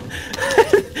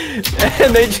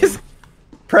 and they just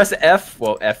press F.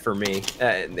 Well, F for me.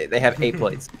 They have 8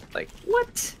 plates. Like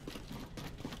what?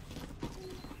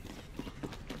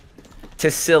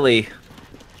 Tis silly.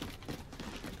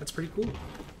 That's pretty cool.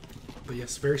 But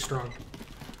yes, very strong.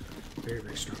 Very,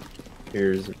 very strong.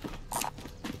 Here's.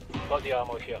 Got the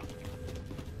ammo here.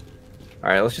 All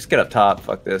right, let's just get up top.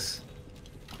 Fuck this.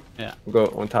 Yeah. We'll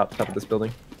go on top of this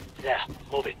building. Yeah,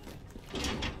 move it.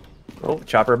 Oh,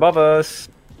 chopper above us.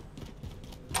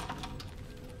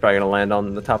 Probably gonna land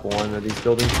on the top of one of these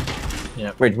buildings.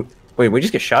 Yeah. Wait, we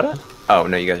just get shot at? Oh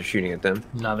no, you guys are shooting at them.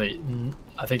 No,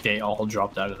 I think they all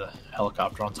dropped out of the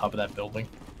helicopter on top of that building.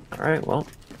 All right, well.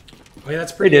 Oh yeah,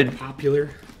 that's pretty popular.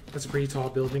 That's a pretty tall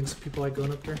building, so people like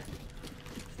going up there.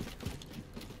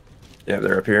 Yeah,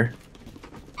 they're up here.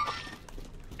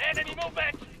 Enemy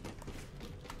movement.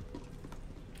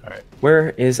 All right.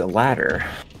 Where is a ladder?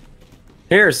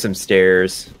 Here's some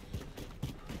stairs.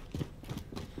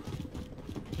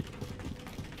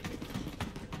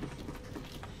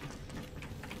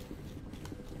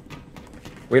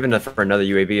 We have enough for another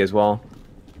UAV as well.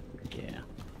 Yeah.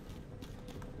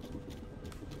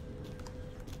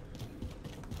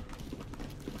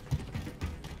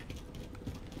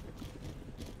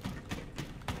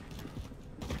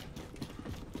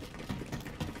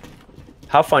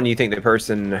 How fun do you think the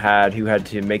person had who had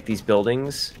to make these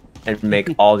buildings and make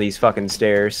all these fucking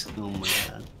stairs? Oh my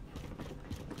god.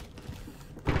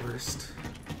 Worst.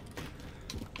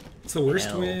 It's the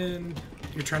worst when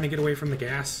you're trying to get away from the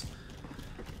gas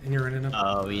and you're running up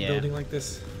a building like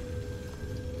this.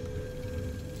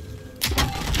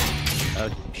 Oh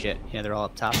shit. Yeah, they're all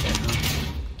up top there, huh?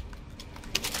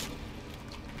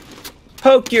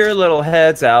 Poke your little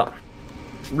heads out.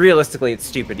 Realistically, it's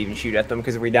stupid to even shoot at them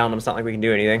because if we down them, it's not like we can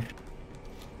do anything.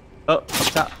 Oh, up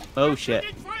top. Oh shit.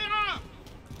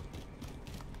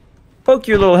 Poke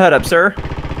your little head up, sir.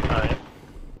 Alright.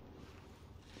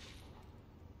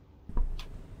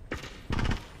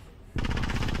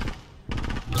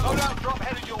 Loadout drop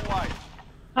headed your way.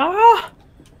 Ah!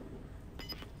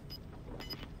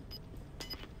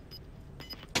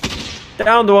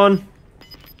 Downed one.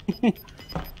 The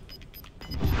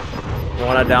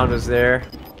one I downed was there.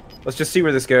 Let's just see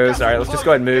where this goes. All right, let's just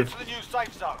go ahead and move. Get to the new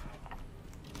safe zone.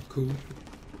 Cool.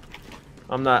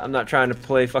 I'm not trying to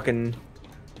play fucking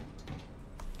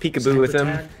peekaboo with him.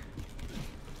 Tag.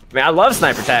 I mean, I love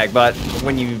sniper tag, but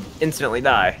when you instantly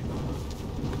die.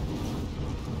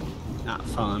 Not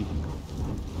fun.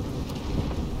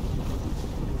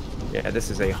 Yeah, this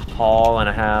is a haul and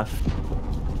a half.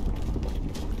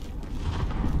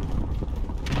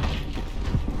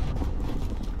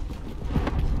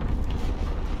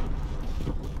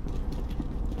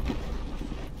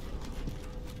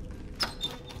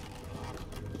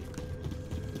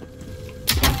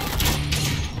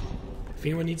 If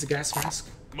anyone needs a gas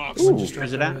mask, Ooh, just where's drop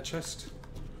it it in at? the chest.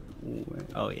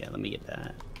 Oh yeah, let me get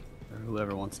that. Or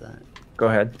whoever wants that. Go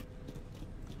ahead.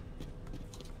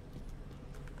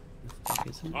 What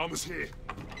is it? Armor's here.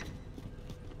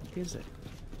 What is it?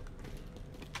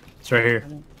 It's right here.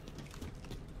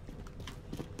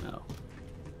 Oh.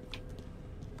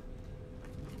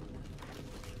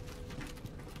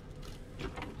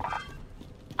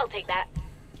 I'll take that.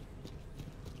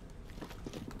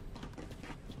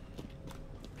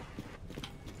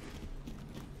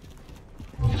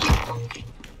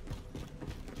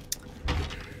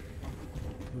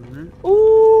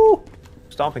 Ooh!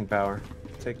 Stomping power.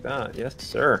 Take that. Yes,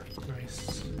 sir.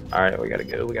 Nice. Alright, we gotta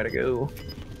go. We gotta go.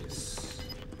 Yes.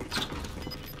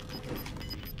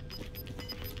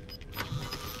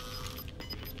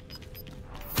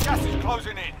 Gas is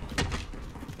closing in.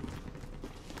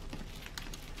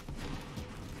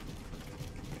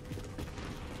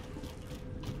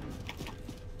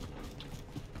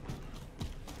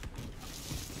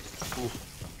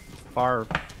 Far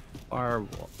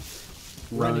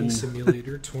Running run.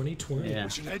 Simulator 2020. Yeah. We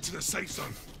should head to the safe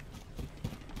zone.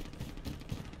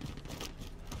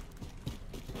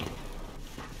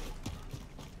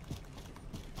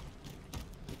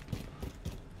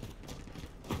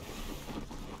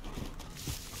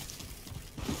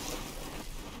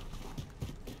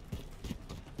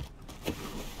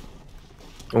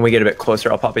 When we get a bit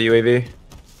closer, I'll pop a UAV.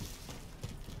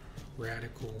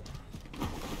 Radical.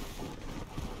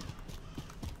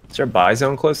 Is there a buy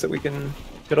zone close that we can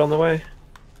get on the way?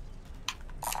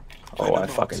 Oh, I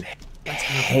fucking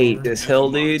hate this hill,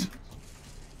 dude.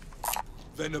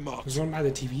 There's one by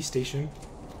the TV station.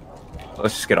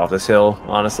 Let's just get off this hill,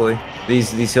 honestly.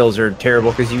 These hills are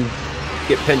terrible because you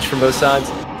get pinched from both sides.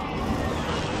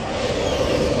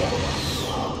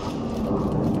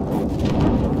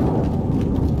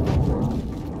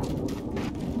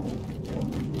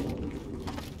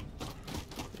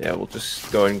 Yeah, we'll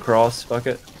just go ahead and cross, fuck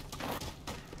it.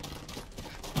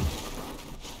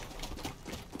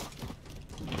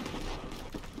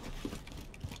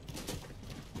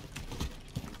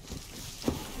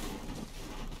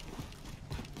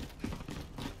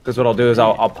 Because what I'll do is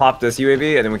I'll pop this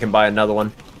UAV and then we can buy another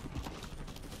one.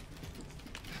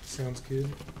 Sounds good.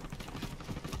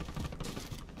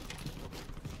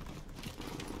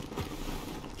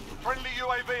 Friendly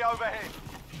UAV overhead.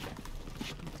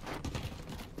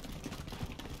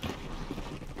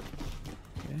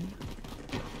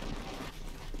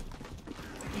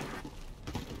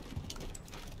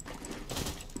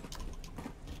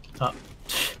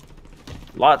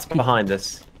 Lots behind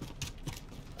us.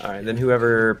 Alright, then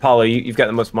whoever... Paolo, you've got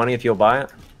the most money if you'll buy it?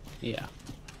 Yeah.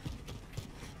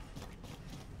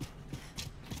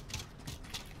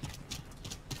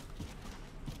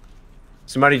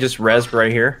 Somebody just rezzed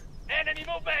right here. Enemy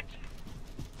movement!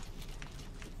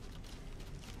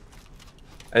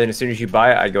 And then as soon as you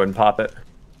buy it, I'd go ahead and pop it.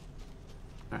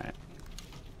 Alright.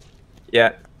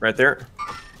 Yeah, right there.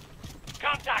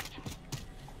 Contact!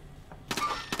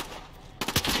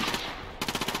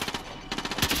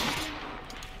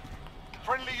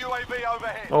 Friendly UAV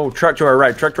overhead. Oh, truck to our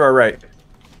right, truck to our right.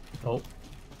 Oh.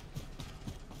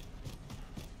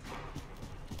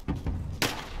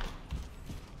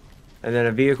 And then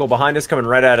a vehicle behind us coming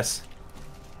right at us.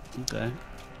 Okay.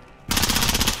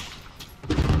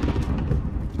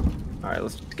 Alright,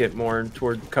 let's get more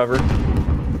toward cover.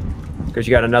 Because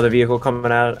you got another vehicle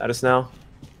coming at us now.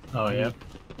 Oh, yeah.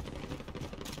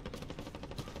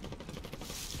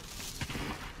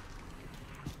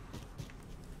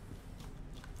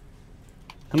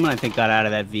 Someone I think got out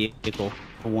of that vehicle.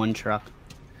 The one truck.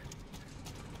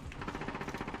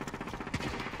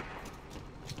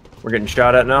 We're getting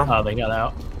shot at now. Oh, they got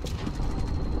out.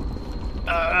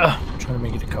 Trying to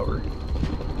make it a cover.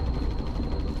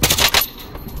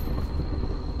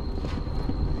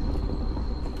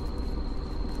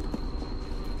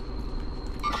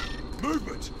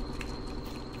 Movement.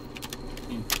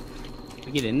 Did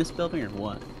we get in this building or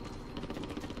what?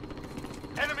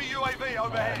 Enemy UAV I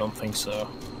overhead. don't think so.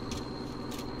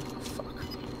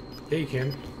 Yeah, you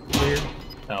can. Clear.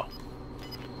 No.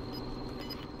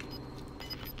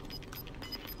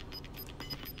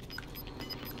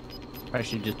 I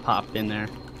should just pop in there.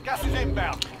 Gas is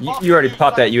inbound. You already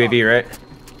popped that UAV, right?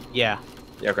 Yeah.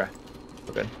 Yeah, okay.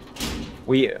 Okay.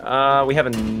 We have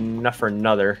enough for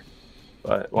another,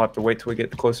 but we'll have to wait till we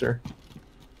get closer.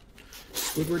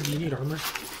 Squidward, do you need armor?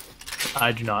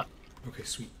 I do not. Okay,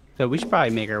 sweet. So we should probably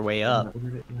make our way up.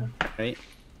 Right?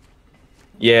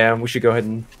 Yeah, we should go ahead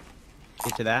and...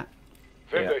 Get to that.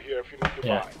 Vendor Yeah. here if you need to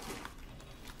Yeah.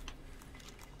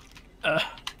 buy.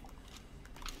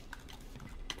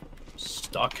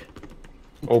 Stuck.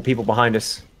 Oh, people behind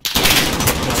us.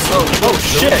 Oh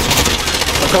shit!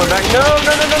 I'm coming back. No!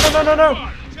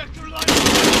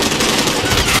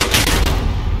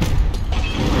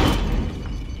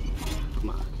 Come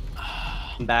on.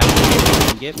 Come back.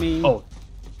 Get me. Oh,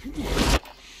 You're in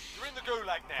the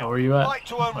gulag now. how are you at? Right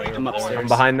to earn Oh, you're I'm upstairs. I'm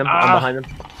behind them. I'm behind them.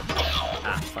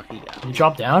 Ah, fuck you down. You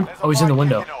dropped down? There's a Oh, he's in the fight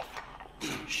window. kicking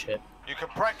off. Shit. You can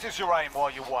practice your aim while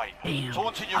you wait. Damn.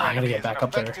 Taunting your I gotta enemy get is back an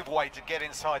up there. effective way to get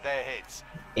inside their heads.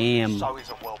 Damn. So is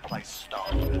a well-placed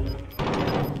start.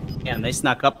 Damn, they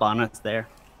snuck up on us there.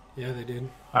 Yeah, they did.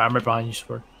 Alright, I'm right behind you,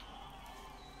 Sword.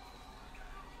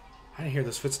 I didn't hear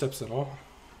those footsteps at all.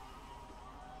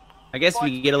 I guess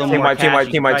we could get a little Team more wipe, team cash, wipe,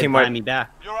 you team could wipe, probably team buy wipe. me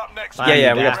back. You're up next. Buy me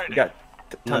Yeah, back. we got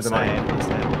tons Unless of I money. unless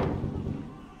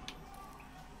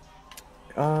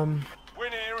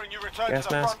Win here and you return Gas to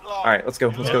the mask. front line. Alright, let's go,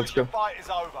 You let's go, lose, let's go. your fight is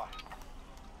over.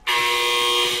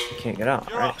 Can't get out.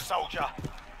 You're Alright. up, soldier.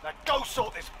 Now go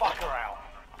sort this fucker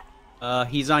out.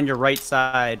 He's on your right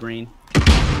side, Reen. Going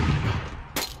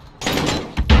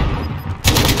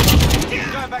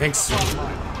back Thanks. to the front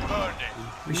line. Burned it.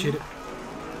 Appreciate it.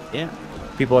 Yeah.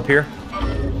 People up here.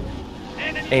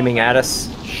 Aiming at us.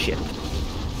 Shit.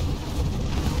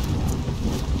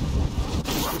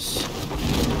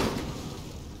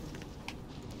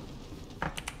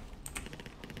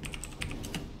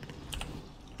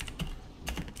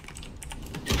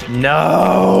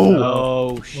 No!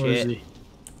 Oh Where is shit! he?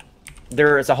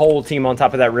 There is a whole team on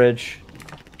top of that ridge.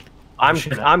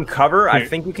 I'm cover. I Here.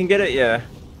 think we can get it. Yeah.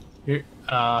 Here,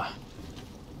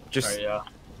 Just yeah.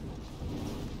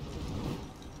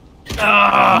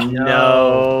 Ah,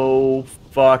 no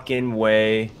fucking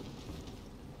way.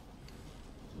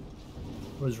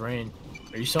 Where's Rain?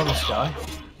 Are you still in the sky?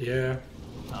 Yeah.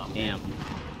 Damn.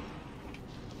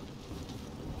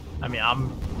 I mean,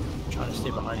 I'm trying to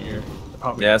stay behind here.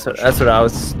 Yeah, that's what I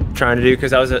was trying to do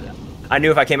because I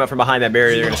knew if I came up from behind that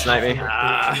barrier, they were gonna snipe me.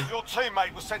 Your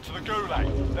teammate was sent to the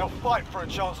gulag. They'll fight for a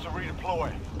chance to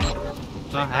redeploy.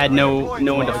 I had no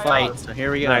one to fight, so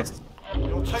here we go. Nice.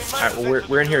 Your teammate All right, was well, sent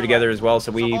to we're in the here gulag. together as well,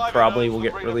 so we Survivor probably earns will the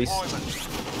get released.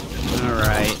 redeployment. All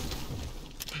right.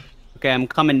 Okay, I'm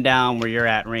coming down where you're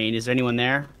at, Rain. Is there anyone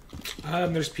there?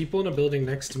 There's people in a building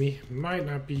next to me. Might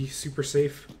not be super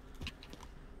safe.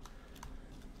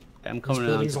 I'm These coming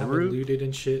onto buildings the all roof. looted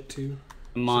and shit too.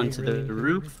 I'm So onto really the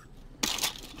roof.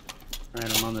 All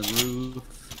right, I'm on the roof.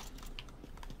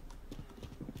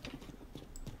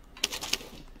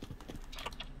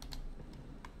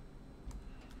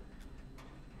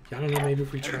 I don't know, maybe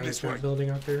if we try that building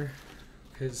out there.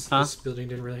 Because this building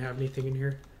didn't really have anything in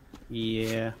here.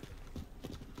 Yeah.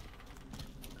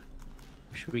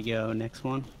 Where should we go? Next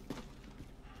one?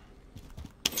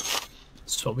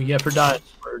 That's what we get for dying.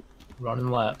 We're running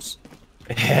laps.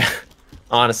 Yeah,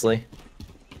 honestly.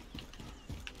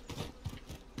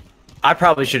 I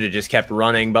probably should have just kept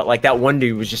running, but like that one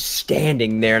dude was just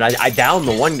standing there, and I downed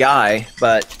the one guy,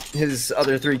 but his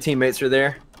other 3 teammates are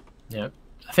there. Yep.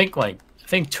 I think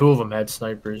 2 of them had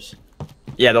snipers.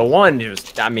 Yeah, the one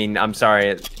was, I mean, I'm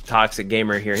sorry, Toxic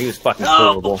Gamer here, he was fucking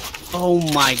horrible. Oh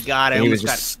my god, I And he was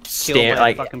almost just got killed by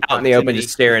like fucking out in the open, proximity.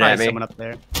 just staring Probably at me. Someone up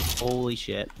there. Holy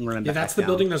shit! I'm running Yeah, back that's the down.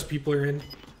 building those people are in.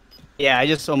 Yeah, I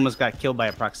just almost got killed by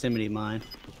a proximity mine.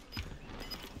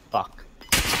 Fuck.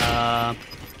 Yeah,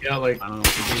 like I don't know what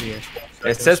to do here.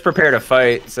 It says prepare to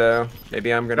fight, so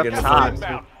maybe I'm gonna get Gas involved.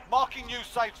 inbound. Marking new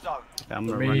safe zone. I'm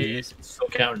for gonna run me, this. still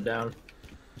counting down.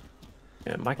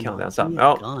 Yeah, my Come countdown's on,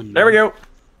 up. give me a Oh, gun, there we man. go.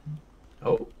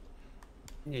 Oh,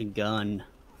 A gun.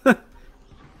 all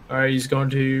right. He's going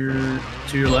to your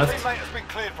left. Teammate has been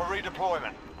cleared for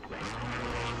redeployment.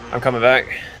 I'm coming back.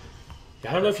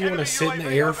 I don't know if you want to sit in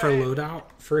the air for a loadout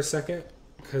for a second.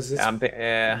 Because it's...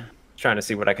 Yeah, trying to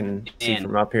see what I can see Man.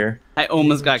 from up here. I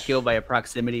almost got killed by a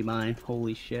proximity mine.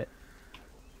 Holy shit.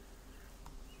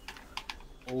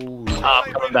 Holy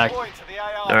I'm coming back. Redeploying to the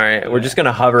AR. All right, we're just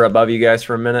gonna hover above you guys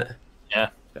for a minute. Yeah.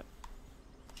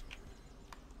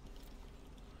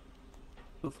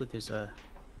 Hopefully there's a...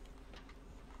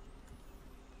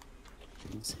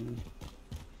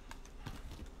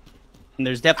 And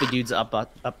there's definitely dudes up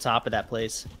top of that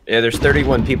place. Yeah, there's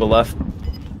 31 people left.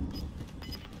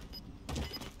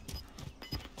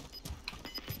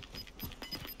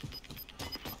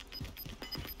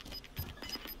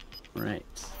 Right.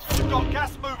 We've got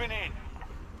gas moving in.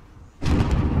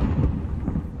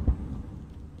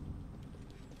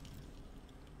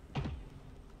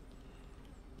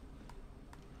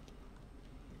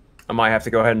 I might have to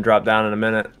go ahead and drop down in a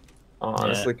minute,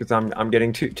 honestly, because I'm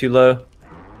getting too low.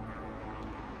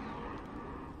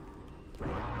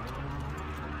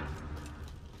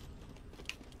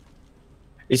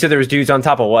 You said there was dudes on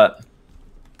top of what?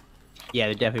 Yeah,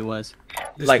 there definitely was.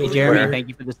 This Like building Jeremy, here. thank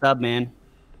you for the sub, man.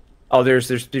 Oh,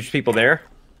 there's people there.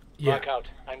 Yeah. Mark out.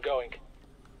 I'm going.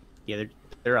 Yeah,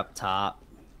 they're up top.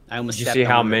 I almost Did you stepped see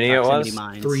on how one of the many it was? proximity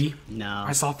mines. 3. No.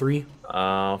 I saw 3.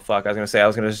 Oh fuck! I was gonna say I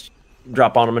was gonna just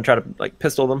drop on them and try to like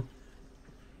pistol them.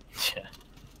 Yeah.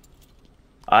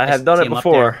 I have done See it him up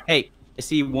before. there. Hey, I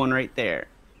see one right there.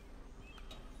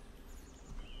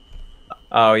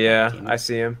 Oh yeah, I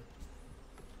see him.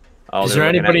 Oh, Is they're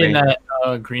there looking at anybody in me.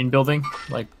 that green building,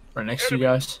 like right next to you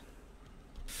guys?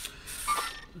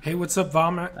 Hey, what's up,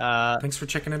 Vomit? I Thanks for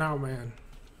checking it out, man.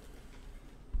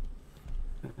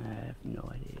 have no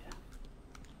idea.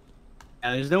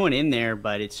 There's no one in there,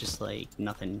 but it's just like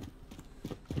nothing.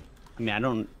 I mean, I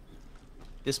don't. At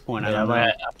this point, I Yeah, don't know.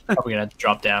 I'm probably gonna have to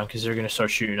drop down because they're gonna start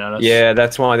shooting at us. Yeah,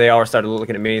 that's why they all started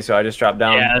looking at me, so I just dropped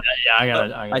down. Yeah, I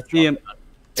gotta. I see him.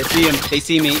 I see him. They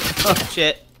see me. Oh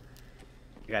shit!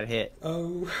 I got hit.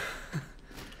 Oh.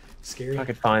 Scary. If I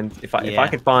could find if I Yeah.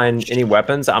 could find any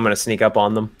weapons, I'm gonna sneak up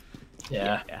on them.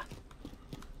 Yeah. Yeah.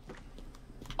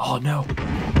 Oh no.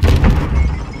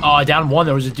 Oh, I downed one.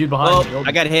 There was a dude behind me. Oh,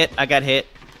 I got hit. I got hit.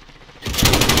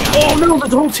 Oh no,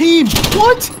 the whole team!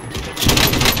 What?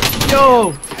 Yo!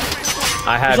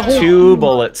 I have There's a whole 2 team.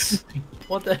 bullets.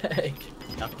 What the heck?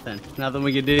 Nothing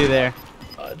we could do there.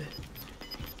 God.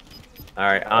 All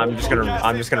right, I'm just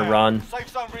gonna run. Safe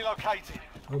zone relocated.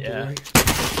 Oh Yeah. boy.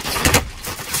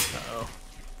 Uh-oh.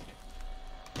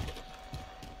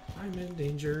 I'm in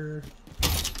danger.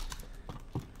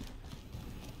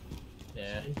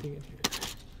 Yeah. Anything in here?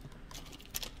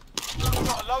 Got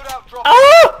a loadout drop.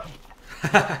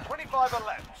 Ah! 25 are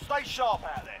left. Stay sharp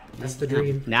out there. That's the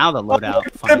dream. Now the loadout.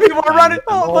 The people are running.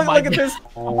 Oh, look my at this.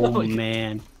 Oh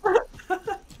man.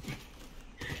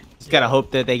 Just gotta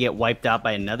hope that they get wiped out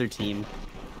by another team.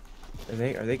 Are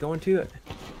they going to it?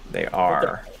 They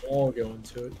are. They're all going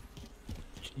to it.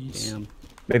 Jeez. Damn.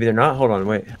 Maybe they're not. Hold on,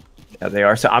 wait. Yeah, they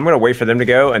are. So I'm gonna wait for them to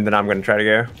go, and then I'm gonna try to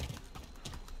go.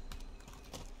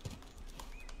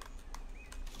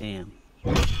 Damn.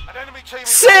 An enemy team is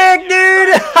Sick,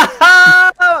 dude!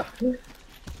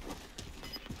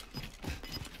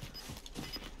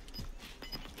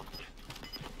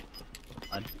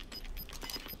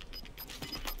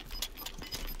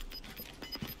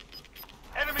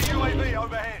 enemy UAV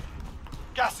overhead.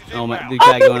 Gas is Oh my! inbound. The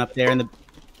guy going up there, and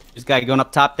this guy going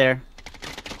up top there.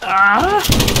 Ah!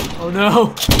 Oh no!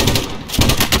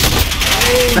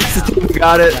 That's the team who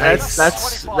got it.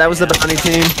 That was the bounty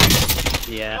team.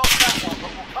 Yeah. Lost that one,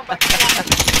 but we'll come back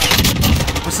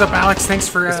to What's up, Alex? Thanks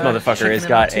for This motherfucker checking has it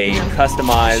got out, a too.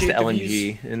 customized Appreciate the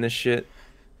views. LNG in this shit.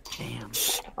 Damn.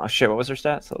 Oh shit! What was her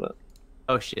stats? Hold up.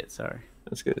 Oh shit! Sorry.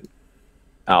 That's good.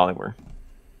 Oh, they were.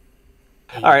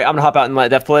 All right, I'm gonna hop out and let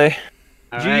Def play.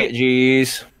 All right.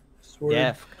 GG's.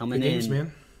 Def Good coming games, in.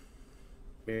 man.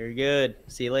 Very good.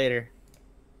 See you later.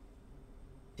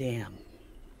 Damn.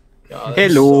 God,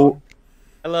 Hello.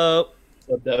 Hello.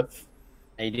 So deaf.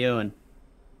 How you doing?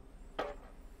 All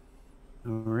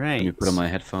right. Let me put on my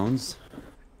headphones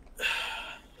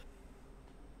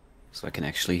so I can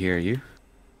actually hear you.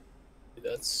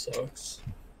 That sucks.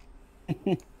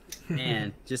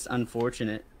 Man, just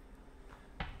unfortunate.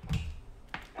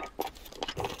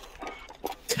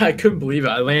 I couldn't believe it.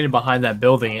 I landed behind that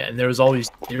building, and there was all these.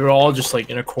 They were all just like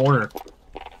in a corner.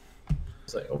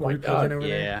 It's like, oh my White god. building over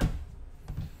there. Yeah.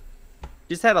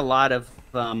 Just had a lot of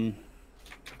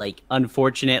like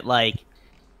unfortunate like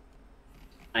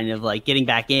kind of like getting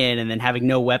back in and then having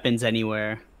no weapons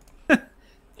anywhere.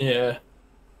 Yeah.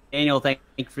 Daniel, thank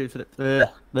you for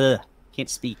the can't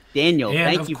speak. Daniel, And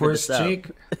thank of you course, for the sub. Jake,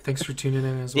 thanks for tuning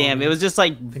in as well. Damn, man. it was just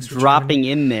like Thanks for dropping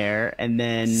in there and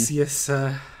then See us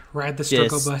ride the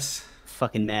struggle Just- bus.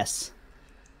 fucking mess.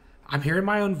 I'm hearing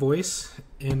my own voice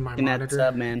in my In that monitor,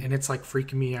 sub, man. and it's like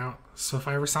freaking me out. So if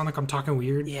I ever sound like I'm talking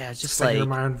weird, Yeah, it's just I hear like-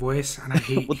 my own voice, and I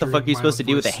hate. What the hearing fuck are you my supposed to own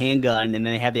do with a voice. handgun and then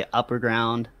they have the upper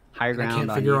ground, higher I ground can't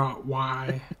on figure you? out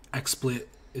why XSplit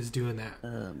is doing that.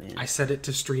 Oh man. I set it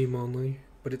to stream only,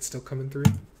 but it's still coming through.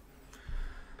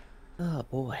 Oh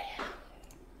boy.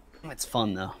 It's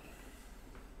fun though.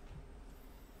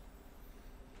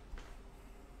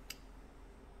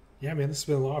 Yeah, man, this has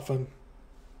been a lot of fun.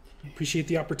 Appreciate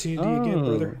the opportunity again,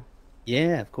 brother.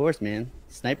 Yeah, of course, man.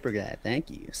 Sniper guy, thank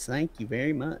you. Thank you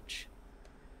very much.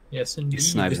 Yes, He indeed.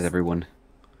 snipes everyone.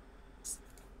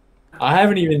 I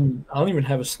don't even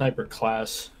have a sniper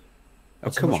class. Oh,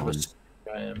 That's how come much of a on. sniper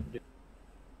I am. Dude.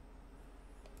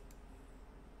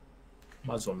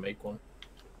 Might as well make one.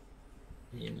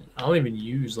 I mean, I don't even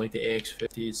use like the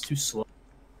AX50. It's too slow.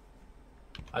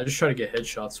 I just try to get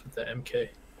headshots with the MK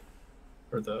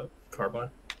or the carbine.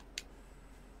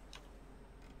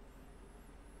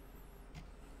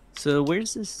 So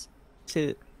where's this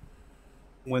to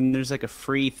when there's like a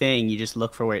free thing, you just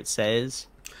look for where it says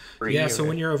free? Yeah, so or-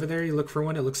 when you're over there, you look for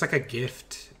one. It looks like a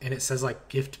gift, and it says like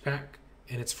gift pack,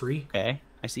 and it's free. Okay,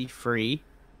 I see free.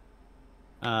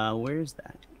 Where's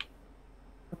that?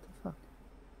 What the fuck?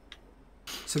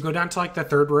 So go down to like the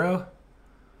third row.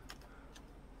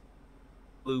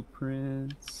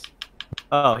 Blueprints.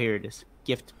 Oh, here it is.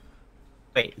 Gift.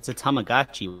 Wait, it's a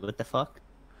Tamagotchi. What the fuck?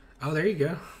 Oh, there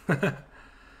you go.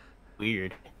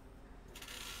 Weird.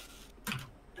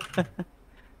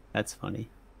 That's funny.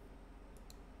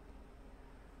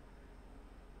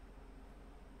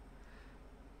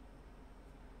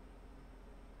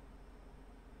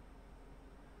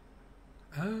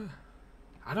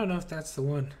 I don't know if that's the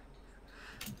one.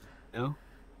 No?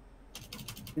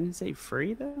 Didn't it say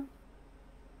free though?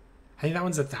 I think that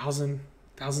one's 1,000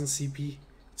 CP.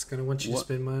 It's gonna want you What? to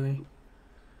spend money.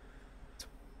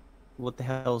 What the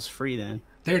hell is free then?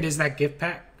 There it is, that gift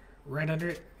pack right under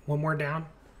it. One more down.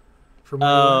 For more.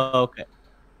 Oh, okay.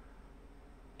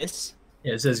 This?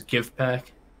 Yeah, it says gift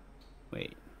pack.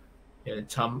 Wait, Yeah,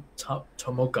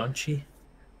 Tomogunchi.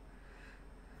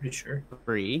 Pretty sure.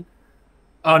 free?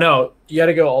 Oh no, you got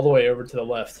to go all the way over to the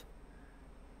left.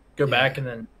 Go Yeah. back and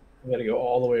then you got to go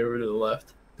all the way over to the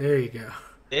left. There you go.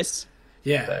 This?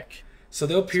 Yeah. Back. So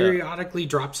they'll periodically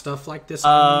drop stuff like this.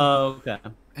 Oh, okay.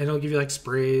 And it'll give you like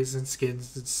sprays and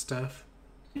skins and stuff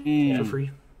for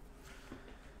free.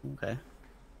 Okay.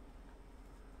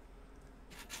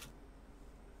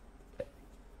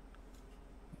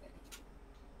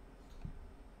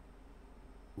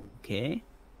 Okay.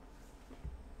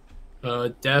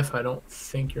 Def, I don't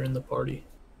think you're in the party.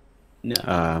 No.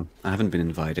 I haven't been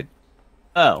invited,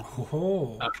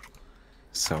 Oh.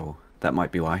 so that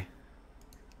might be why.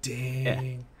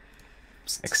 Dang.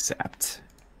 Accept.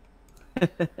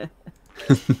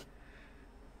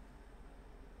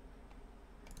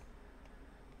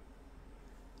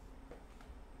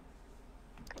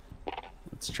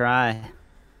 Let's try.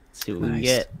 Let's see what we can Nice.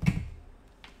 get.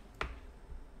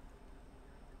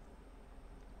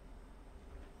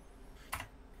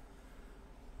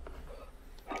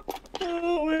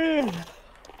 Oh man.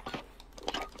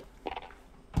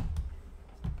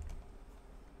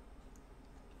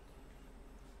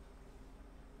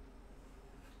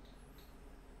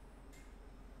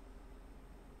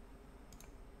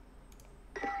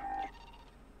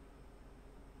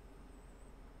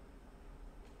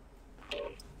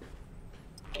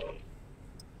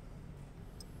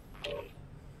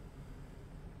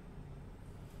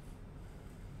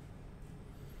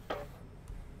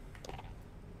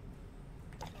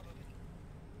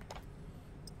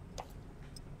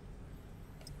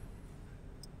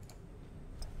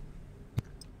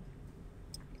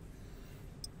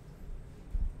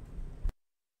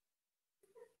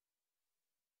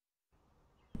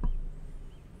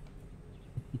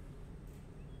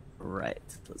 Right.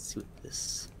 Let's see what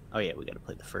this. Oh yeah, we got to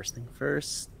play the first thing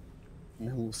first, and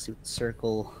then we'll see what the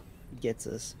circle gets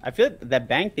us. I feel like that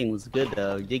bank thing was good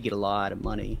though. You did get a lot of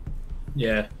money.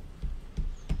 Yeah.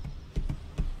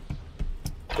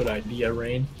 Good idea,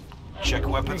 Rain. Check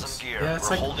weapons and gear. Yeah, it's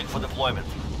We're like- holding for deployment.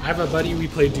 I have a buddy, we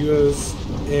play duos,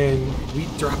 and we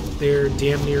drop there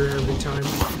damn near every time,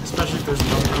 especially if there's a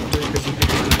helicopter, because you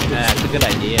can That's a good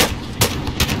idea.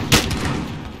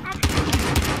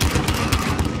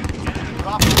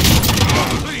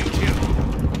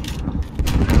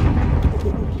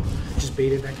 just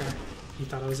baited that guy. He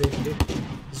thought I was AFK.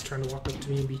 He's trying to walk up to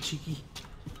me and be cheeky.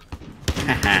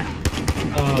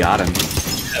 Got him.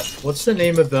 What's the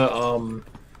name of the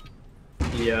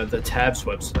tabs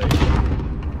website?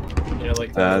 You know,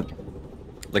 like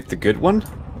Like the good one?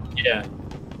 yeah.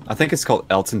 I think it's called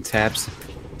Elton Tabs.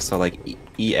 So like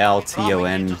ELTON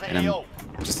and then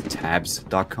just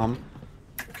tabs.com.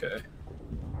 Okay.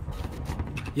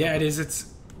 Yeah, it is.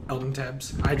 It's Elton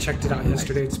Tabs. I checked it out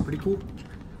yesterday. It's pretty cool.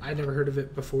 I'd never heard of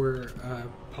it before.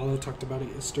 Paolo talked about it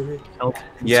yesterday.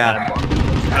 Yeah.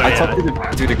 I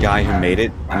talked to the guy who made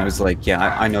it, and I was like,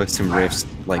 yeah, I know some riffs,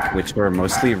 like, which were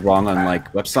mostly wrong on,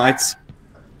 like, websites.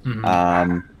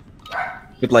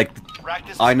 But, like,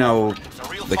 I know,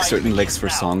 like, certain licks for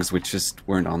songs which just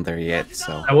weren't on there yet,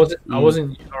 so... I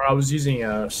was using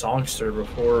a Songster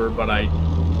before, but I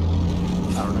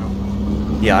don't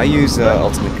know. Yeah, I use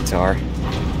Ultimate Guitar.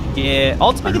 Yeah,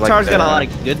 Ultimate like Guitar's got a the- lot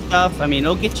of good stuff. I mean,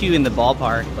 it'll get you in the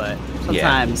ballpark, but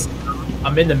sometimes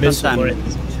I'm in the midst of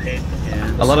Sometimes- learning.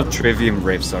 A lot of Trivium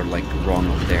riffs are, like, wrong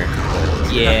up there.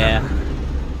 yeah.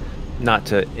 Not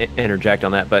to interject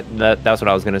on that, but that's what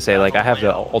I was gonna say. Like, I have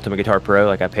the Ultimate Guitar Pro,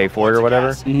 like I pay for it or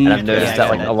whatever, and I've noticed Yeah, I that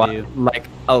like got a lot, that too. like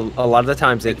a lot of the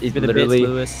times it For the bits, literally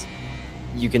Lewis.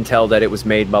 you can tell that it was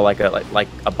made by like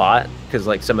a bot, because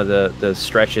like some of the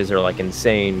stretches are like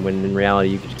insane, when in reality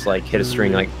you could just like hit a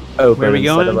string like open Where are we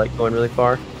instead going? of like going really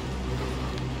far.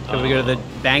 Can we go to the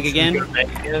bank again? Go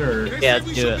back again, or Yeah,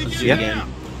 let's do it. Let's do it again.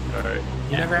 all right.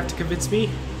 You never have to convince me.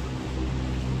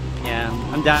 Yeah,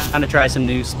 I'm down to try some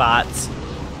new spots.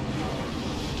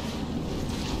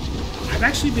 I've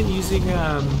actually been using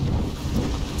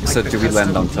So the do we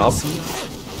land on top? custom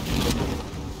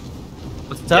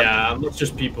What's up? Yeah, it's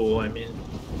just people. I mean,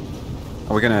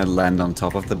 Are we gonna land on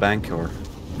top of the bank, or...?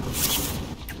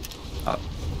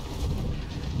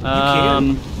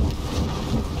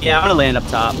 Yeah, I'm gonna land up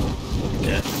top.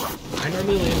 yeah. I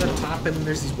normally land up top, and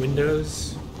there's these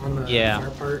windows on the Yeah. far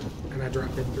part, and I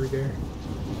drop in through there.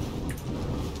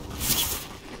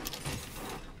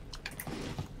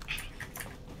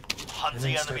 Hunt And the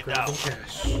then enemy start down.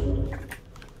 grabbing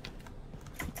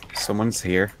cash. Someone's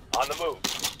here. On the move.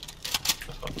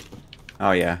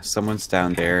 Oh yeah, someone's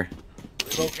down there.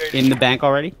 Relocating. In the bank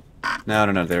already?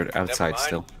 No, they're outside mind.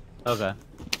 still. Okay.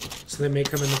 So they may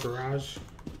come in the garage,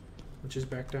 which is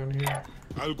back down here.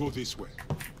 I'll go this way.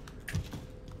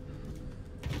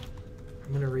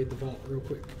 I'm gonna raid the vault real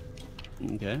quick.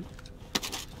 Okay.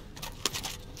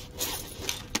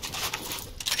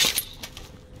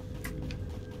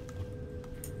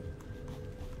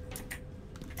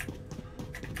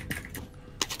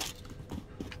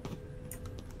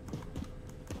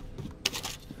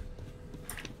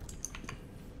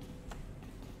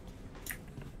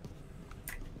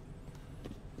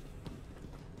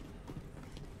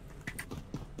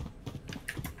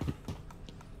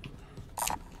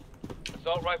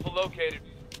 Assault rifle located.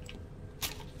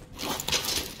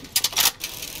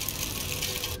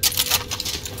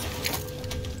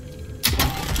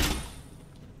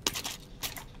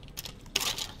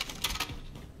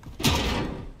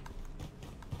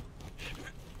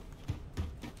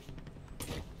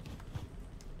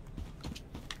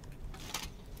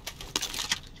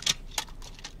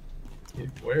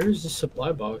 Dude, where is the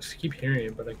supply box? I keep hearing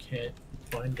it, but I can't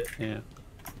find it. Yeah.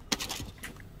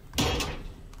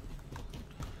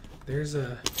 There's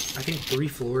I think 3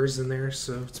 floors in there,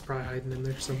 so it's probably hiding in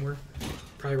there somewhere.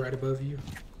 Probably right above you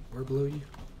or below you,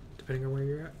 depending on where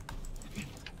you're at.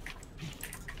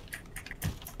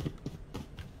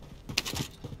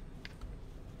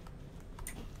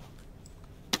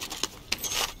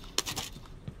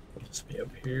 Must be up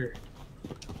here.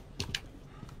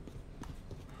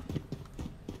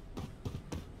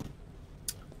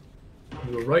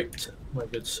 You were right, my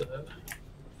good sir.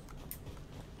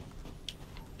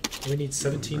 We need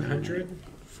 1,700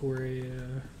 for a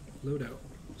loadout,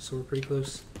 so we're pretty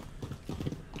close.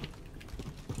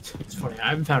 It's funny, I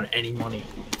haven't found any money.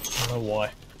 I don't know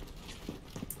why.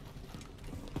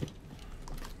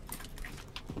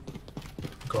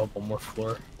 Go up one more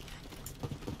floor.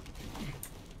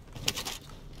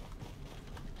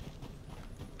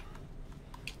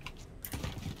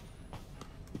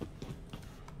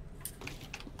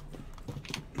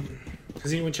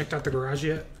 Has anyone checked out the garage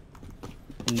yet?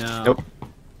 No. Nope.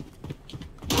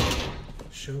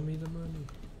 Show me the money.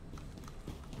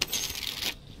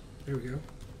 There we go.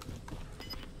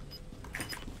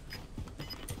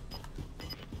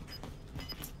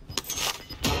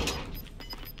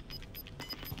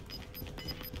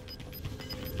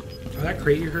 Oh, that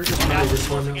crate you heard is probably this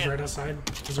one that was right outside.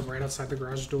 It was right outside the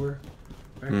garage door.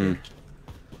 Back there.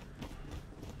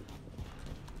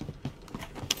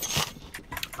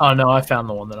 Oh no, I found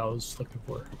the one that I was looking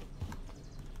for.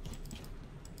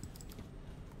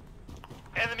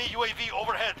 Enemy UAV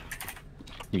overhead.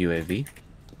 UAV.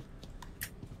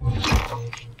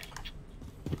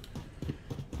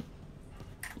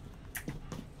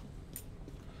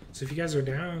 So if you guys are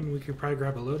down, we could probably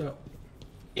grab a loadout.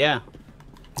 Yeah.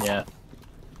 Yeah.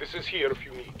 This is here if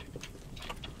you need.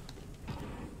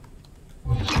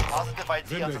 Positive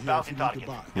ID on the bounty target.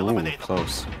 Ooh, Eliminate them.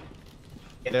 close.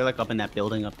 Yeah, they're like up in that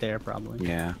building up there, probably.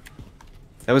 Yeah.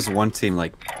 That was one team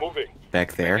like Moving.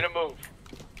 back there. Making a move.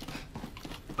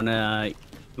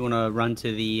 You wanna run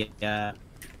to the get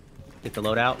the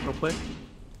loadout real quick?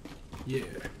 Yeah.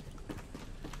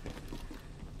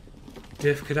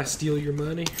 Diff, could I steal your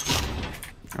money?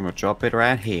 I'm gonna drop it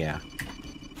right here.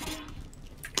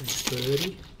 Thanks,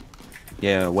 buddy.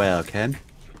 Yeah, well, Ken.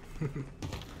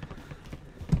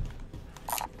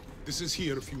 This is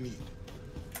here if you need.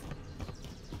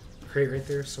 Crate right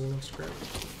there, if someone wants to grab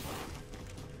it.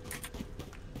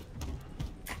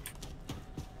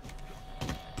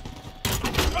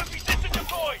 Rugby system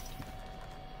deployed.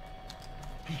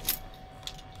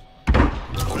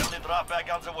 Friendly drop back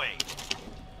on the way.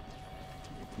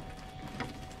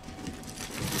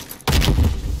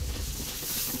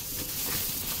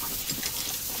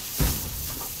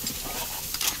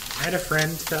 I had a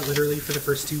friend that literally for the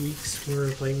first 2 weeks when we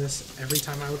were playing this, every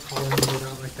time I would call him a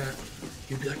loadout like that,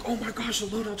 he'd be like, "Oh my gosh, the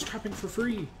loadout's dropping for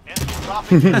free." Enemy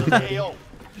dropping into the AO.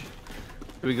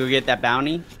 Should we go get that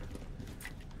bounty? What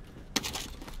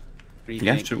do you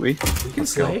Yeah, think? should we? We can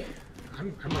Let's go. slay.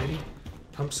 I'm ready.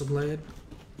 Pump some lead.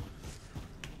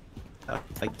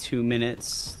 Like 2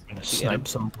 minutes. I'm gonna to get him. snipe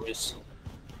some boys.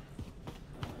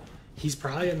 He's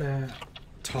probably in that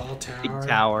tall tower. Big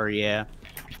tower, yeah.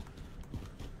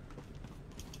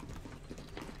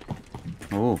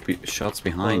 Oh, shots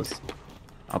behind. Close.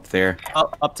 Up there. Oh,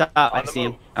 up top, I On the see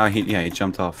him. move. Oh, he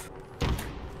jumped off.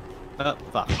 Oh,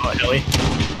 fuck. Oh, Ellie.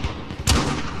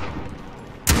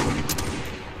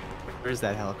 Where's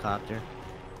that helicopter?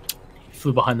 He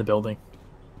flew behind the building.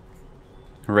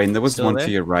 Rain, there was Still one there?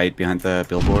 to your right behind the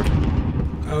billboard.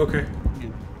 Oh, okay.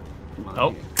 Come on,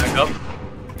 Oh, dude. back up.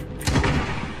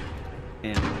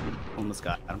 Damn, almost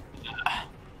got him.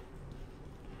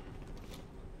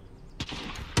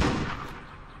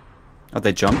 Oh,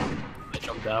 they jumped? I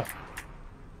jumped out.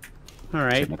 All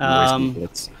right. Shouldn't have been wasting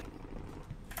bullets.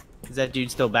 Is that dude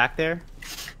still back there?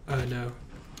 No.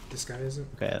 This guy isn't.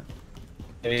 Okay.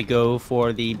 Maybe go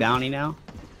for the bounty now.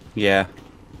 Yeah.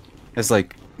 It's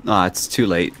like, it's too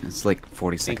late. It's like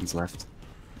 40 seconds left.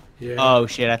 Yeah. Oh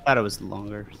shit! I thought it was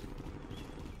longer.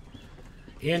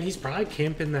 And he's probably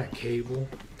camping that cable.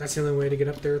 That's the only way to get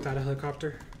up there without a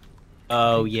helicopter.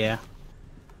 Oh yeah.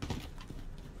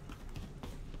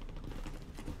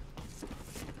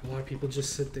 A lot of people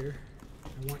just sit there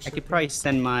and watch. I that could thing. probably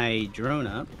send my drone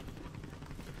up.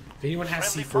 If anyone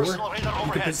has Friendly C4, personal radar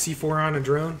you could overhead. put C4 on a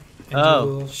drone. And do a Oh,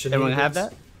 little everyone have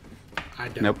shenanigans. that? I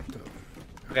don't. Nope.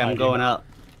 Okay, I'm going up.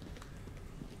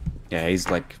 Yeah,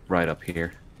 he's like right up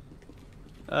here.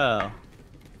 Oh.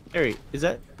 There he is.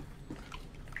 That?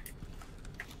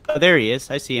 Oh, there he is.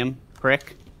 I see him.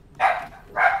 Prick.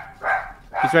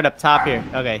 He's right up top here.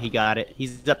 Okay, he got it.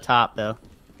 He's up top though.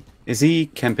 Is he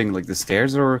camping like the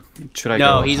stairs, or should I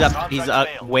go? No, he's up. He's up,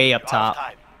 way up top.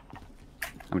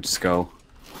 I'll just go.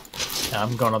 Yeah,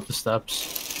 I'm going up the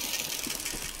steps.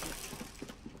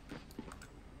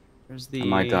 Where's the? I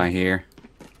might die here.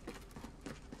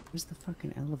 Where's the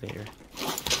fucking elevator?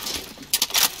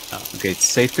 Okay, it's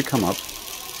safe to come up.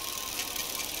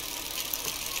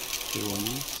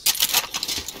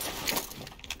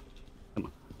 Come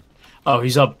on. Oh,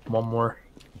 he's up one more.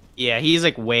 Yeah, he's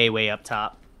like way up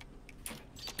top.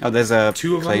 Oh, there's a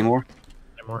Two of them? claymore.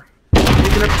 One more. I'm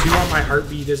picking up 2 on my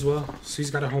heartbeat as well. So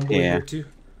he's got a homeboy Yeah. here too.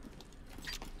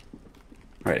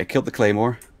 All right, I killed the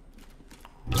claymore.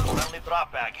 Friendly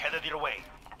drop bag headed your way.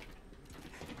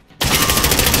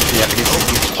 Yeah,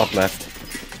 he's up left.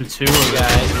 2-2 Two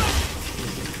guys.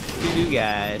 Two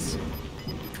guys.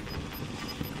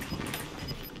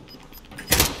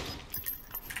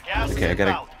 Gas Okay, I is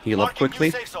gotta inbound. heal up Marking new quickly.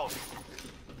 safe zone.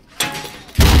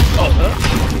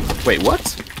 Wait, what?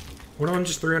 One of them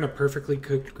just threw in a perfectly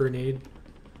cooked grenade.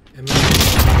 And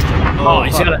Oh,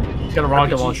 he's got a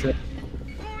rocket launcher.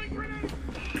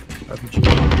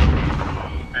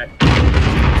 RPG.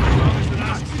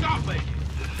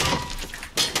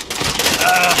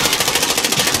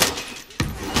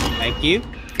 Thank you.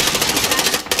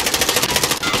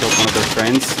 Killed one of their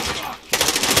friends.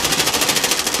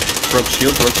 Broke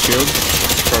shield,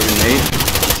 Throw grenade.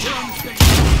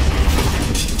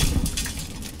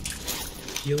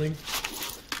 healing.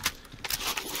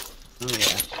 Oh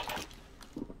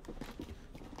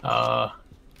yeah.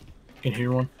 Can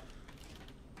hear one.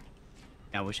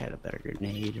 I wish I had a better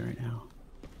grenade right now.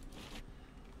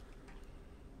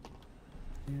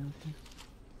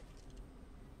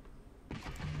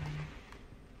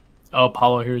 Oh,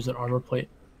 Paolo, here's an armor plate.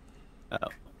 Oh,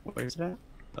 where's that?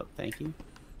 Oh, thank you.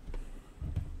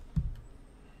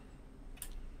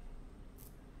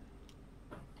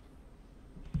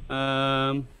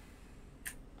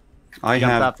 I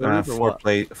Jump have off the roof or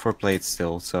what? four plates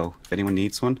still, so if anyone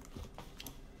needs one,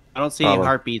 I don't see any Paolo.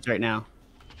 heartbeats right now.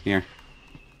 here.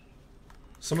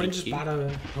 Somebody Thank just you. bought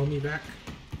a homie back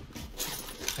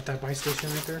at that buy station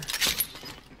right there.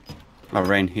 Oh,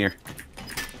 Rain, here.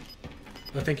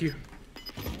 Oh, thank you.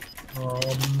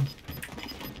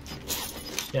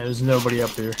 Yeah, there's nobody up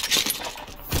here.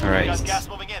 All right. Got gas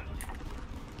moving in.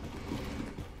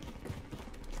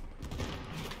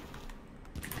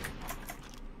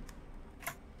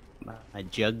 My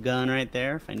jug gun right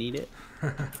there if I need it.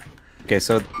 Okay,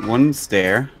 so one's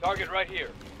there. Target right here.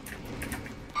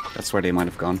 That's where they might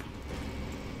have gone.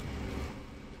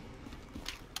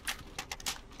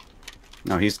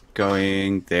 No, he's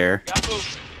going there. Got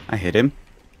movement. I hit him.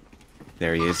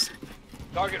 There he is.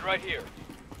 Target right here.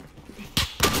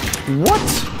 What?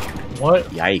 What?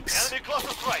 Yikes. Enemy cluster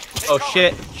strike. Take Oh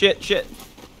cover. shit.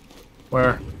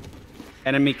 Where?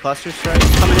 Enemy cluster strike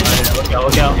coming in. Look out,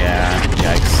 look out. Yeah,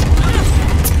 yikes.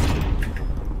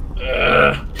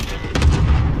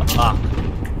 Fuck.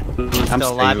 I'm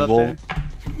Still alive up savable. there?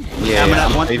 Yeah, I'm gonna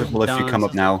have I'm one savable if you done. come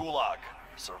up now. Gulag.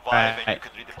 Survive and Alright. you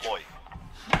can redeploy.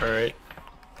 Alright.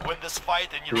 Win this fight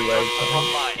and you Too return late. to the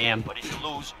front line. Damn. But if you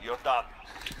lose, you're done.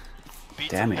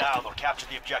 Beat Damn them it. down or capture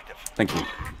the objective. Thank you.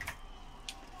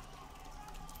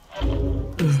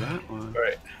 What's that one?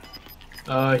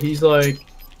 Alright. He's like...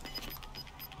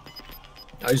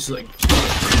 I just like...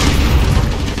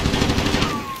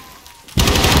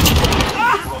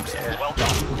 Well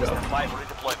done. Stand by for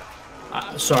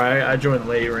redeployment. Sorry, I joined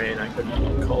late, Rain. I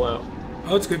couldn't call out.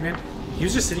 Oh, it's good, man. He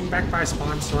was just sitting back by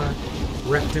spawn, so I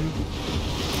wrecked him.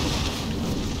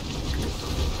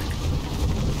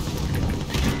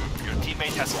 Your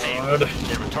teammate has failed. God.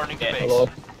 They're returning to base. Hello.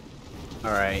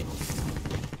 Alright.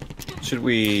 Should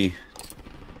we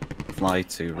fly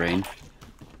to Rain?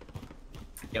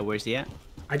 Yeah, where's he at?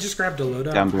 I just grabbed a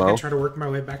loadout. Down I below. can try to work my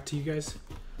way back to you guys.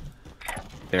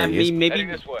 There I he is. mean, maybe Heading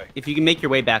this way. if you can make your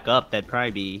way back up, that'd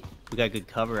probably be. We got good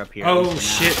cover up here. at Oh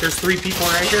least for now. shit, there's 3 people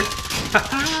right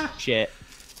here. Shit.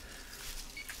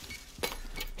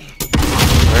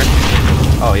 Where?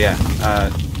 Oh yeah.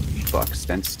 Fuck.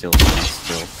 Stand still. Stand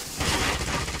still.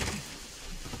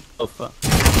 Oh fuck.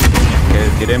 Okay,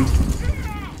 hit him.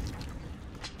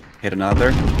 Hit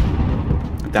another.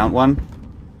 Down one.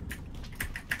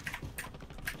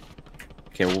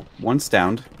 Okay, one's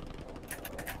downed.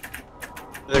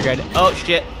 Other guy. Oh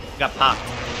shit. Got popped.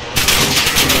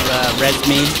 Res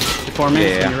me, performance,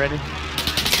 Yeah. when you're ready.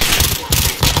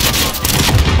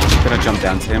 Gonna jump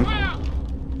down to him.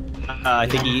 I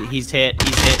think he's hit.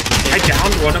 I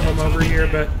downed one of them over here,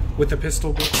 but with a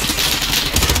pistol.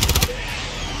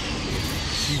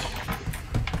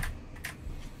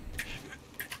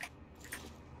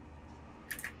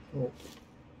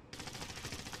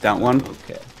 Down one.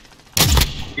 Okay.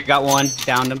 You got one.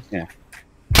 Downed him. Yeah.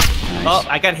 Nice. Oh,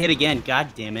 I got hit again.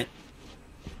 God damn it.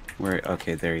 Where?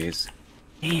 Okay, there he is.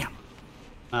 Damn.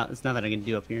 There's nothing I can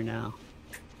do up here now.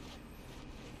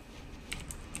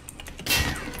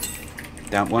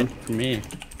 Down one. For me.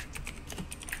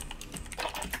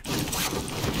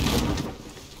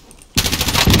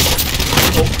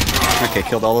 Okay,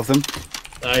 killed all of them.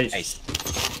 Nice.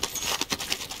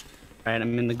 Alright,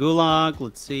 I'm in the gulag.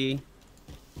 Let's see.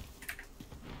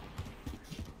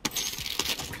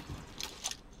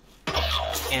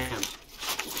 Damn.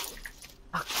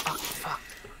 Fuck.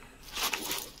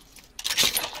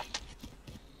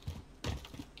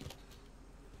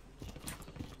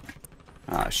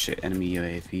 Ah, shit. Enemy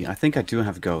UAV. I think I do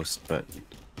have Ghost, but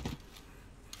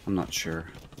I'm not sure.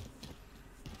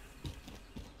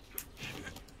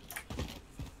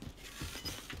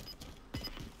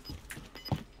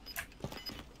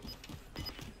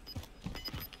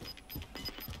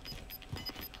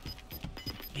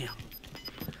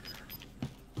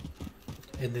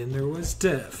 And then there was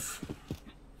death.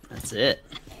 That's it.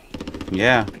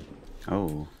 Yeah.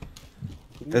 Oh.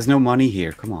 There's no money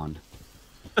here. Come on.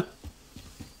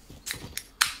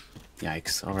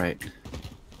 Yikes. Alright.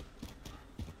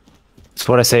 That's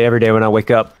what I say every day when I wake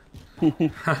up.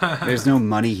 There's no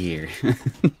money here.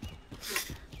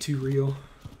 Too real.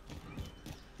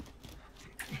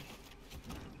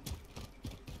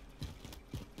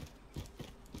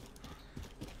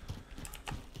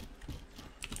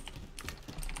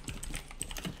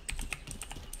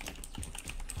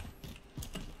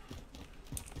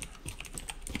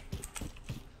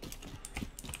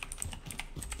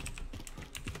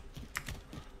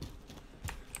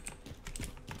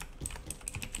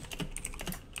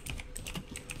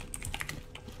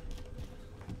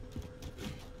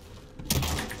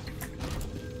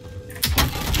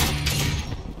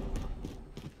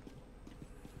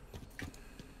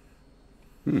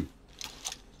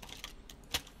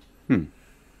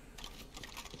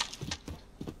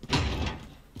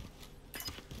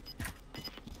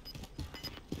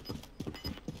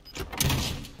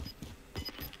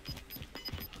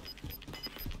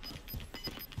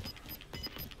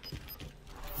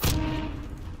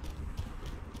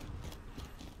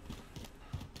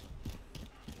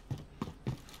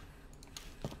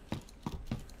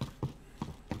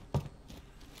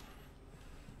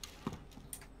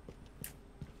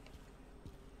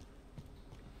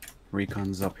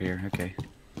 Recon's up here. Okay.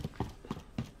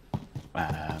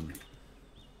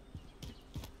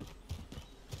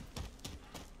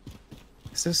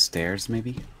 Is this stairs,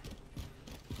 maybe?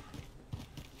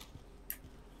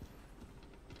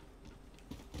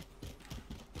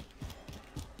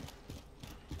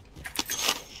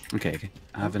 Okay.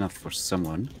 I have enough for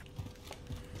someone.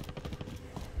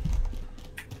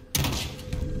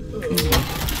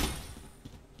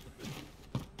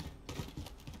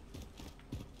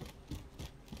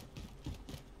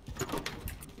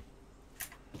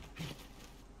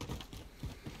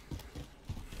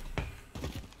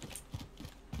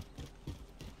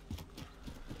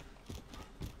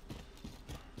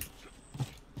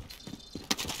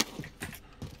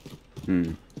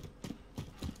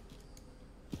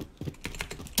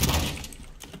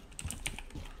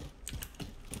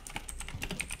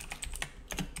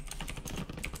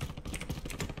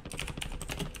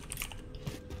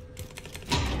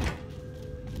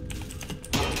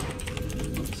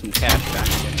 Some cash back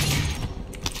there.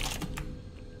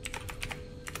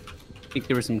 I think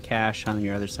there was some cash on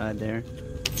your other side there.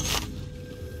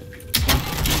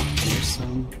 There's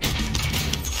some.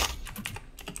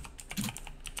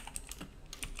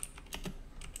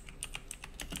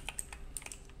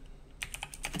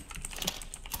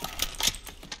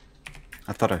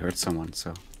 I thought I heard someone,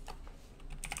 so.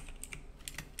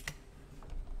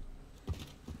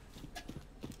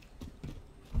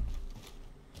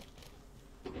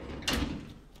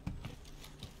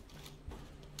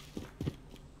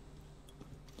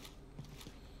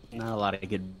 Not a lot of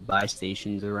good buy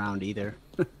stations around either.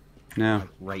 No.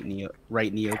 Like right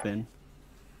in the open.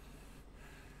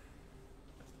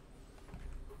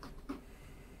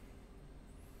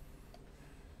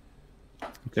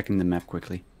 Checking the map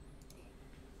quickly.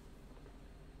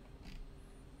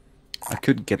 I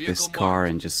could get this car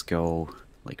and just go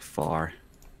like far.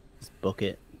 Just book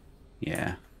it.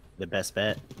 Yeah. the best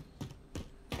bet.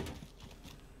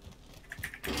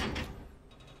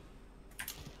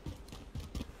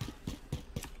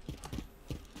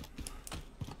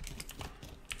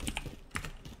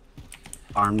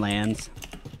 Farmlands.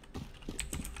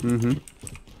 Mm-hmm.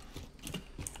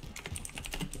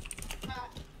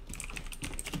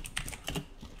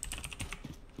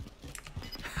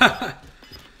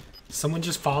 Someone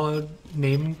just followed,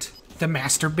 named the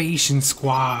Masturbation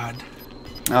Squad.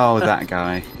 Oh, that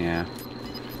guy. Yeah.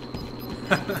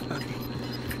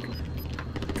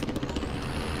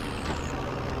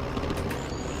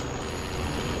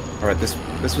 All right,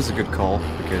 this was a good call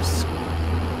because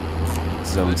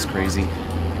zone's crazy.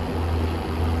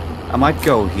 I might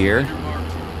go here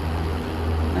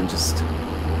and just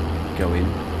go in.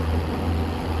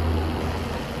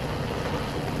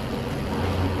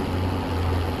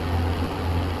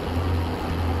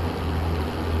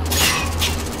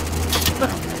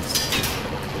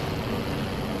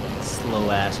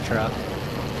 Slow ass truck.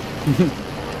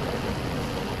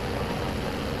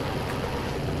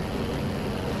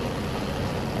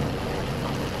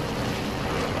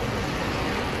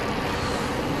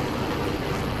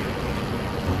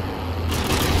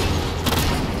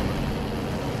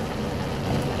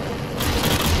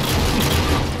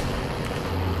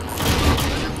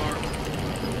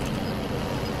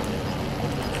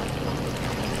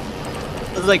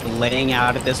 I was like laying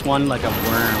out at this one like a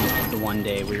worm the one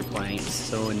day we were playing. It's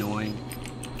so annoying.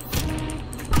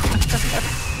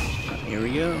 Here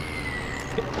we go.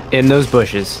 In those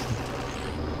bushes.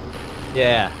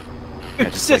 Yeah. Yeah,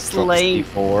 Just, like laying,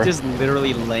 C4. just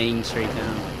literally laying straight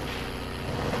down.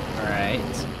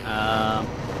 Alright.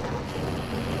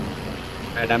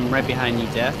 Alright, I'm right behind you,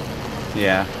 Death.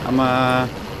 Yeah, I'm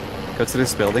go to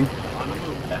this building.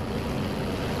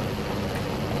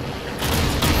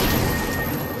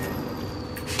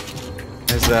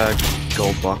 There's a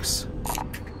gold box.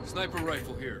 Sniper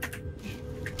rifle here.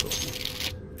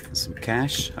 Some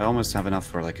cash. I almost have enough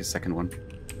for like a second one.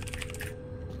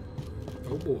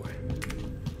 Oh boy.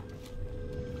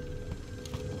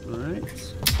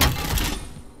 Alright.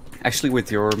 Actually,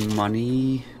 with your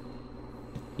money,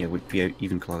 yeah, it would be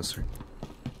even closer.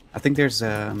 I think there's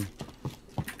I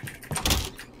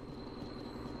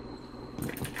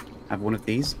have one of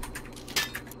these.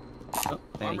 Oh,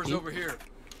 thank Armor's you. over here.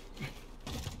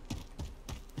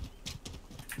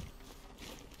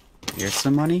 Here's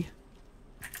some money.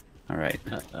 All right,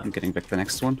 Uh-oh. I'm getting back the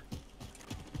next one.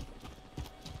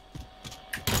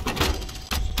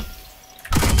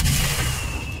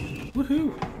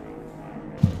 Woohoo!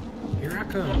 Here I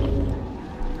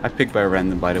come. I picked by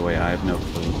random, by the way. I have no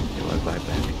clue. Do I buy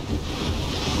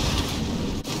back?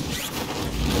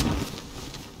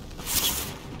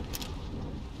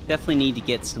 Definitely need to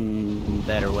get some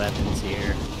better weapons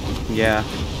here. Yeah.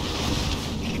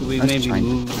 Should we Let's maybe try and-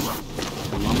 move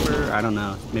the lumber? I don't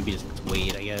know. Maybe just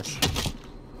wait, I guess.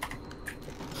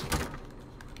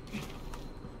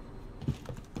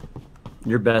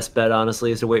 Your best bet,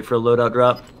 honestly, is to wait for a loadout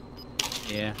drop.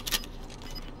 Yeah.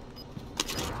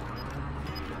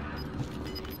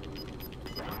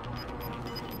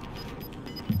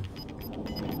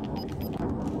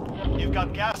 You've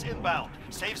got gas inbound.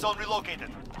 Safe zone relocated.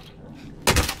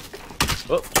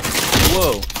 Oh.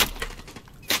 Whoa.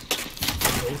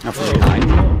 Not from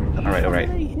behind. All right, all right.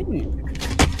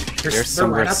 They're There's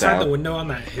some right rifts outside out. the window on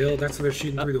that hill. That's where they're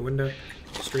shooting through the window.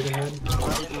 Straight ahead.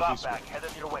 Drop back.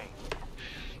 Headed your way.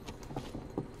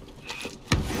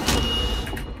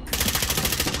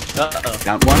 Uh-oh.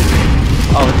 Down one.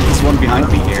 Oh, there's one behind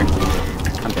me here.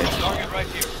 I'm dead. Target right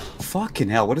here. Fucking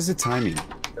hell! What is the timing?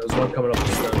 There was one coming up the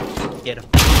stairs. Get him.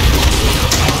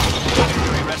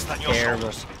 Victory rests on your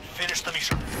Terrible. shoulders. Finish the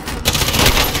mission.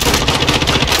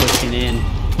 Pushing in.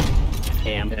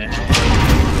 Damn.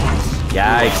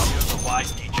 Yikes! You're the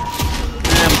wise teacher.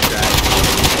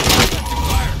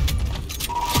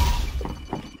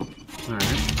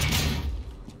 Alright.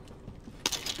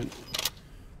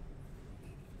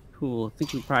 Cool. I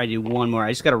think we probably do one more.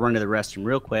 I just gotta run to the restroom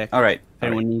real quick. All right. If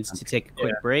anyone needs to take a quick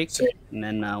Yeah, break, same. and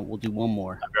then we'll do one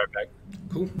more. I'll be right back.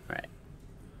 Cool. Alright.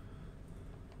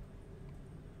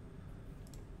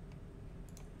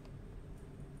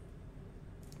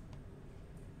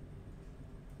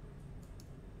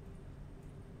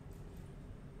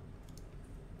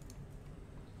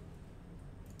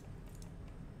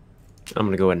 I'm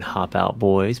gonna go ahead and hop out,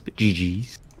 boys. But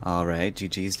GG's. All right.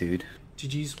 GG's, dude.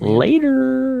 GG's.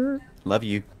 Later. Love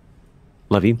you.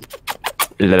 Love you.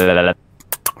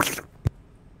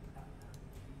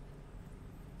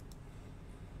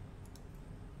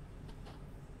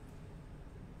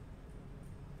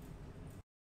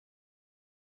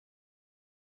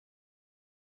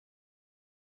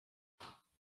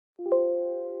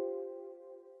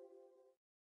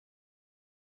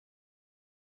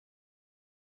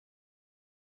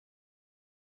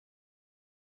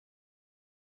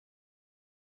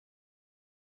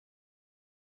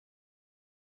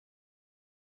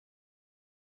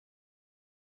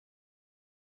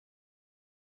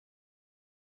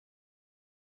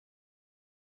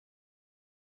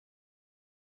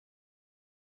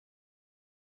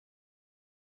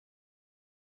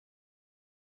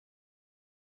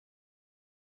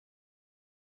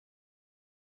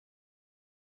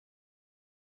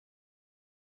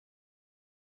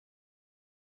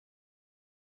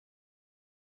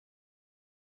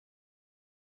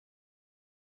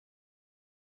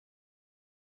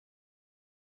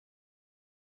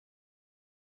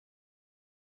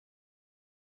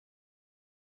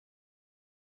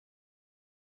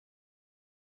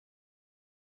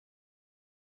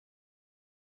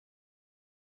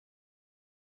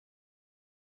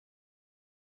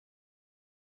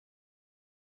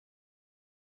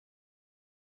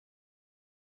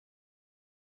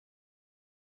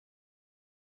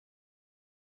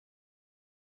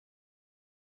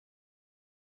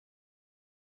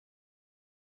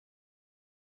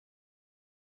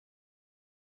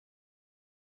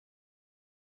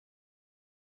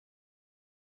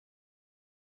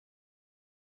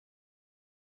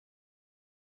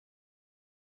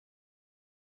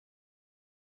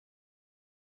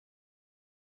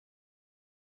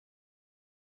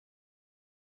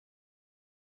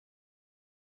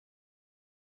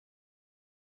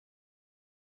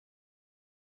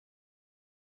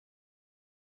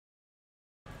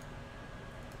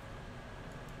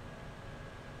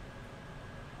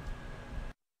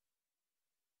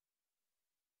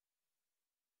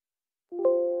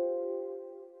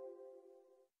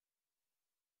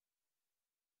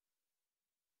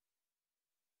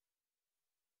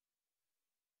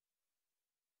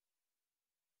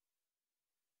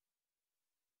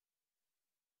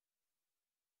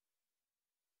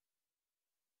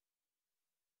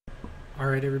 All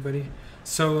right, everybody.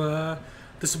 So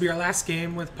this will be our last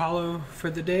game with Paolo for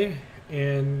the day,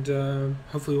 and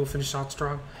hopefully we'll finish out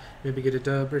strong. Maybe get a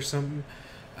dub or something.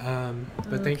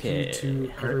 But thank you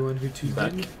to everyone who tuned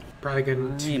in. Probably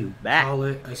going to call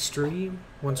it a stream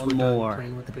once we're done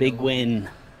playing with the big win.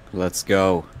 Let's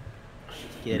go.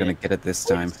 We're gonna get it this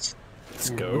time.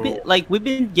 Let's go. We've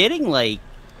been getting like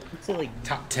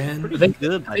top 10. Pretty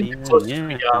good.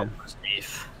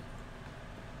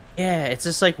 Yeah, it's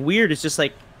just like weird. It's just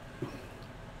like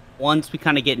once we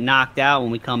kind of get knocked out, when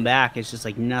we come back, it's just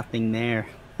like nothing there.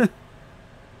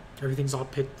 Everything's all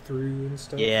picked through and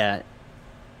stuff. Yeah.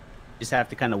 Just have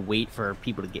to kind of wait for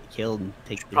people to get killed and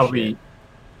take the Probably shit.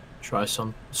 Try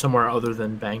somewhere other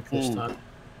than bank this time.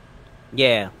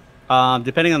 Yeah.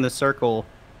 Depending on the circle,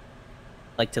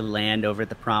 I like to land over at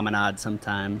the promenade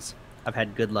sometimes. I've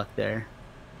had good luck there.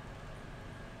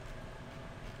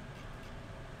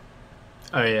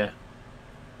 Oh yeah.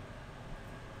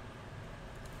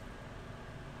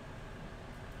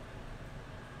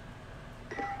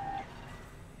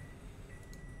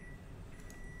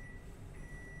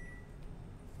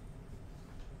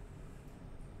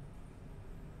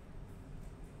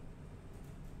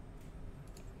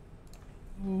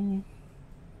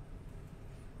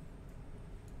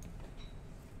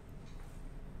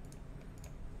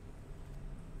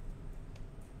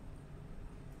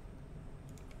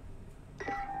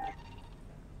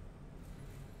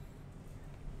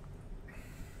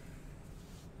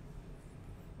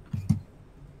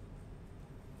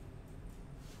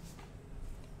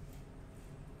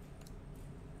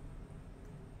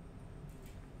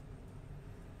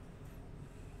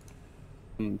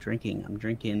 I'm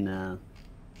drinking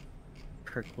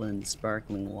Kirkland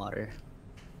sparkling water.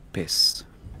 Piss.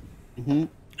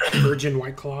 Virgin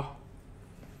White Claw.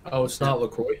 Oh, it's not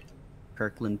LaCroix?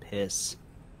 Kirkland piss.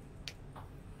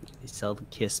 They sell the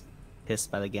piss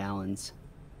by the gallons.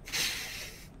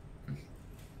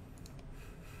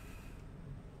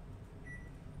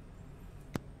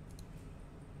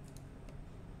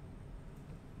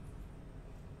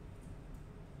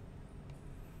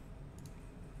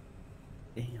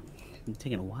 Damn, it's been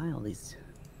taking a while. What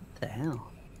the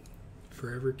hell?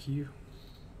 Forever queue.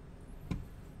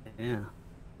 Yeah,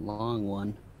 long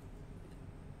one.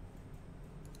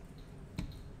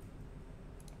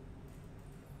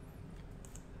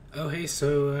 Oh, hey,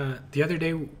 so the other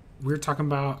day we were talking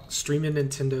about streaming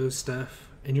Nintendo stuff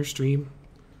in your stream.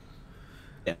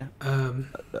 Yeah.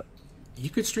 You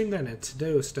could stream that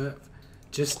Nintendo stuff.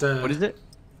 Just what is it?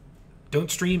 Don't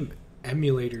stream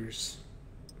emulators.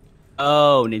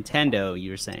 Oh, Nintendo, you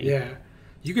were saying. Yeah.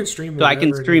 You can stream So I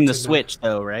can stream the Nintendo. Switch,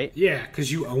 though, right? Yeah,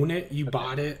 because you own it. You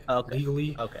bought it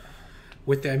legally. Okay.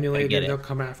 With the emulator, it. they'll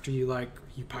come after you like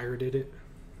you pirated it.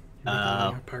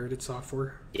 Pirated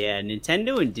software. Yeah,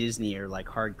 Nintendo and Disney are like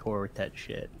hardcore with that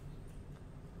shit.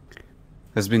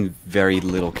 There's been very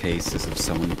little cases of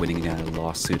someone winning a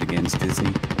lawsuit against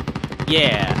Disney.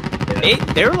 Yeah.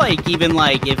 They're like, even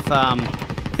like if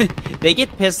they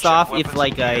get pissed off if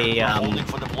like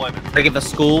if a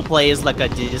school plays like a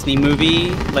Disney movie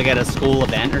like at a school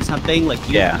event or something, like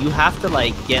you have to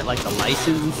like get like the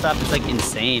license and stuff. It's like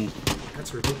insane.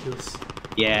 That's ridiculous.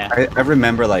 Yeah. I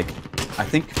remember like I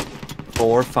think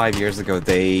 4 or 5 years ago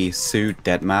they sued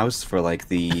Deadmau5 for like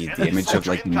the image of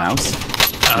like mouse.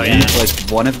 Oh yeah. yeah. Like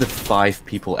one of the 5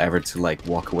 people ever to like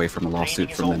walk away from a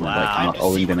lawsuit from them, like not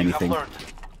owing them anything.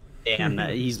 Damn,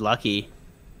 he's lucky.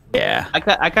 Yeah.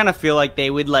 I kind of feel like they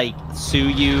would like sue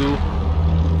you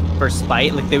for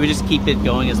spite. Like they would just keep it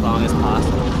going as long as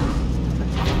possible.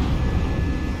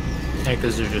 Yeah,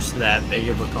 because they're just that big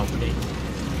of a company.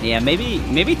 Yeah,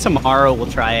 maybe tomorrow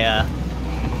we'll try a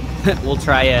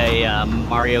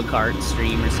Mario Kart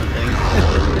stream or something.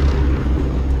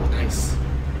 Nice.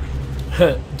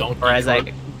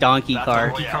 Donkey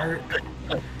Kart.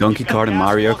 Donkey Kart and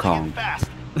Mario Kong.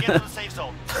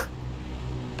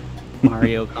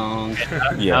 Mario Kong.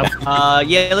 Yeah.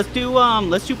 Yeah. Let's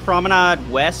do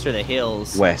Promenade West or the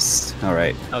Hills. West. All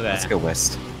right. Okay. Let's go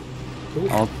west.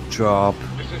 I'll drop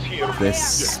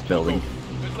this building.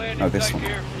 Oh, this one.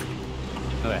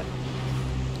 Okay.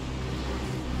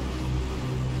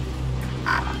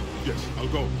 Yes, I'll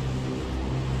go.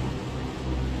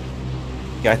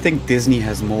 Yeah, I think Disney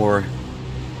has more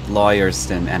lawyers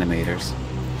than animators.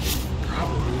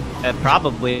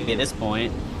 Probably at this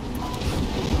point.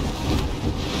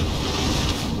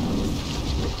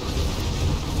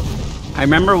 I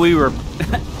remember we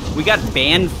got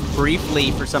banned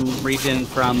briefly for some reason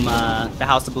from the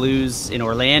House of Blues in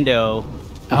Orlando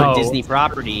for Disney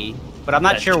property, but I'm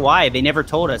not sure why. They never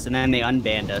told us, and then they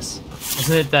unbanned us.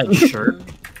 Isn't it that shirt?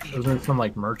 Wasn't it some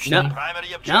like merch No, thing?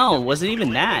 no, it wasn't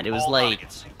even that. It was like,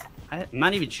 I'm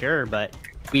not even sure, but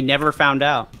we never found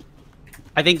out.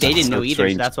 I think they didn't know either,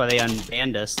 so that's why they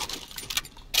unbanned us.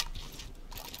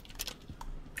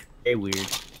 Very weird.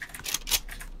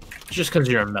 It's just because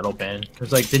you're a metal band.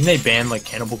 It's like, didn't they ban like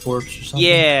Cannibal Corpse or something?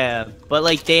 Yeah, but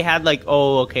like they had like,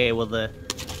 oh, okay, well the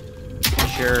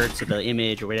shirts or the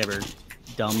image or whatever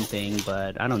dumb thing,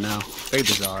 but I don't know. Very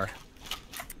bizarre.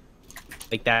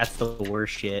 Like that's the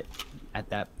worst shit at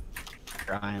that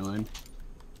island.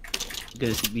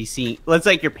 Because be seeing, well, it's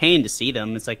like you're paying to see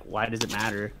them. It's like, why does it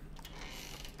matter?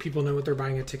 People know what they're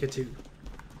buying a ticket to.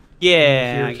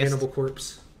 Yeah, I guess. Cannibal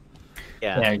Corpse.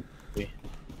 Yeah.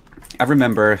 I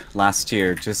remember last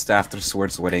year, just after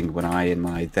Sword's wedding, when I and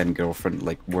my then girlfriend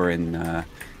like were in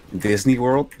Disney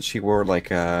World. She wore like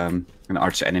an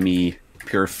arch enemy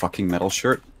pure fucking metal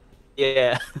shirt.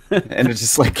 Yeah. And it's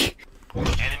just like,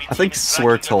 I think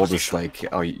Sword told us like,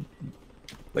 oh,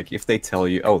 like if they tell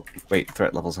you, oh wait,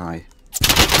 threat level's high.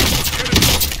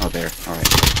 Oh, there. All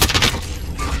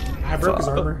right. I broke his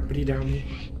armor, but he downed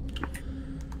me.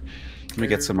 Let me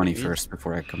get some money first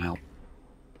before I come help.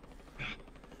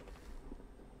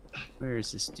 Where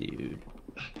is this dude?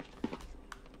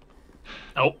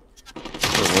 Oh.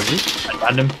 Where was he? I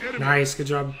found him. Nice, good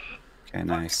job. Okay,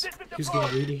 nice. Who's getting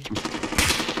greedy?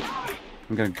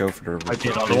 I'm gonna go for the. I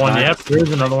did another one. Yep,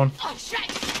 there's another one.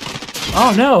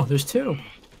 Oh no, there's two.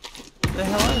 What the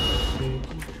hell are they?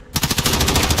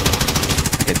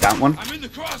 Hit that one. I'm in the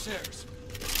crosshairs.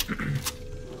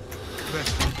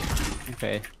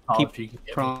 Okay. Oh, Keep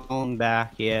crawling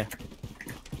back, yeah.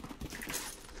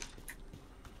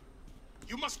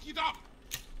 You must get up.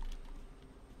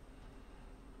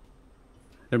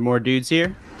 There more dudes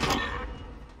here?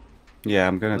 Yeah,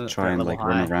 I'm gonna try and like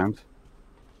run around.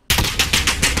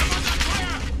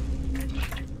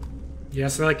 Yeah,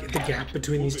 so like the gap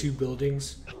between these two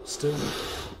buildings still.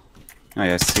 Oh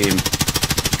yeah, I see him.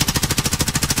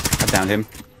 I downed him.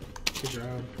 Good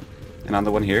job.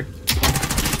 Another one here.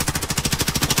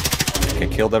 Okay,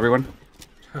 killed everyone.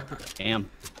 Damn.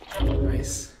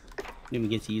 Nice. Didn't even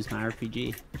get to use my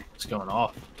RPG. It's going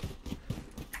off.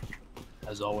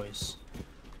 As always.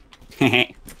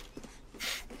 Okay,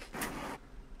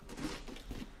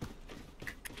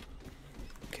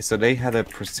 so they had a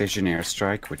precision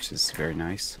airstrike, which is very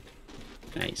nice.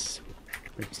 Nice.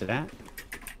 Where's it at?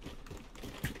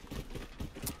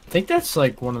 I think that's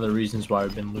like one of the reasons why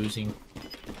we've been losing.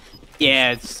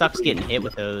 Yeah, it sucks getting hit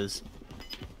with those.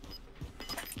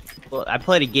 Well, I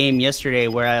played a game yesterday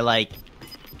where I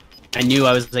knew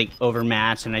I was like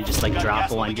overmatched and I just like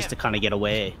dropped one just to kind of get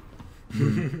away.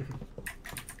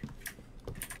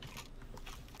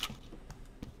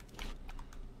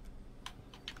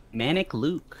 Manic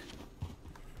Luke.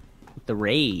 With the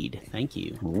raid. Thank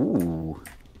you. Ooh.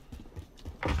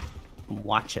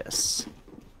 Watch us.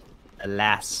 The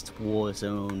last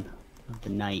Warzone of the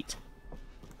night.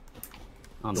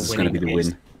 On the This is gonna be the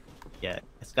win. Yeah,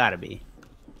 it's gotta be.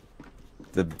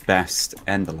 The best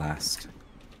and the last.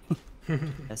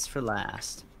 Best for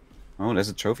last. Oh, there's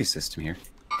a trophy system here.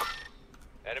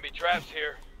 Enemy traps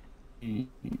here.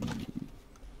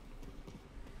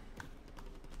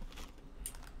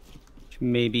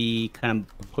 Maybe kind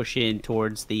of push in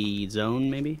towards the zone,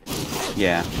 maybe?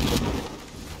 Yeah.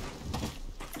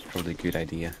 It's probably a good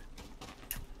idea.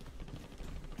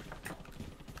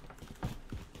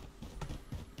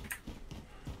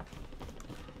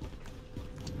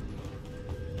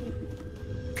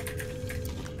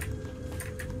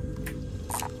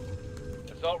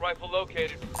 Assault rifle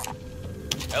located.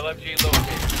 LMG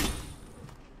located.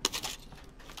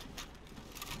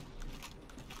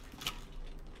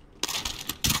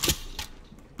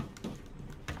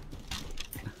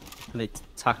 Are they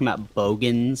talking about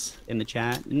bogans in the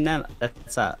chat? No,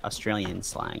 that's Australian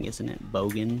slang, isn't it?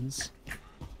 Bogans.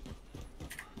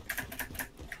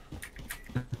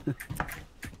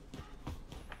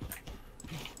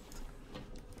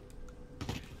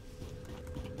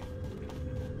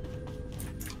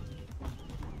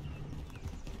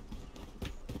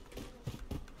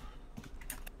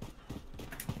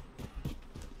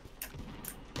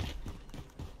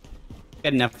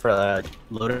 Got enough for a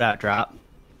loadout drop.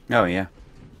 Oh, yeah.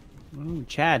 Oh,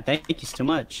 Chad, thank you so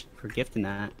much for gifting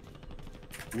that.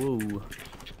 Woo.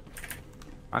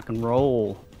 Rock and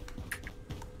roll.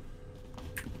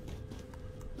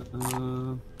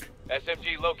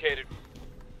 SMG located.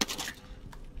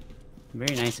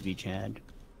 Very nice of you, Chad.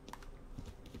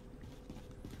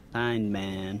 Kind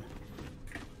man.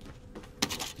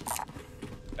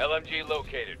 LMG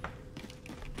located.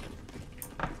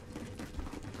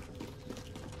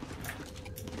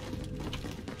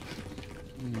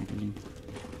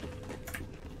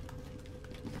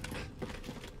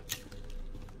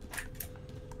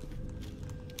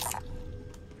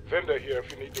 Vendor here if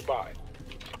you need to buy.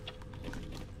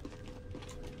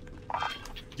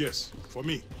 Yes, for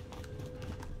me.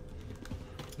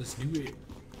 Let's do it.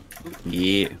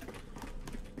 Yeah.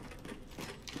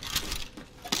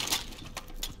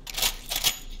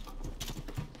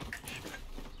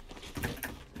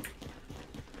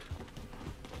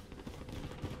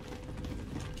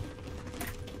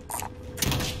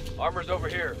 Armor's over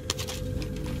here.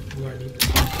 Ooh, I need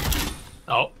this.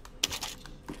 Oh.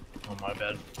 Oh, my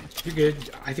bad. You're good.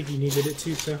 I think you needed it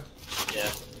too, so Yeah.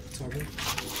 it's all good.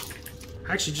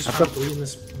 I actually just found 3 in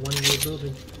this one little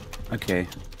building. Okay.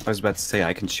 I was about to say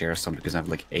I can share some because I have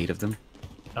like 8 of them.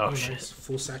 Oh, Oh, shit. nice.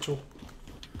 Full satchel.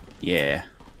 Yeah.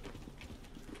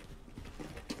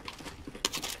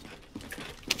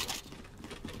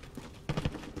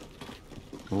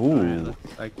 Ooh. Alright,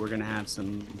 looks like we're gonna have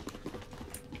some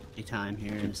time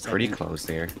here in a second. Pretty close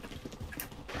there.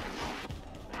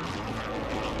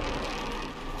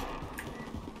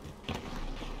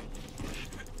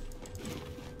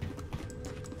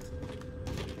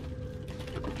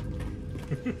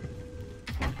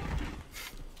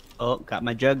 Oh, got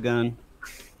my jug gun.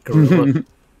 Gorilla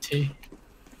T.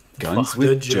 Guns Fuck with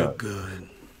The jug. jug gun.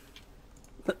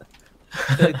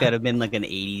 I feel like that'd have been like an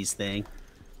 80s thing.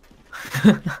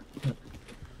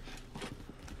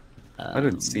 I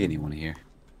didn't see anyone here.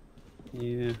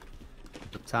 Yeah.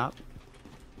 Up top.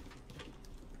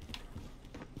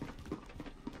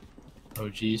 Oh,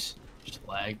 jeez. Just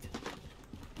lagged.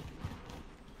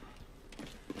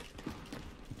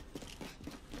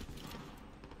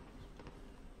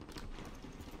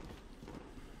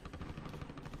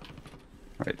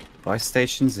 Right, buy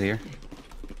stations here.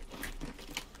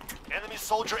 Enemy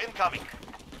soldier incoming.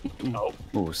 Oh.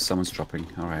 Oh, someone's dropping.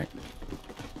 Alright.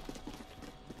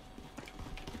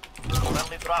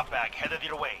 Friendly drop bag headed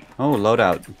your way. Oh,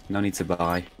 loadout. No need to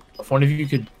buy. If one of you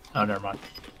could... Oh, never mind.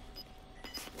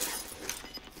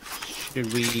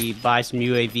 Should we buy some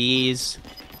UAVs?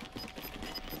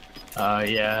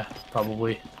 Yeah,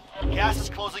 probably. Gas is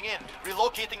closing in.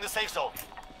 Relocating the safe zone.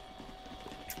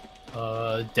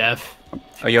 Def.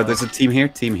 Oh, yo, there's a team here.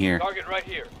 Team here. Target right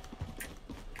here.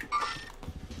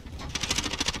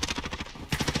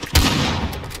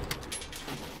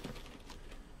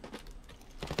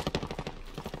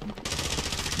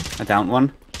 I downed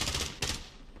one.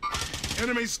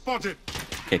 Enemy spotted.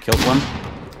 Okay, killed one.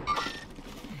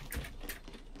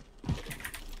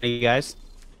 Hey, you guys.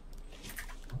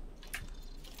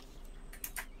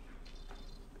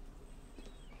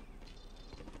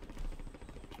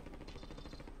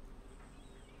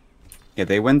 Yeah,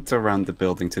 they went around the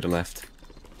building to the left.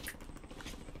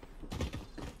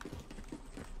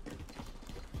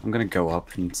 I'm gonna go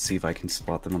up and see if I can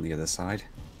spot them on the other side.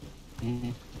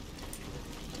 Mm-hmm.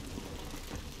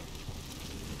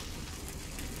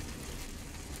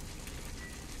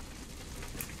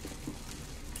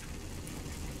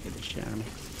 Get the shit out of me.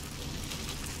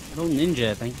 Little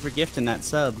Ninja, thank you for gifting that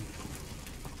sub.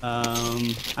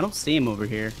 I don't see him over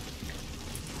here.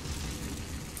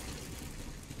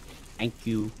 Thank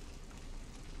you.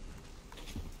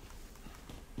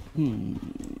 Okay.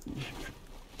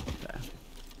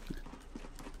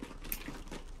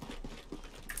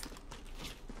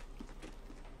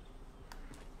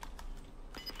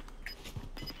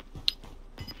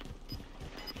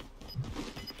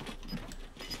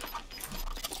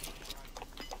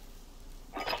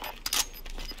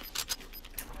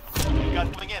 You got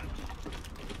moving in.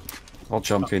 I'll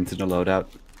jump into the loadout.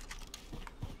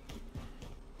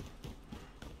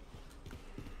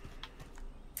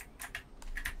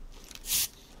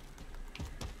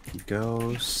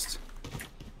 Ghost.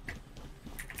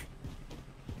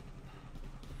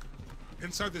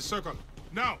 Inside the circle.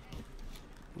 Now.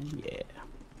 Yeah.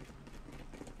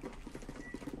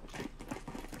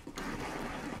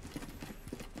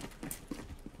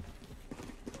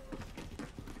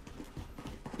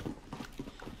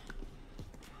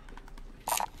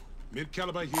 Mid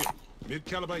caliber here. Mid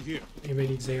caliber here. Anybody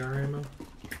needs AR ammo?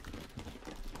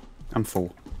 I'm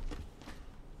full.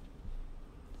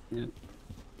 Yeah.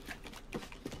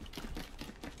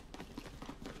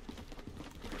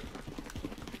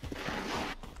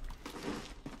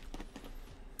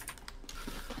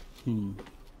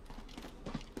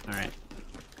 Alright.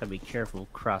 Gotta be careful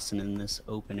crossing in this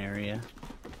open area.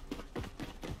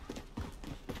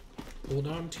 Hold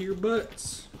on to your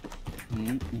butts.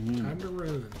 Mm-hmm. Time to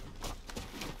run.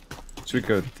 Should we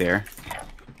go there?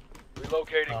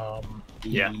 Relocating.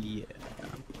 Yeah. Yeah.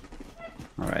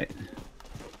 Alright.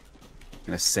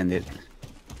 Gonna send it.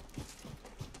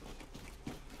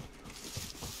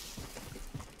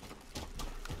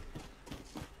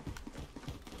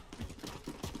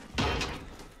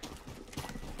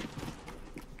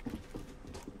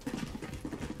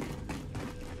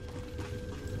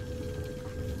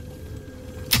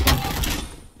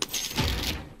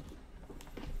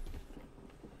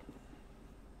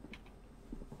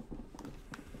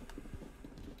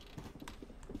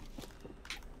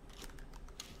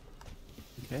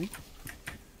 Okay.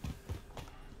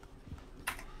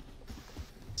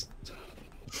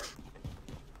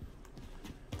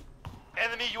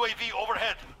 Enemy UAV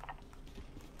overhead.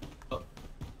 Oh,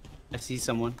 I see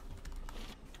someone.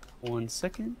 1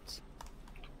 second.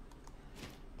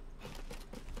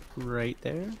 Right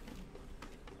there.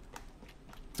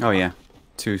 Oh yeah,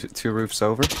 two roofs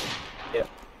over. Yep.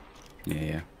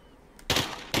 Yeah.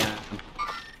 Yeah.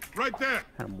 Right there.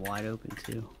 Had him wide open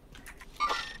too.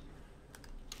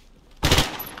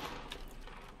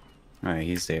 All right,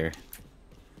 he's there.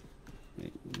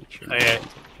 Make sure Oh, yeah.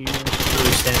 here.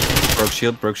 Really standing. Broke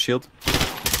shield. Broke shield. He's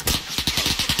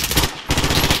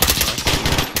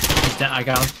down. I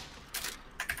got him.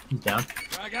 He's down.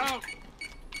 Frag out.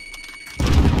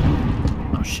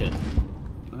 Oh shit.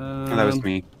 Oh, that was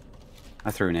me.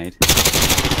 I threw an nade.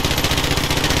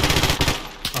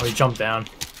 Oh, he jumped down.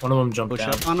 One of them jumped Push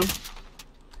down. up on him.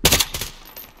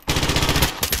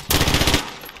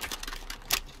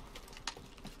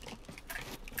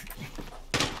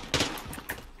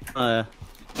 Oh.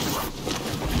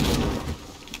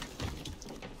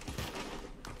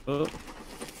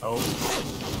 Oh.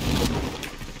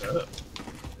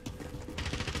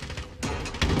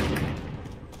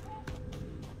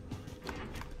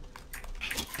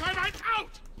 Thermite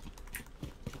out.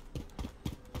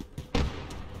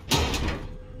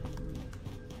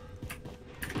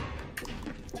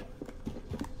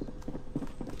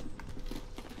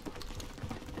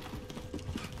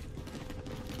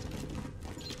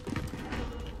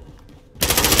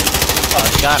 Oh,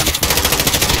 I got him.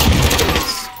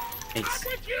 Nice.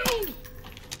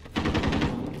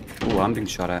 Ooh, I'm being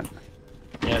shot at.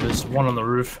 Yeah, there's one on the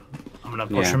roof. I'm gonna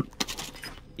push Yeah. him.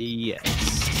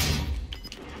 Yes.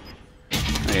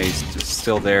 Okay, he's just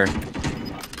still there.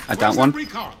 I down Where's one. that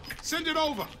recon? Send it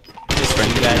over. Just Bring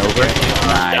you it guys over. over.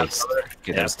 Nice. Okay,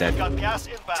 Yeah. that was dead. Got gas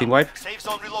inbound. Team wipe. Safe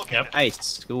zone relocated. Yep.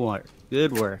 Nice. Good work.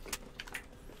 Good work.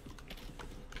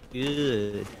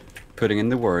 Good. Putting in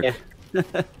the work. Yeah.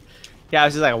 Yeah, I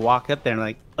was just like, I walk up there and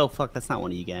like, oh fuck, that's not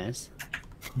one of you guys.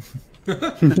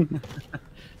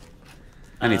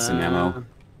 I need some ammo.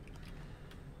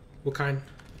 What kind?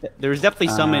 There was definitely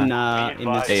some in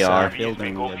this AR.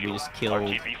 building that we just killed.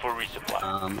 RTB for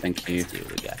resupply. Thank you. Let's see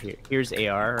what we got here. Here's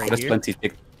AR right There's here. plenty.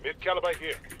 Mid-caliber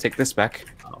here. Take this back.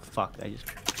 Oh fuck! I just.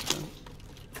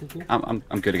 Cool.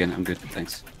 I'm good again. I'm good.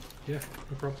 Thanks. Yeah,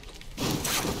 no problem.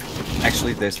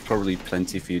 Actually, there's probably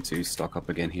plenty for you to stock up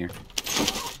again here.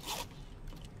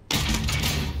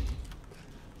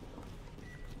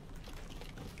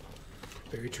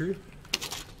 Very true.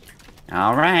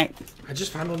 All right. I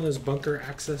just found one of those bunker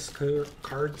access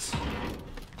cards.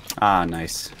 Ah,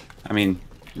 nice. I mean,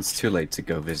 it's too late to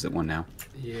go visit one now.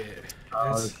 Yeah.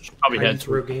 Probably hide head and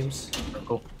throw to games.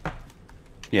 Cool.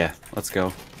 Yeah, let's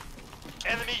go.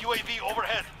 Enemy UAV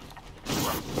overhead.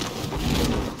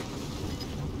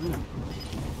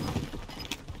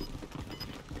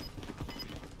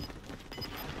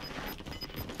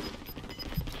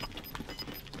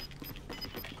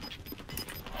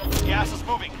 Gas is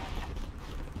moving.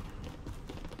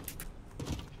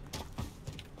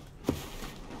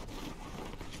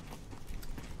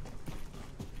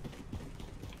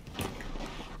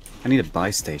 I need a buy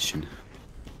station.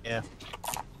 Yeah.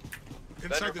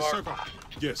 Inside the circle.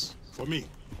 Yes, for me.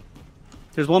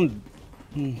 There's one.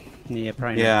 Yeah,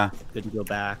 probably. Yeah. Not good to go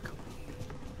back.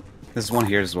 There's one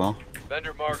here as well.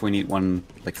 Vendor mark. If we need one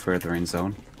like further in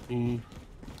zone.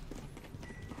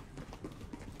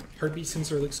 Heartbeat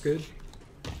sensor looks good.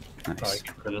 Nice.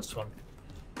 For this one.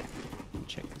 Let me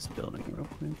check this building real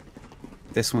quick.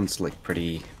 This one's like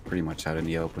pretty much out in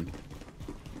the open.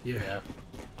 Yeah.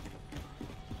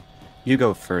 You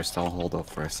go first. I'll hold off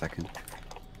for a second.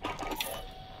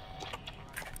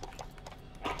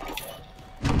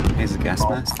 Here's a gas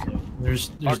mask. There's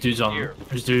dudes on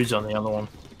the other one.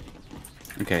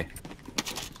 Okay.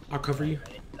 I'll cover you.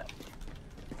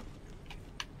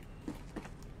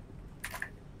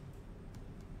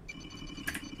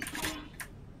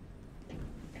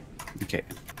 Okay.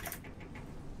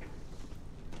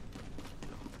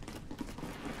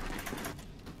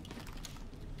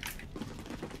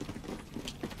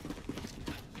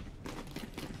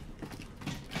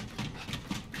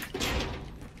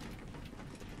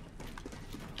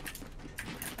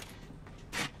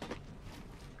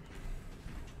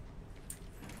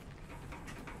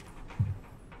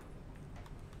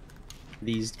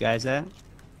 These guys at?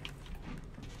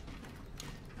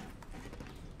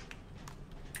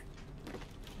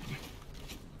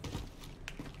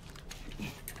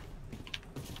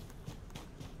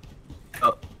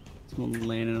 Oh, someone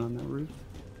landed on that roof.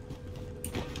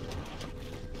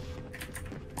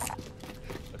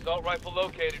 Assault rifle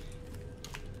located.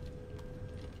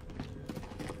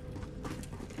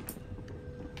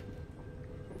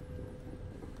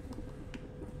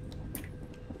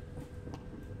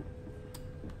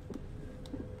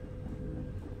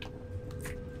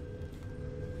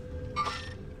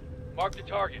 Mark the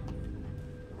target.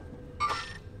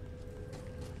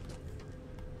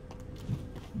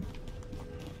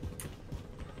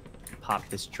 Pop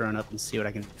this drone up and see what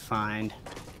I can find.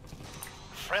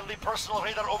 Friendly personal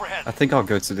radar overhead. I think I'll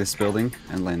go to this building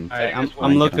and then. All right,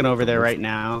 I'm looking over there right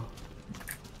now.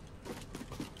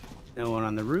 No one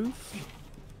on the roof.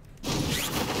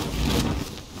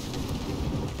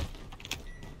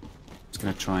 Just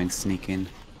gonna try and sneak in.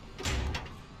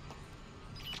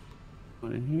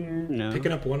 One in here. No.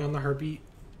 Picking up one on the heartbeat,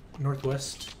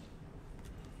 northwest,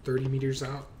 30 meters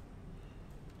out.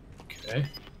 Okay.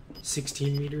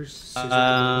 16 meters.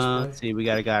 Let's see, we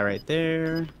got a guy right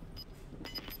there.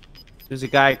 There's a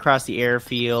guy across the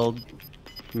airfield.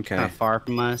 Okay. Not far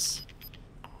from us.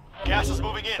 Gas is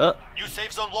moving in. Oh. New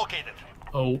safe zone located.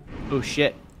 Oh. Oh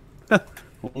shit.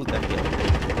 Won't let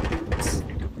that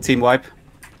get. Team wipe.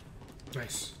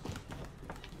 Nice.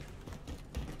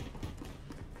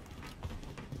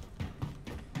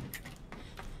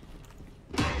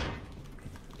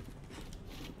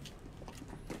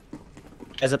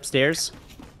 Guys upstairs.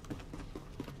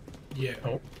 Yeah.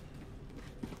 Oh.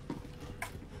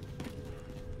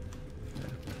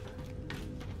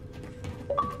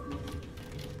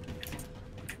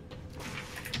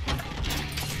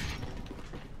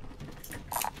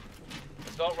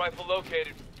 Assault rifle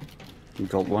located.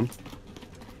 Gold one.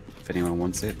 If anyone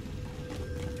wants it.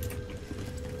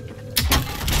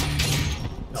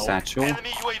 No. Satchel. Enemy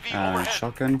UAV overhead.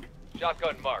 Shotgun.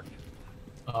 Shotgun marked.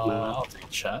 I'll take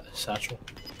satchel.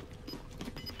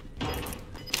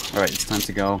 Alright, it's time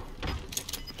to go.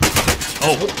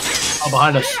 Oh,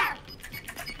 behind us.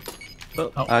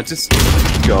 Just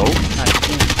go.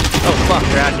 Oh fuck,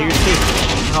 they're out here too.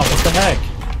 Oh, what the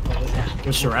heck?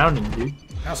 We're surrounding, dude.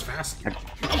 That was fast.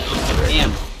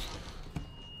 Damn.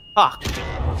 Fuck.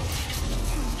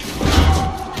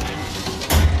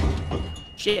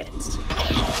 Shit.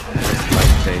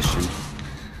 Station.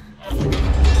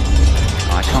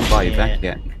 I can't buy you back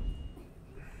yet.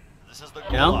 This is the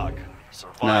No? gulag.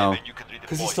 Survive No. and you can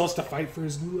Because he redeploy. still has to fight for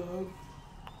his gulag.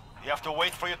 You have to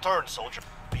wait for your turn, soldier.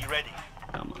 Be ready.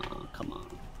 Come on, come on.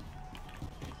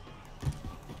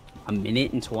 A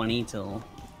minute and 20 till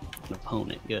an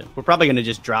opponent. Good. We're probably gonna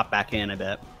just drop back in, I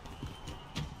bet.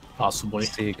 Possibly.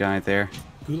 See a guy there.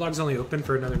 Gulag's only open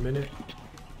for another minute.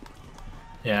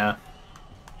 Yeah.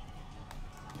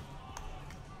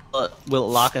 Will it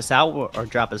lock us out or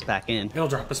drop us back in? It'll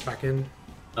drop us back in.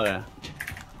 Oh yeah.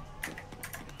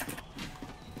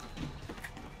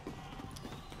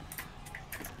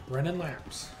 Running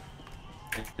laps.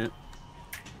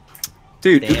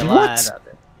 Dude, Stay alive what? out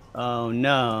there. Oh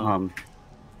no.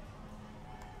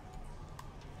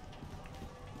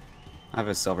 I have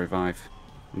a cell revive.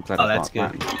 I'm glad Oh, I that's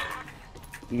bought good.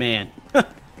 that. Man.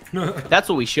 That's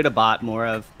what we should have bought more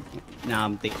of. Now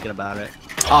I'm thinking about it.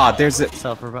 Ah, there's a.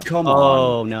 Self-revive. Come on.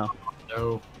 Oh no.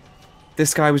 No.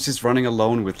 This guy was just running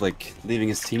alone with, like, leaving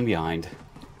his team behind.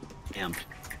 Damn.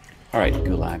 Alright,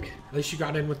 Gulag. At least you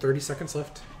got in with 30 seconds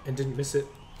left and didn't miss it.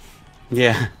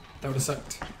 Yeah. That would have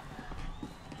sucked.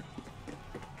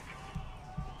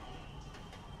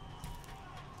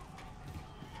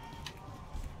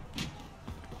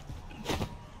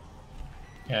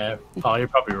 Yeah, Paul, you're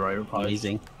probably right. We're probably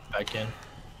Amazing. back in.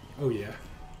 Oh yeah.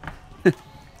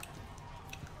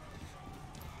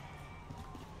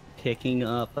 Picking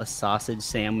up a sausage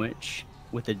sandwich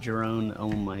with a drone.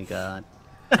 Oh my god.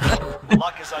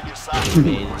 Luck is on your side.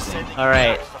 Amazing. All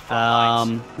right.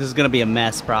 This is gonna be a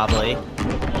mess probably.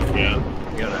 Yeah.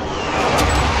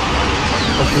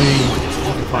 Hopefully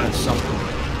we can find something.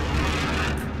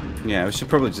 Yeah, we should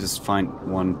probably just find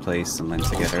one place and land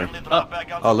together. Oh.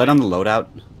 Oh, let on the loadout.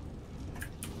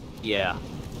 Yeah.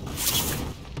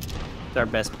 It's our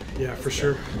best. Yeah, for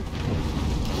sure.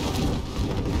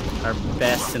 Our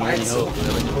best and only hope.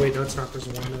 Really. Oh wait, no, it's not. There's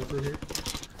one over here.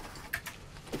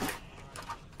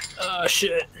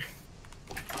 Shit.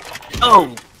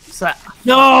 Oh.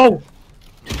 No!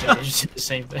 Yeah, you just hit the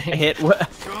same I thing. hit.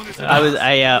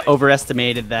 I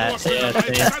overestimated that.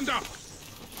 Yeah,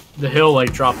 the hill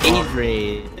like dropped off.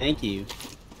 Great. Thank you.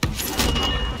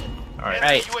 Alright.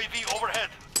 Right. UAV overhead.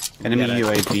 Enemy Yeah,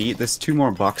 UAV. There's 2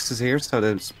 more boxes here, so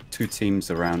there's 2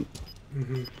 teams around.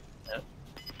 Mm-hmm.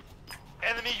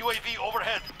 Enemy UAV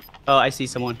overhead. Oh, I see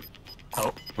someone.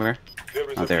 Oh. Where?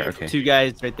 Oh, there, okay. 2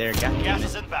 guys right there. God damn Gas it.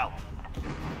 is inbound.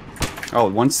 Oh,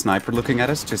 one sniper looking at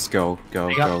us. Just go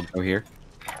They got- here.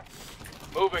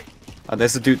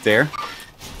 There's a dude there.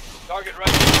 Target right.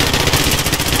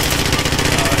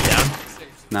 Down.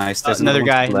 Nice. There's Another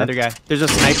guy. left. Another guy. There's a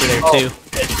sniper there too.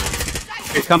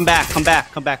 Here, come back. Come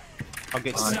back. Come back. I'll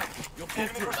get you.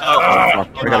 Oh, I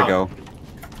gotta go.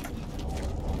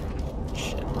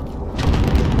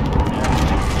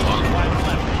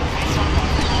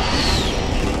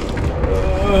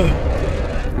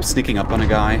 I'm sneaking up on a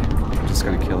guy. I'm just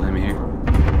gonna kill him here.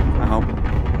 I hope.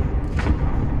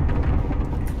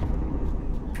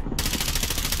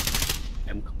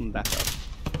 I'm coming back up.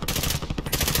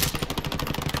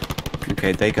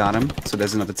 Okay, they got him. So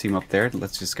there's another team up there.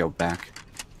 Let's just go back.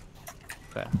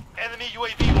 Okay. Enemy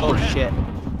UAV Oh overhead. shit.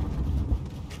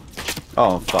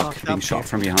 Oh fuck! Fucked Being up shot here.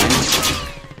 from behind.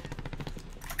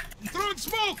 Throwing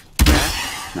smoke!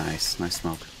 Nice, nice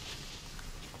smoke.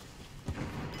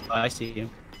 Oh, I see you.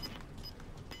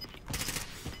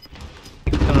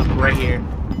 Coming up right here.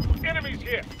 Enemies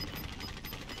here.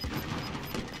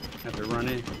 Have to run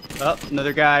in. Oh,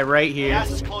 another guy right here.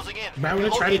 Gas is closing in. Might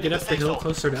want to try to get up the Safe hill zone.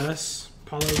 closer to us,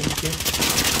 Paulo. When you can.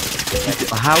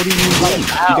 How do you wait?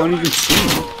 You don't even see.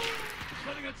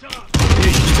 Dude,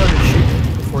 you started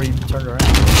shooting before you turned around.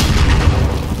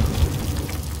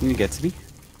 Can you get to me?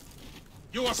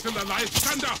 You are still alive.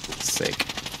 Stand up! Sick.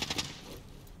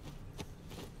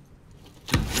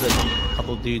 There's a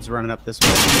couple dudes running up this way.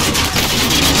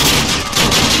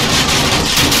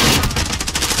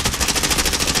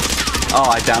 Oh,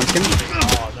 I downed him.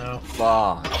 Oh no.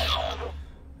 Fuck.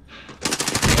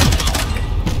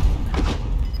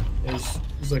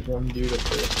 There's like one dude up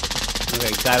there.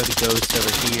 Okay, guy with a ghost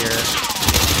over here.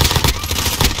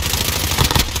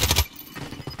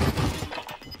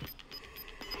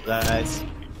 Guys,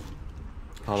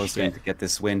 Paolo's going to get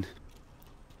this win.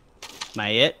 am I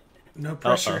it? No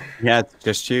pressure. Yeah, it's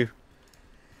just you.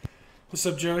 What's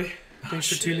up, Joey? Thanks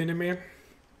for tuning in, man.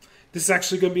 This is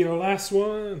actually going to be the last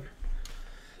one.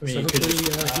 I mean, So you could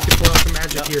hopefully just, he can pull out the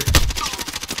magic here.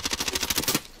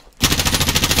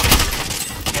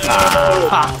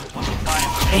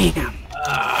 Damn.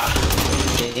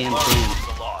 Damn.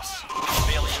 The loss.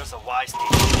 Failure's a wise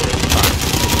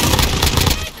team.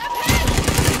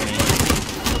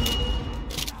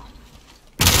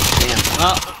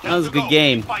 Oh, that was a good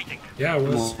game. Fighting. Yeah, it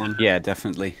was. Yeah,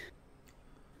 definitely.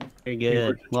 Very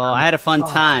good. Well, I had a fun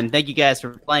time. Thank you guys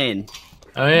for playing.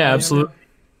 oh yeah, absolutely.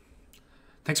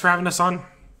 Thanks for having us on.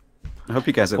 I hope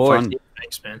you guys have course. fun.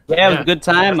 Thanks, man. Yeah, it was a good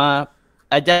time.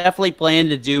 I definitely plan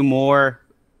to do more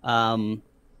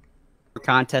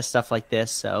contest stuff like this.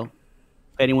 So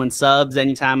if anyone subs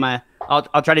anytime,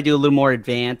 I'll try to do a little more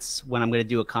advance when I'm going to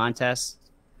do a contest.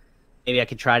 Maybe I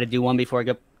could try to do one before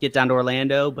I get down to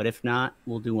Orlando, but if not,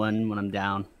 we'll do one when I'm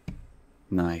down.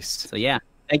 Nice. So yeah,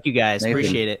 thank you guys. Amazing.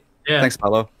 Appreciate it. Yeah. Thanks,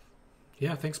 Paolo.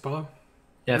 Yeah, thanks, Paulo.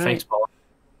 Yeah, thanks, Paul.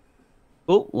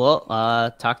 Cool.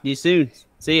 Well, talk to you soon.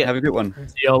 See ya. Have a good one.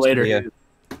 See y'all later. Yeah.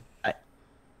 Bye.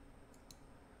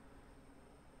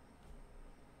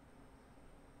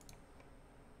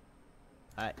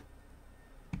 Bye.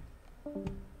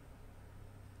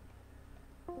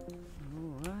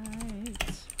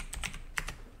 Alright.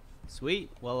 Sweet.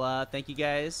 Well, thank you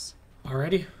guys.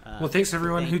 Alrighty. Well, thanks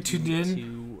everyone who tuned in.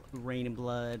 To Rain and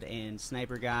Blood and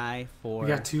Sniper Guy for We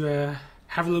got to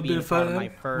have a little being bit of part of fun my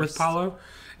first, with Paulo,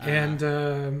 and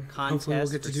hopefully we'll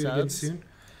contest get to for do it again subs. soon.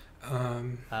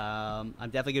 I'm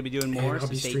definitely gonna be doing And more. I'll So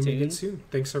be stay streaming again tuned. soon.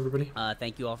 Thanks everybody.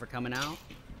 Thank you all for coming out,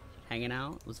 hanging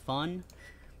out. It was fun.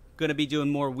 Gonna be doing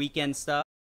more weekend stuff.